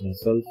introduce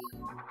myself.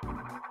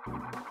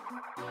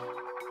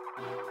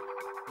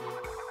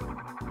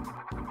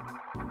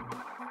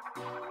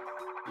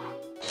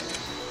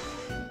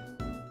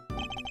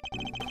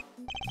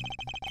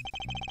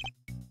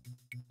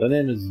 The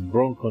name is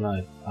Bronco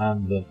Knight.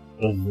 I'm the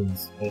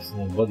president's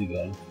personal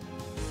bodyguard.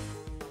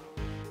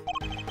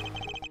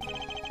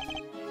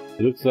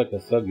 He looks like a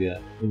thug, yeah.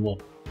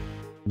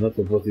 Not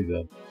a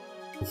bodyguard.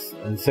 He's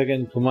in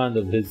second command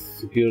of his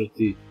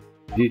security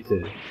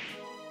detail.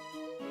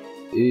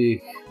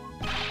 Eek.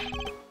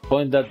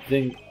 Point that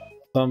thing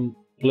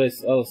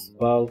someplace else,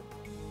 pal.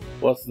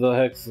 What the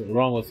heck's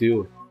wrong with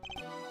you?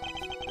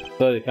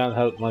 Sorry, can't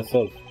help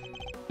myself.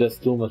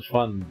 Just too much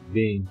fun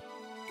being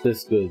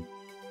this good.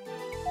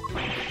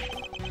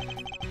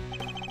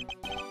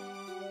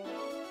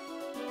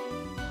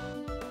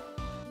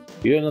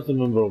 You're not a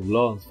member of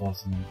law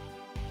enforcement.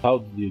 How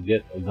did you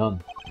get a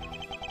gun?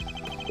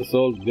 This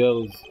old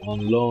girl's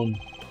on loan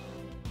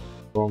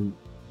from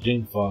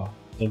Jinfa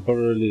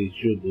temporarily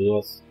issued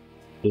us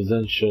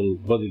presidential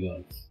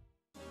bodyguards.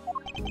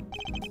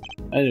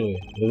 Anyway,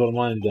 never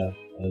mind that.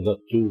 I got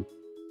two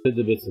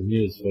tidbits of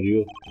news for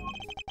you.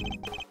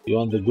 You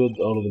want the good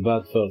or the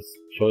bad first?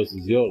 Choice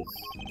is yours.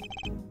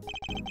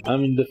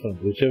 I'm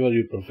indifferent, whichever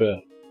you prefer.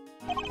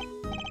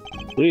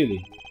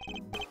 Really?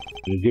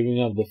 You're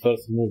giving up the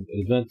first move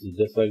advantage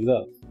just like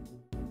that?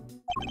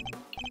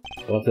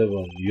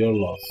 Whatever, your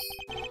loss.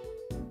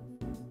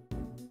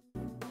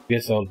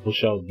 Guess I'll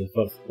push out the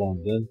first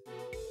pawn then.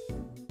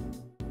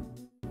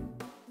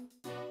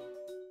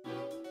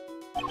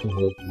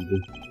 What is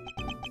this?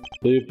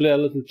 So you play a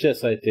little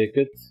chess, I take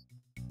it?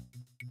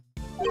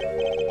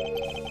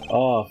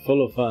 Ah,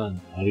 fellow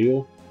fan, are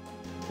you?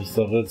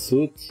 Mr. Red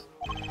Suit?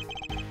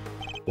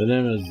 The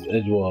name is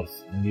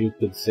Edgeworth, and you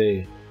could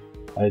say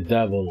I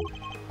dabble.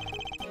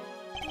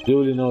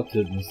 Duly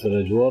noted,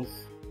 Mr.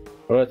 Edgeworth.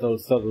 Alright, I'll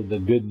start with the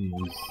good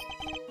news.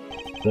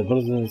 The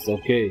president's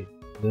okay.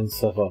 Didn't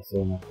suffer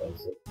so much, I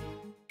said.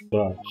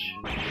 Scratch.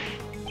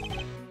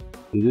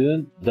 You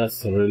didn't?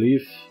 That's a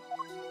relief.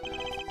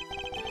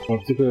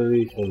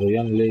 Particularly for the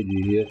young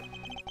lady here.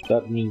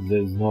 That means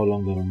there is no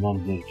longer a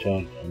murder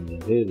charge on the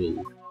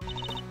table.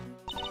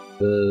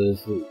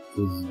 This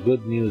is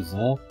good news,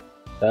 huh?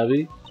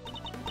 Abby?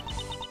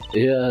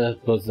 Yeah,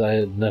 because I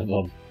had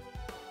never.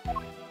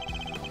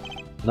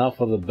 Now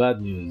for the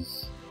bad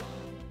news.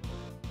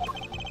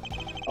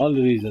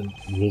 Only reason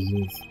the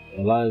president's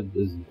alive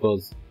is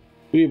because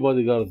we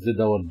bodyguards did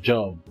our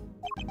job.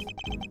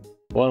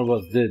 One of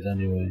us did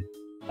anyway.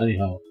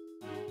 Anyhow,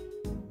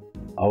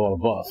 our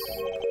boss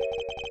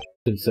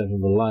put himself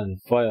in the line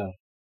of fire.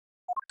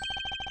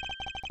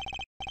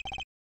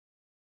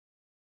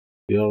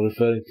 You're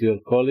referring to your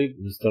colleague,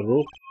 Mr.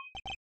 Rook?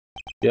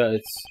 Yeah,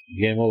 it's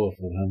game over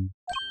for him.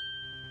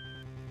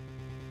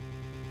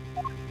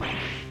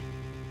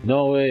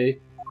 No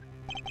way.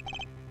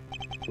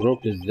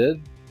 Rook is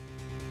dead?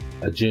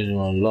 A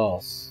genuine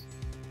loss.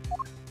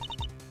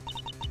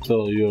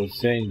 So you're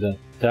saying that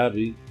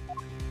Tabby,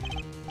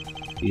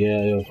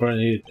 yeah, your friend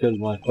here killed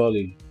my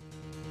colleague,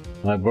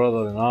 my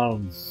brother in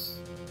arms.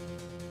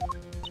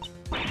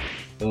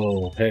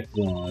 Oh, heck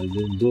no, I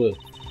didn't do it.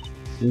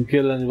 Didn't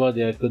kill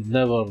anybody, I could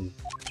never.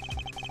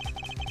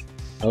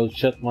 I would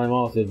shut my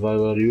mouth if I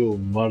were you,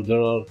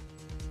 murderer.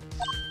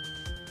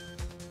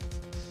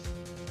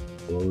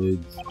 So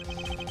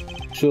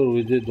sure,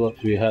 we did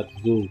what we had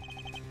to do.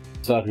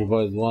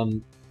 Sacrifice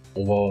one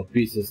of our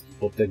pieces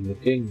to protect the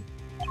king.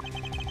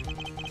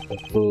 But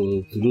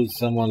to lose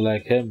someone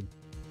like him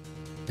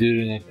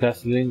during a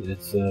castling,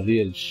 it's a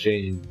real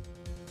shame.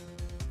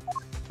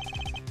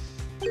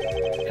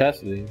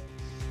 Castling?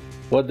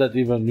 What does that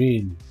even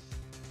mean?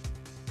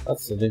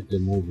 That's an Inca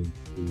moving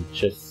in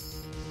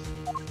chess.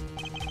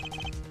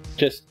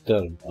 Chess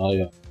term. Oh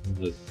yeah.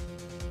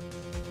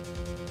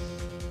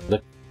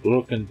 The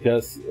rook and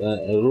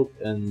rook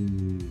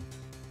and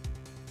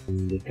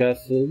the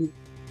castle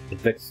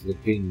protects the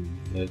king.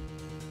 Like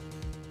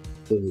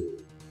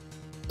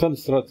some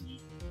strategy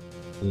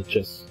in the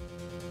chess.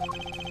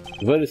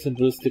 Very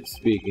simplistic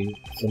speaking,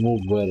 it's a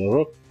move where a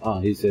rook.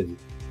 He says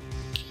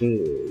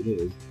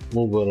it.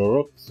 Move where a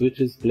rook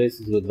switches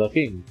places with the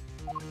king.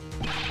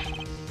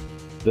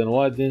 Then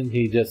why didn't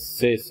he just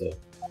say so?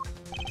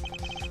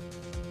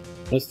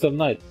 Mr.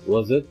 Knight,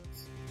 was it?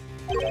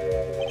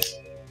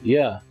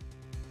 Yeah.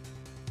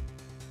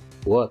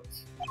 What?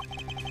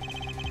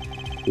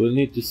 We'll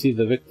need to see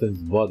the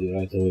victim's body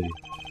right away.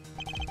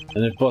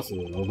 And if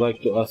possible, I would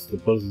like to ask the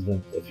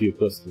president a few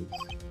questions.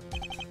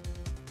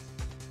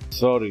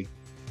 Sorry.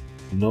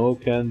 No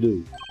can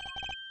do.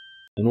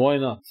 And why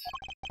not?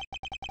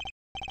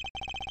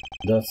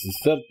 That's the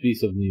third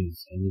piece of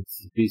news, and it's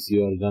the piece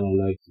you are gonna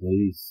like the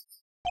least.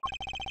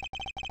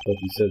 But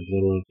you said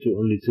there were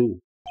only two.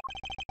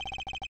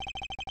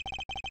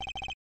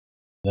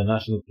 The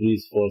National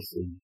Police Force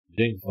in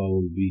Jingfa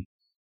will be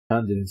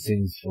handling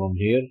things from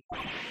here.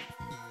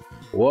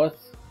 What?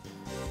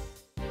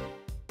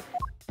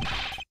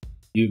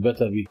 You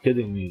better be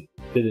kidding me.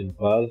 Kidding,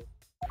 pal.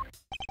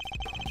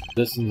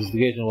 This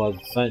investigation was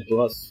assigned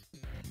to us.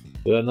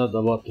 We are not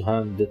about to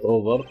hand it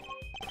over.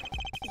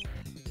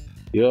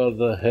 You're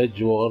the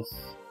Hedgeworth,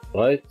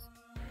 right?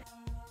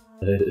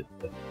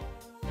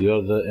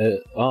 You're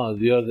the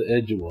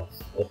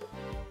Edgeworth.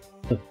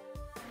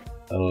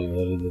 I don't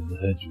know, the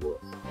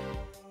Hedgeworth.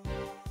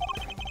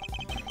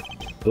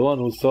 The one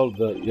who solved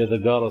the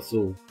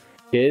Yadagarasu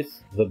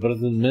case, the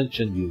president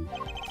mentioned you.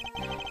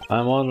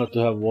 I'm honored to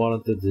have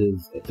warranted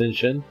his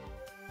attention.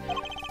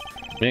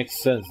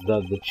 Makes sense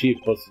that the chief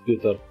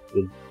prosecutor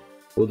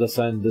would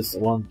assign this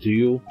one to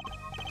you.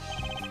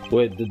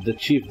 Wait, did the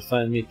chief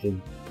assign me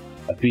to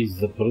appease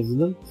the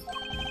president?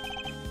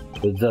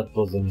 But that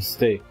was a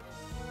mistake.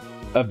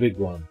 A big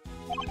one.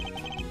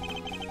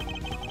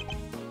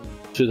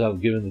 Should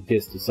have given the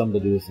case to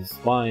somebody with a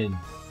spine.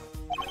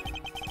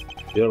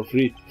 You're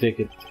free to take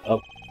it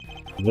up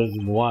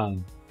version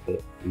 1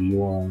 if you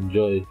want to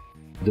enjoy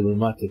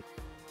diplomatic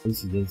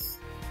incidents.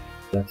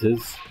 That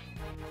is.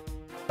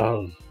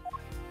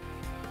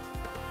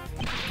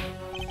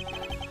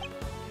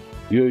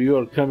 You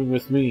are coming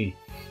with me.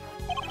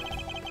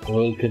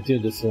 We'll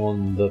continue this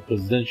on the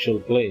presidential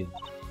plane.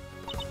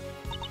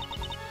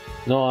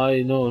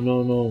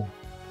 No.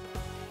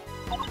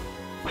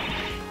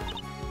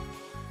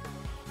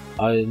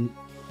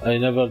 I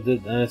never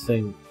did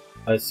anything.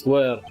 I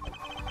swear.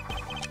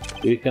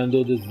 We can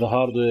do this the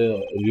hard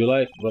way if you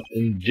like, but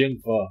in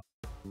Jingfa,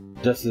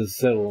 justice is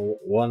served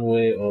one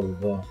way or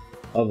the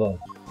other.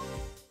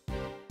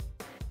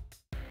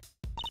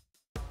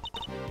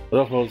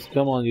 Ruffles,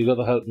 come on, you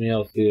gotta help me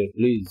out here,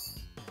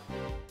 please.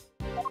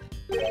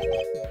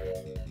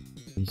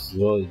 Mrs.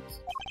 Lloyd.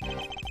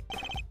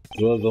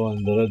 You're the one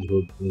in the red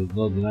hood, there's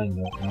no denying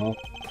that now.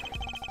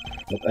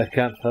 But I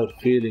can't help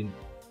feeling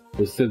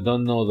we still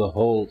don't know the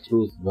whole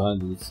truth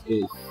behind this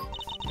case.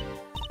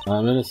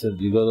 I'm innocent,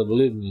 you gotta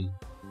believe me.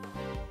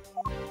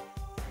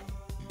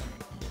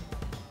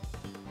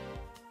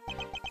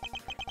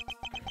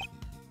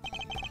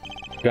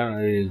 Can't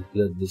really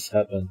let this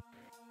happen.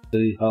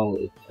 See how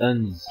it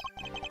ends.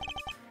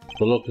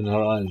 The look in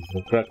her eyes,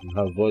 the crack in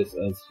her voice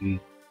as she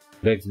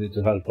begs me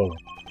to help her.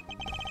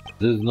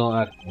 This is no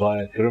act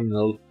by a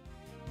criminal.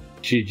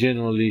 She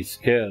genuinely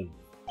scared.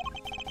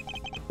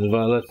 If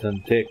I let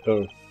him take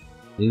her,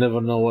 we'll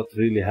never know what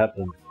really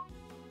happened.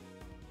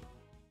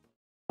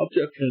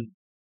 Objection!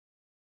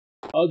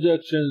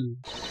 Objection!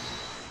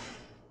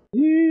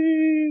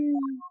 Yee!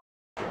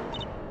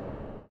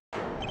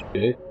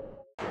 Okay.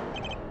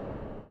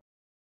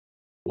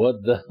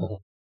 What the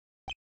hell?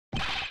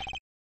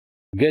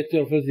 Get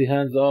your filthy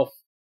hands off!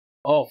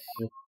 Off!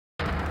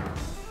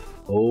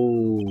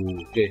 Oh,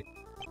 okay.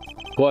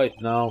 Quiet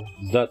now.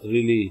 Is that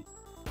really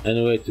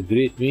any way to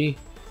greet me?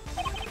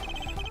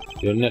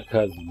 Your neck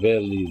has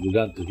barely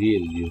begun to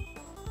heal. You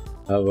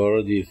have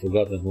already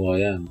forgotten who I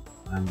am.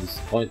 I'm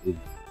disappointed.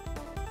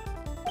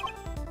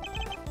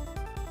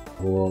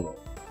 Oh,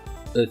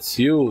 it's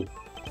you.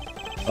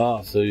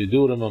 Ah, so you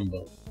do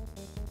remember.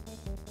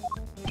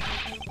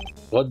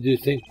 What do you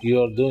think you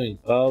are doing,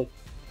 pal?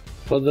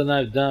 Put the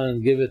knife down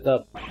and give it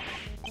up.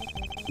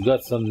 You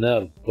got some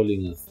nerve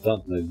pulling a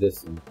stunt like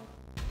this in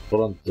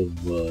front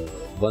of a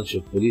bunch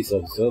of police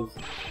officers.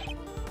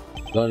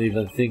 Don't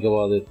even think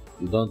about it.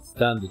 You don't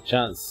stand a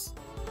chance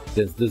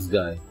against this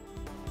guy.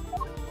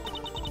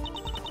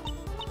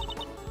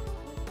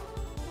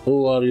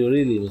 Who are you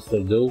really,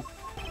 Mr. Doe?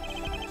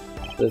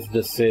 Let's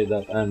just say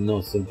that I'm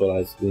no simple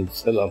ice cream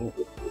seller.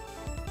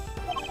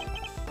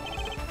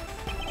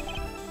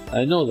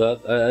 I know that.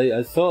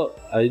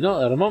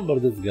 I remember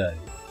this guy.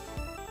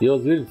 He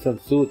was wearing some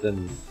suit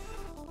and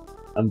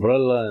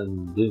umbrella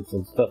and doing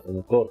some stuff in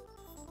the court.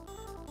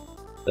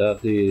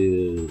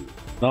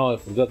 Now I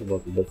forgot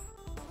about it, but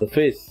the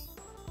face,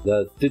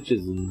 the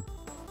stitches in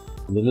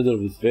the middle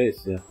of his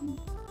face, yeah.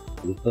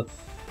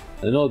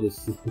 I know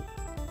this.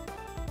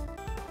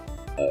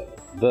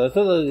 But I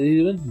thought that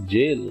he went to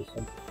jail or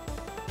something.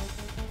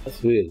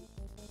 That's weird.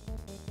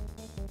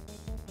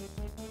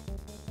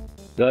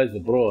 Guy's a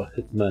pro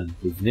hitman.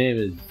 His name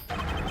is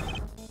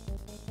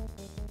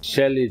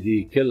Shelly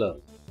the Killer.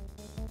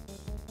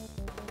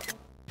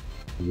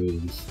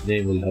 His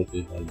name will help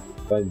me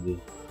find it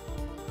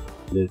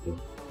later.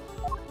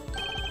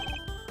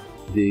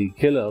 The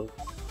killer.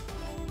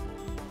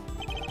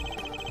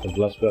 A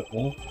flashback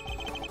now.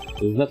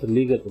 Is not a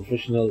legal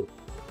professional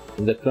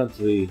in the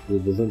country who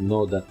doesn't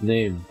know that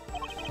name.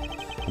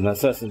 An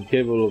assassin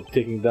capable of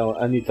taking down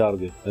any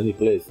target, any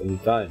place, any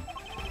time.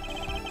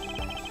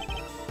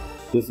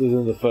 This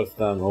isn't the first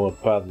time our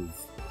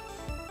paths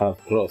have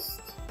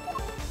crossed.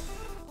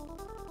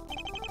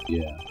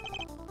 Yeah.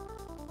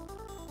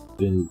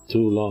 Been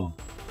too long.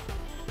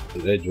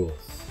 The edge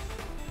was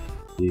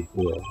the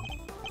killer.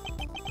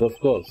 So of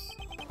course,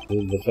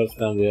 this is the first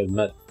time we have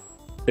met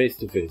face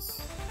to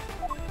face.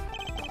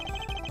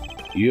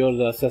 You're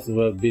the assassin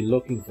we have been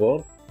looking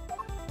for?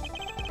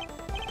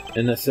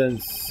 In a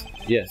sense,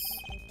 yes.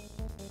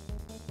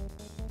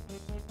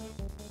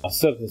 A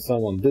certain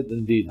someone did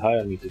indeed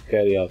hire me to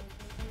carry out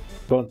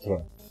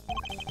contract.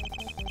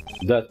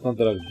 That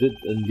contract did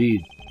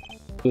indeed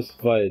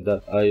specify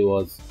that I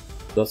was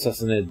to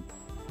assassinate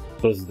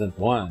President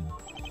Wang.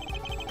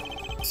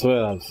 I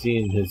swear I've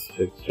seen his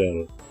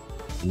picture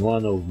in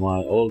one of my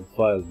old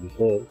files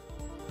before,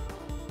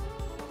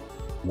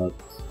 but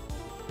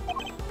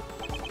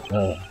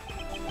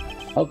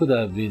how could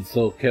I have been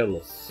so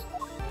careless?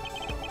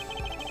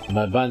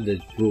 My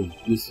bandage proved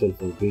useful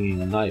for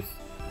bringing a knife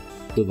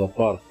to the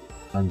park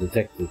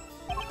undetected,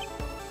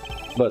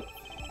 but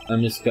I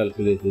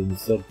miscalculated in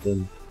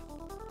certain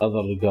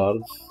other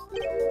regards.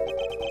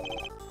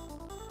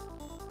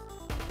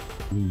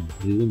 He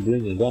didn't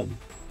bring a gun.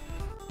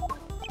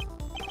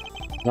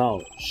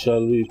 Now,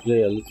 shall we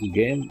play a little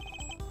game,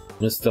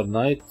 Mr.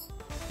 Knight?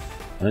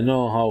 I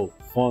know how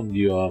fond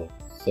you are of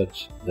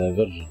such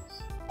diversions.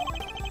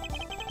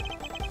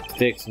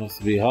 Stakes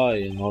must be high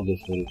in order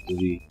for it to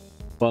be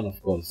fun,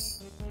 of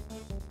course.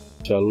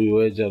 Shall we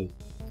wager,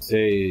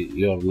 say,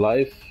 your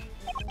life?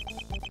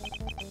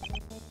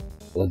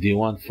 What do you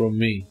want from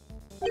me?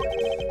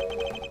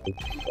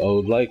 I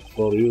would like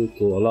for you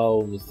to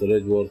allow Mr.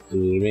 Edward to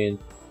remain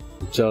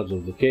in charge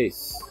of the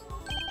case.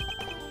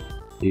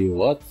 You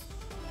what?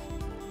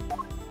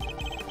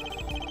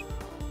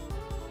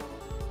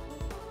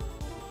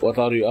 What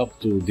are you up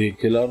to, the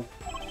killer?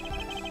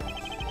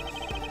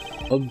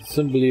 I'd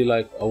simply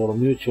like our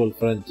mutual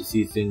friend to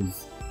see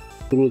things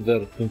through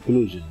their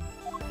conclusion.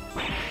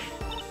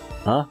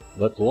 Huh?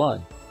 But why?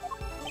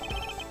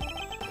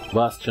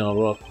 Bastion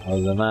Rock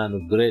was a man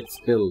of great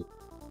skill,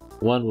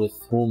 one with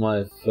whom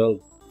I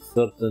felt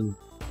certain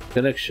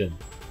connection.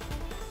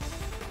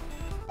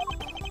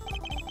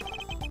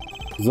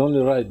 It's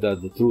only right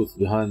that the truth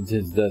behind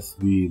his death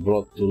be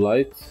brought to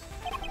light.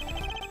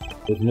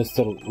 With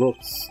Mr.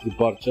 Rook's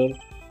departure,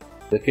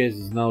 the case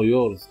is now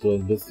yours to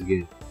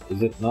investigate,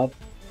 is it not,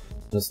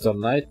 Mr.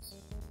 Knight?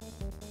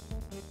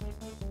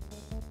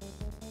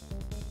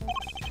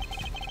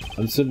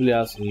 I'm simply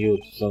asking you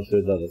to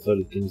transfer that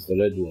authority to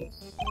Mr.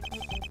 Edwards.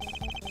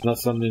 Not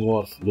something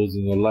worth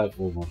losing your life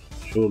over,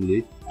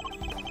 surely.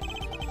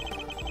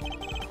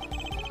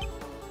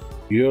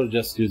 You're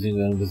just using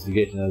the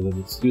investigation as an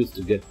excuse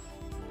to get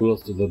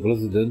close to the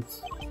president.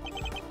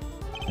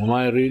 Am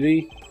I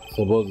really?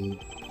 Suppose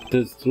it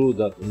is true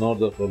that in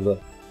order for the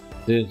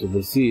thing to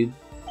proceed,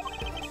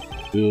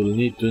 we will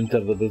need to enter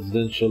the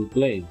presidential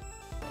plane.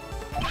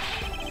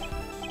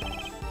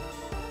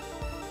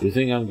 You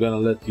think I'm gonna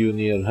let you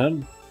near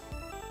him?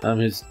 I'm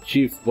his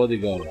chief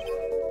bodyguard.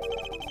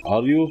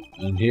 Are you?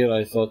 And here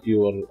I thought you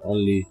were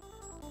only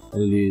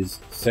his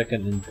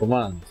second in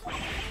command.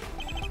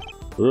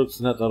 Rook's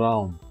not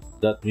around.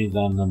 That means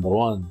I'm number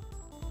one.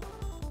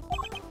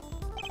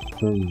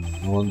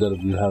 I wonder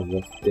if you have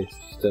what it takes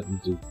to step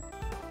into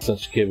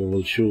such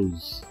capable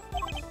shoes.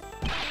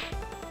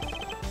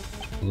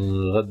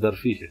 غدر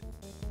فيه.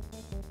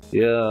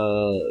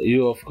 Yeah,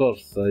 you of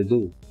course, I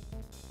do.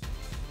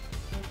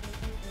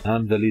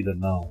 I'm the leader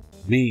now.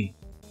 Me.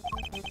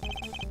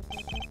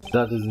 If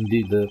that is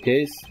indeed the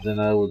case, then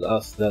I would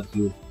ask that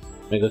you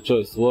make a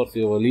choice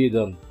worthy of a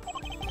leader.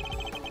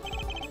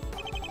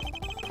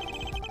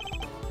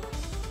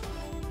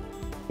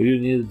 Will you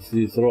need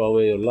to throw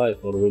away your life,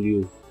 or will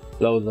you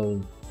allow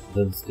the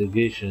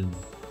investigation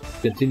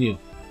to continue?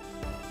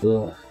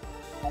 Ugh.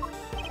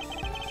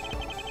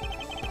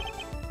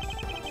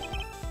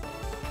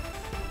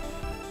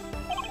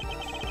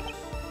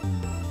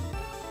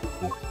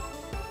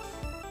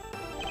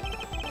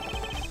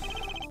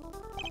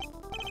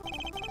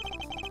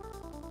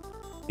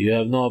 You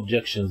have no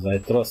objections, I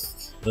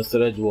trust.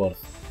 Mr.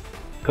 Edgeworth,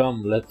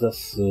 come, let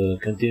us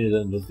continue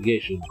the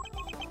investigation.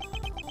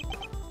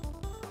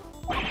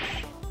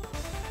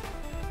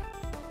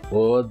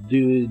 What do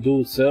you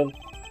do, sir?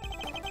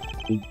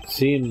 It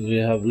seems we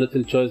have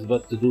little choice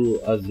but to do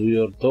as we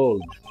are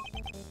told.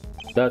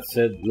 That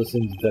said,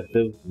 listen,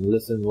 detective,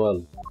 listen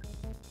well.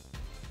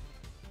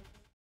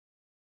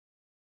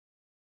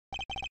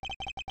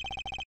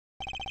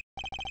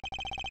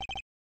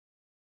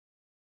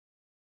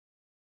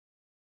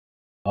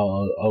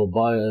 I'll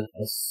buy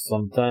us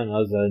some time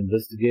as I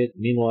investigate.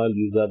 Meanwhile,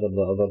 you gather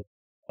the other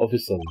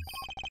officers.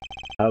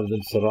 Have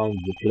them surround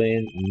the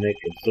plane and make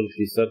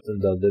absolutely certain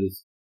that there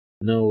is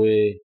no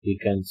way he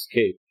can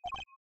escape.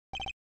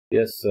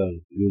 Yes, sir,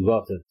 you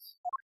got it.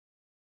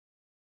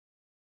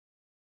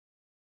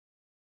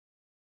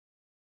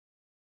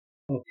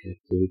 Okay,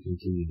 so we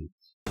continue.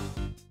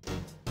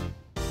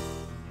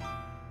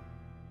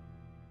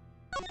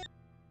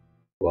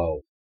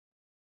 Wow.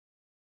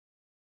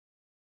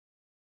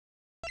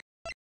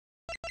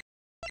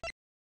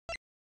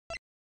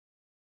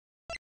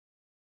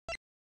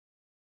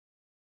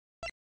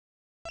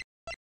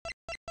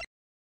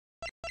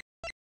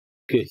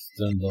 Case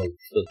turned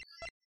out.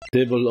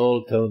 Table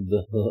all turned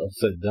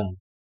upside down.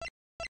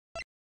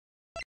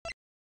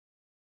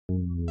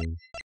 Hmm.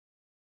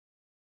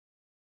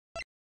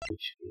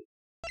 Which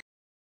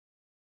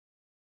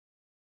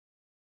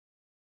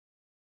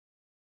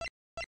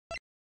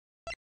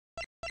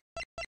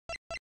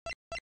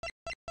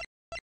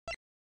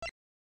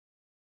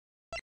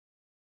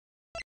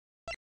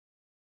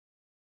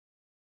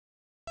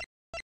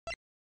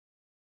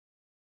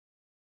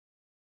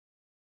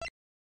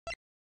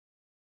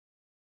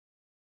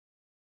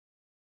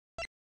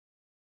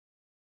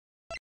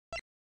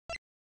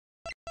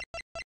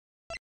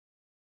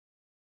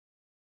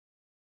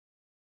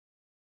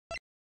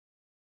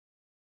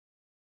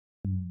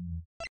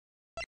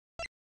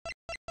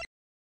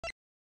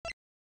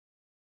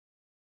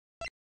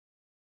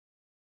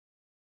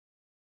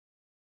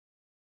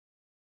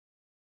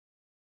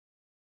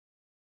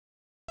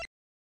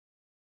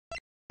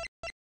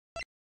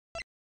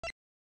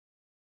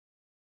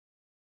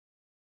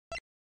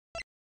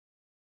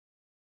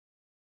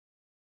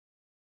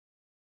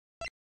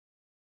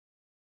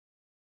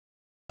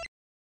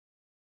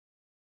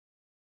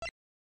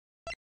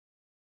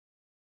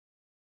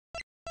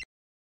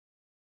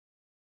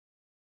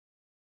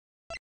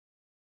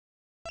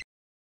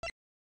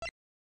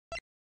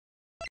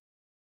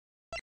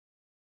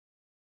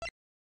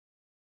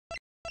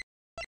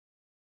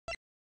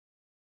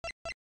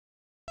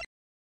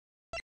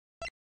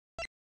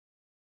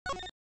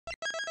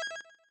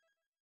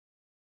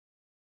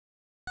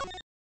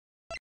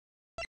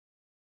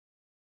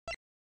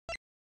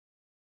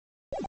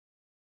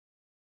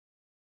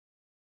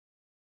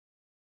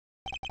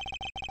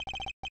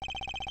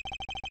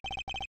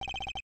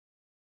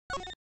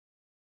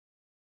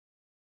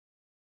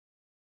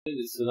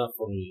It's enough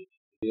for me.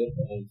 Here,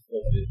 I'll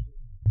stop here.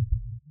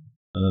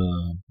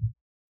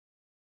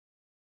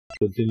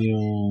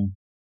 Continue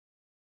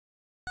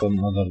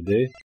some other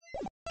day.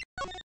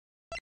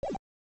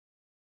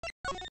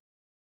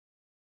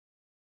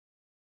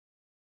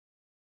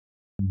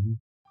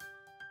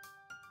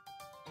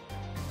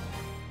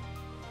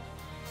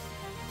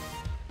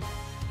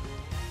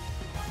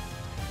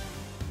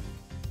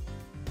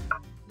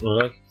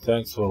 Alright,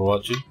 thanks for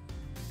watching.